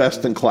and be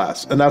best in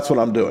class, and that's what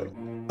I'm doing.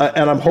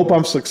 And I hope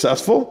I'm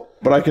successful,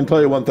 but I can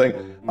tell you one thing.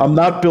 I'm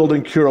not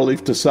building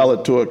Curaleaf to sell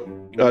it to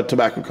a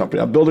tobacco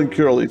company. I'm building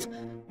Curaleaf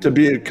to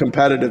be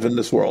competitive in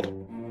this world.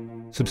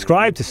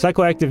 Subscribe to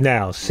Psychoactive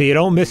now so you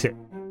don't miss it.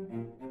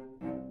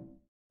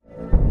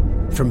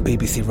 From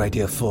BBC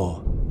Radio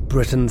 4,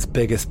 Britain's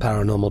biggest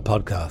paranormal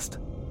podcast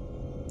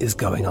is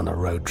going on a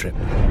road trip.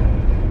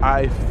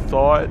 I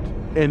thought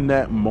in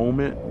that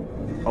moment,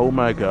 oh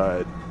my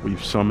God,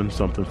 we've summoned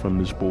something from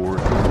this board.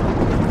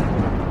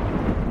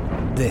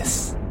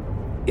 This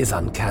is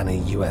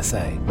Uncanny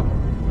USA.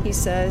 He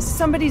says,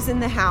 somebody's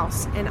in the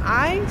house, and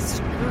I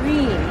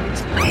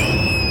screamed.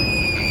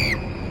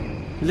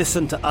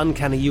 Listen to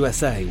Uncanny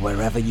USA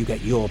wherever you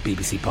get your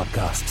BBC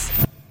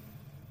podcasts,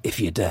 if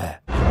you dare.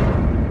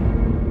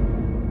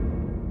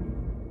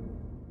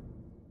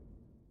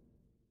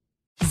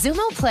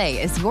 Xumo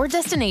Play is your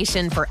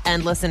destination for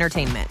endless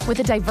entertainment. With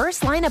a diverse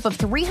lineup of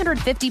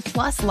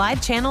 350-plus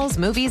live channels,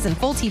 movies, and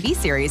full TV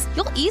series,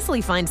 you'll easily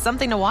find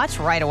something to watch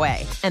right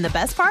away. And the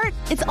best part?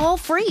 It's all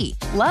free.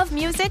 Love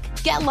music?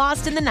 Get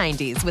lost in the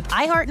 90s with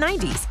iHeart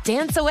 90s,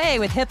 dance away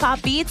with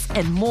hip-hop beats,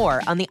 and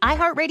more on the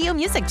iHeartRadio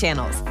music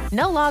channels.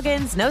 No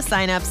logins, no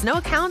signups, no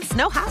accounts,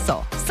 no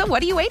hassle. So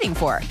what are you waiting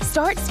for?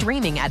 Start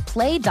streaming at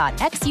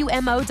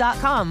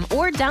play.xumo.com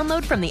or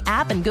download from the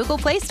app and Google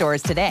Play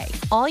stores today.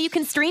 All you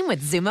can stream with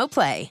Xumo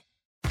Play.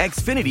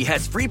 Xfinity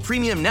has free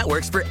premium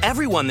networks for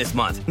everyone this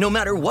month, no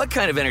matter what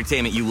kind of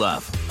entertainment you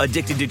love.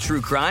 Addicted to true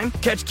crime?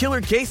 Catch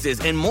killer cases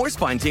and more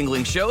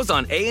spine-tingling shows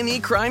on A&E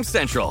Crime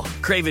Central.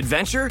 Crave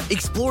adventure?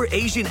 Explore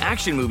Asian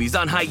action movies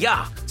on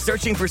Hi-YAH.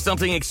 Searching for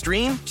something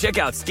extreme? Check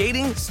out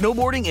skating,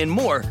 snowboarding, and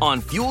more on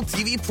Fuel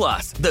TV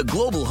Plus, the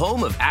global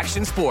home of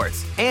action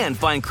sports. And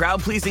find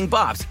crowd-pleasing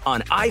bops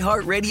on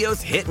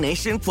iHeartRadio's Hit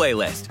Nation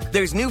playlist.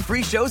 There's new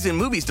free shows and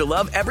movies to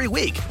love every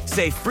week.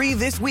 Say free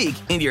this week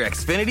in your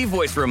Xfinity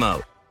voice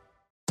remote.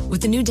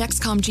 With the new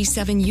Dexcom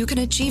G7, you can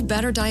achieve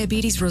better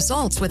diabetes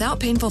results without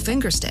painful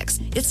finger sticks.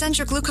 It sends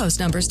your glucose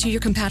numbers to your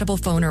compatible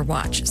phone or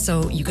watch,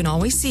 so you can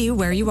always see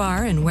where you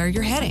are and where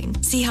you're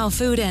heading. See how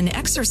food and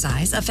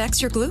exercise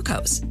affects your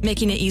glucose,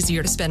 making it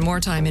easier to spend more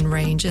time in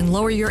range and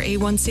lower your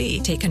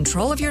A1C. Take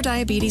control of your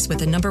diabetes with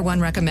the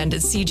 #1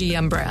 recommended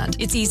CGM brand.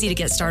 It's easy to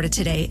get started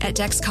today at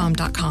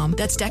Dexcom.com.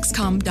 That's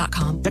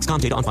Dexcom.com.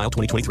 Dexcom data on file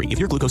 2023. If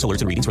your glucose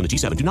alerts and readings from the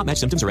G7 do not match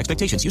symptoms or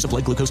expectations, use a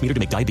blood glucose meter to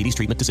make diabetes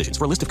treatment decisions.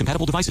 For a list of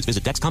compatible devices,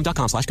 visit Dexcom.com/compatibility.